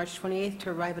Wednesday, March 28th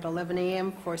to arrive at 11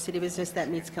 a.m. for city business that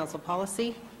meets council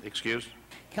policy. Excused.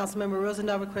 Councilmember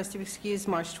Rosendahl requests to be excused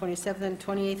March 27th and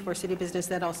 28th for city business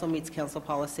that also meets council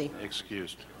policy.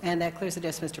 Excused. And that clears the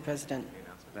desk, Mr. President.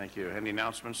 Thank you. Any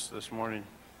announcements this morning?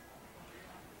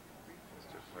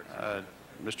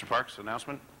 Mr. Parks,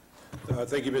 announcement?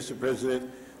 Thank you, Mr. President.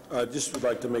 Just would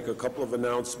like to make a couple of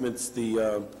announcements.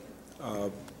 The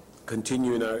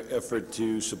continuing our effort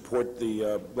to support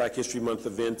the Black History Month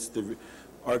events, the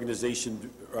organization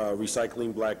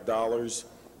Recycling Black Dollars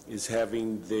is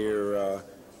having their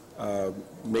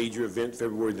major event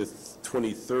February the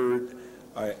 23rd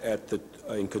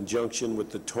in conjunction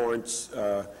with the Torrance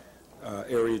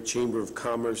Area Chamber of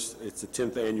Commerce. It's the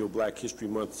 10th annual Black History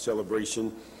Month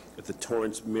celebration at the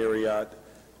Torrance Marriott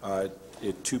at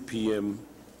 2 p.m.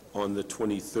 on the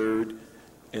 23rd.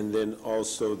 And then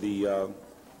also the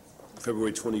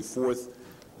February 24th,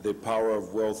 the Power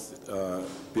of Wealth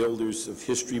Builders of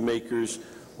History Makers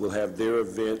will have their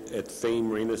event at Fame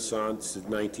Renaissance at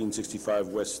 1965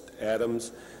 West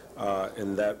Adams,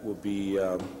 and that will be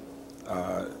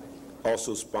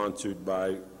also sponsored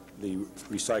by the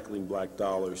Recycling Black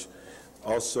Dollars.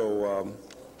 Also,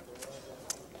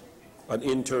 an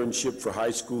internship for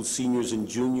high school seniors and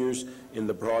juniors in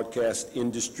the broadcast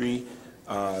industry.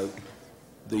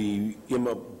 The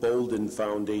Emma Bolden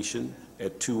Foundation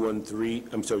at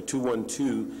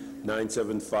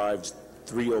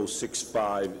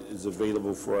 212-975-3065 is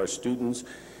available for our students.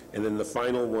 And then the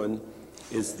final one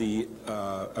is the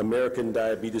American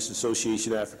Diabetes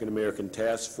Association African American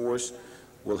Task Force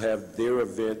will have their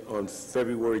event on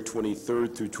February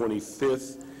 23rd through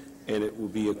 25th, and it will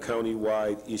be a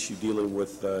county-wide issue dealing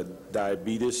with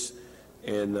diabetes,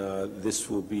 and this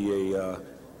will be a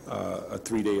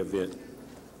 3-day event.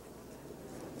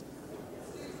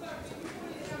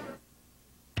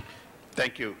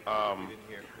 Thank you.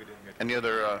 Any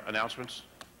other announcements?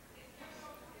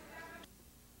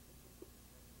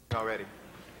 Already.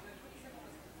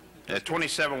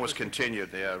 27 was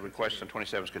continued. The request on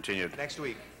 27 was continued. Next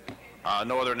week.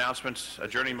 No other announcements.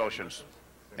 Adjourning motions.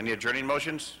 Any adjourning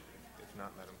motions? If not,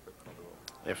 Madam Clerk, call the roll.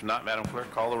 If not, Madam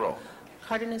Clerk, call the roll.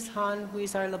 Cardenas, Hahn,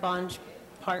 Huizar, Labange,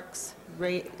 Parks,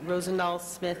 Rosendahl,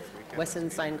 Smith, Wesson,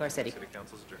 Sine, Garcetti. City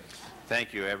Council's adjourned.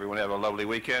 Thank you, everyone. Have a lovely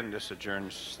weekend. This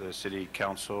adjourns the City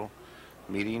Council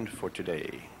meeting for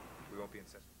today. We won't be in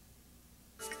session.